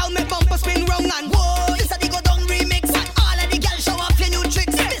it up, gal, make bumper spin round and whoa, this a the go down remix. All of the gal show off your new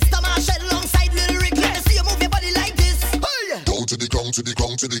tricks. Mr. Marshall alongside Lil Rick. Let me see you move your body like this. Hey. Down to the ground, to the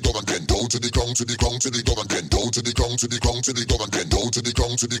ground, to the ground again. Down to the ground, to the ground, to the ground again. Down to the ground, to the ground, to the ground again. Down to the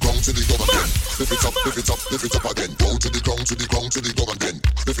ground, to the ground, to the ground again. Lift it up again. Down to the ground, to the ground, to the ground again.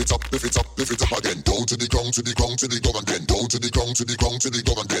 Lift it up again. Down to the ground, to the ground, to the ground again. Down to the ground, to the ground, to the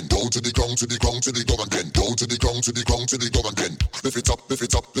ground again. Down to the ground, to the ground, to the ground again. Down to the ground, to the ground, to the ground again. Lift it up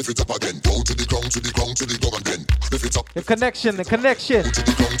again. Down to the ground, to the ground, to the ground again. Lift it up. The connection. To the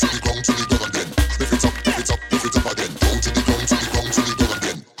ground, to the ground, to the ground again. Lift it up again. Down to the ground, to the ground, to the ground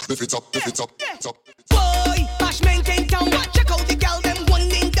again. Lift it up. Boy, Bashman came down. Check out the gal them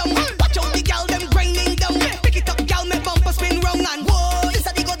winding down. Watch out the gal them grinding down. Pick it up, gal, make bumper spin round and whoa, this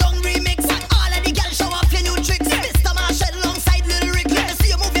a the go down remix. All of the gal show off your new tricks. Mr. Marshall alongside Lil Rick. Let me see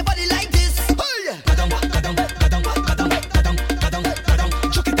you move your body like this. Hey.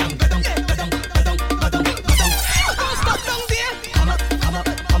 Chuck it down. Don't stop down there. Come up,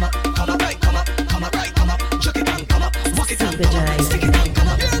 right, chuck it down, come up, walk it down, stick it down, come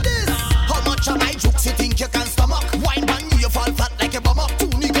up. Hear this. How much of my jokes you think you can stomach? Wine man, you fall flat like a bum up. 2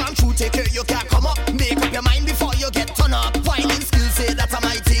 milligram true, take care, you can't come up. Make up your mind before you get turn up. Whining skills, say that's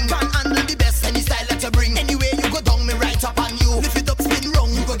my thing. Can handle the best, any style that you bring. Anyway, you go down, me right up on you. Lift it up, spin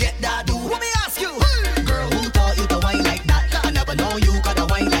round, you go get that do. Let me ask you, hey. Girl, who taught you to wine like that? I never know you got a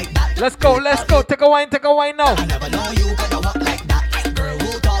wine like that. Let's go. Take a wine now. I never know you got a walk like that. Girl,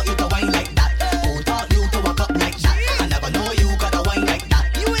 who taught you to wine like that? Who taught you to walk up like that? I never know you got a wine like that.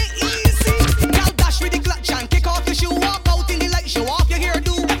 You ain't easy. Gal dash with the clutch and kick off your shoe. Walk out in the light, show off your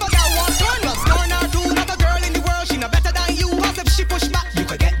hairdo. If a gal wants turn, well, scorn or do. Not a girl in the world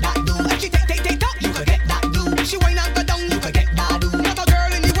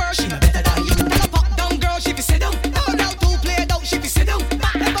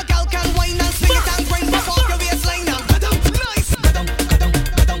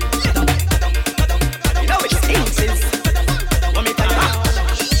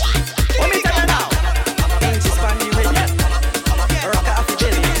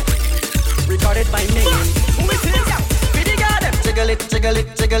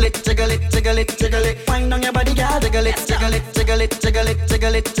jiggle it, jiggle it, jiggle it, jiggle it. Wind on your body, girl, jiggle it, jiggle it, jiggle it, jiggle it,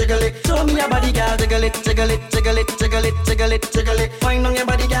 jiggle it, jiggle it. Show me your body, girl, jiggle it, jiggle it, jiggle it, jiggle it, jiggle it, jiggle it. Wind on your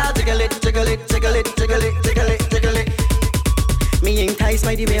body, girl, jiggle it, jiggle it, jiggle it, jiggle it, jiggle it, jiggle it. Me enticed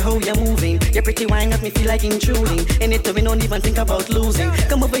by the way how you're moving. Your pretty wine got me feel like intruding. In it, we don't even think about losing.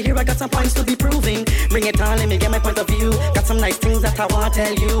 Come over here, I got some points to be proving. Bring it on, let me get my point of view. Got some nice things that I want to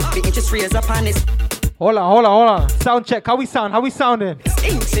tell you. The interest rate is up on this. Hold on. Sound check. How we sound? How we sounding?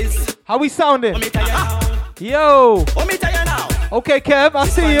 Inches. How we sounding? Let me tell you now. Yo. Let me tell you now. Okay, Kev, I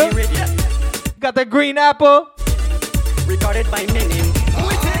see you. Got the green apple. Recorded by Minim.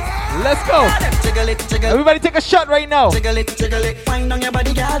 Let's go. Everybody take a shot right now. Jiggle it, jiggle it. Find on your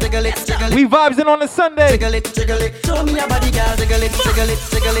body, girl. Jiggle it, jiggle it. We vibes on a Sunday. Jiggle it, jiggle it. Show me your body, girl. Jiggle it, jiggle it,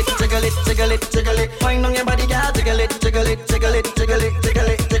 jiggle it, jiggle it, jiggle it, jiggle it. Find on your body, girl. Jiggle it, jiggle it, jiggle it, jiggle it, jiggle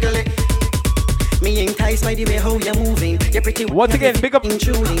it, jiggle it. Me enticed by the way how you're moving. You're pretty. Once again, big up.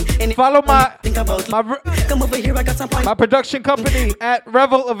 Follow my come over here. I got some points. My production company at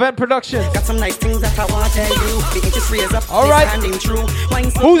Revel Event Productions. Got some nice things that I want to tell you. The interest rate is up. All right. Standing true.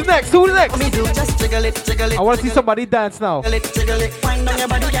 Who's next? Who's next? Me do just jiggle it, jiggle it. I want to see somebody dance now. Jiggle it, jiggle it. Find on your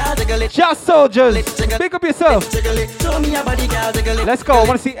body, girl. Jiggle it. Just soldiers. Pick up yourself. Jiggle it. Show me your body, girl. Jiggle it. Let's go. I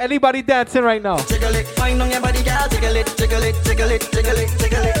want to see anybody dancing right now. Jiggle it. Find on your body, girl. Jiggle it, jiggle it, jiggle it, jiggle it,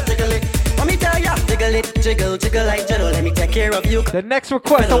 jiggle it, jiggle it. Let me tell ya, jiggle it, jiggle, jiggle like jello. Let me take care of you. The next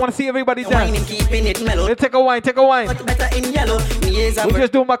request, I want to see everybody dance. Wine keeping it mellow. Let's take a wine, take a wine. But better in yellow. We're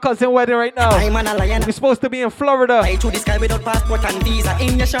just doing my cousin wedding right now. I'm an lion. We're supposed to be in Florida. Fly to the sky without passport and visa.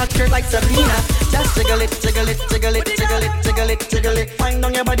 In your short skirt like Sabrina. Just jiggle it, jiggle it, jiggle it, jiggle it, jiggle it, jiggle it. Find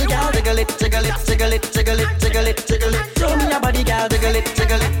on your body, girl. Jiggle it, jiggle it, jiggle it, jiggle it, jiggle it, jiggle it. Show me your body, girl. Jiggle it,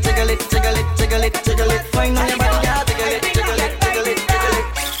 jiggle it, jiggle it, jiggle it, jiggle it, jiggle it. Find on your body, girl. Jiggle it, jiggle it, jiggle it, jiggle it.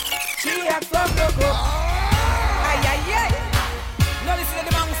 She has some loco. Ay, ay, ay. Now listen to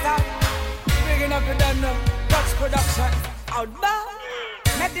the monster. Bringing up the done Dutch production. Outbound.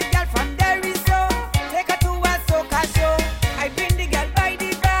 Met the girl from Derry, so take her to a soca show. I bring the girl by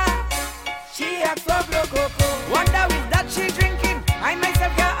the bar. She has some loco. Wonder with that she drinking. I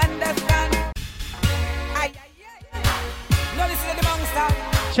myself can't understand. Ay, ay, ay. Now listen to the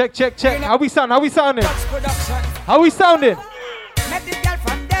monster. Check. How we sound? How we sounding? Dutch production. How we sounding? Met the girl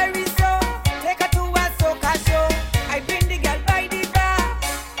from Derry, so take her to a soca show. I bring the girl by the bar.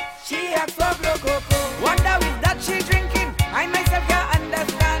 She has some loco. Wonder with that she drinking. I myself can't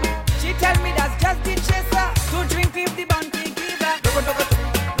understand. She tell me that's just the chaser. To drink with the bounty giver.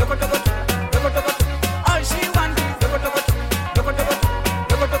 All she wants is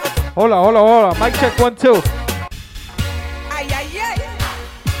Hold on. Mic check 1, 2. Ay, ay, ay.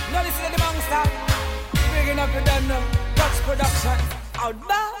 Now listen to the monster. Bringing up the done Dutch production.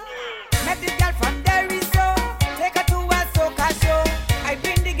 Outbound. Met the girl from Derry, so take her to a soca show. I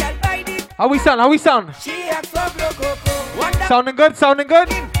bring the girl by the. How we sound? She has some loco. Wonder Sounding good?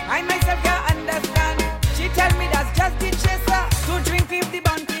 I myself can't understand. She tell me that's just the chaser. To drink with the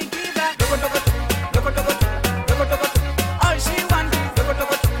bounty giver. All she wants is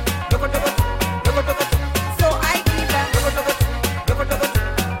so I give her.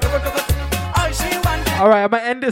 All she wants. All right, I'm gonna end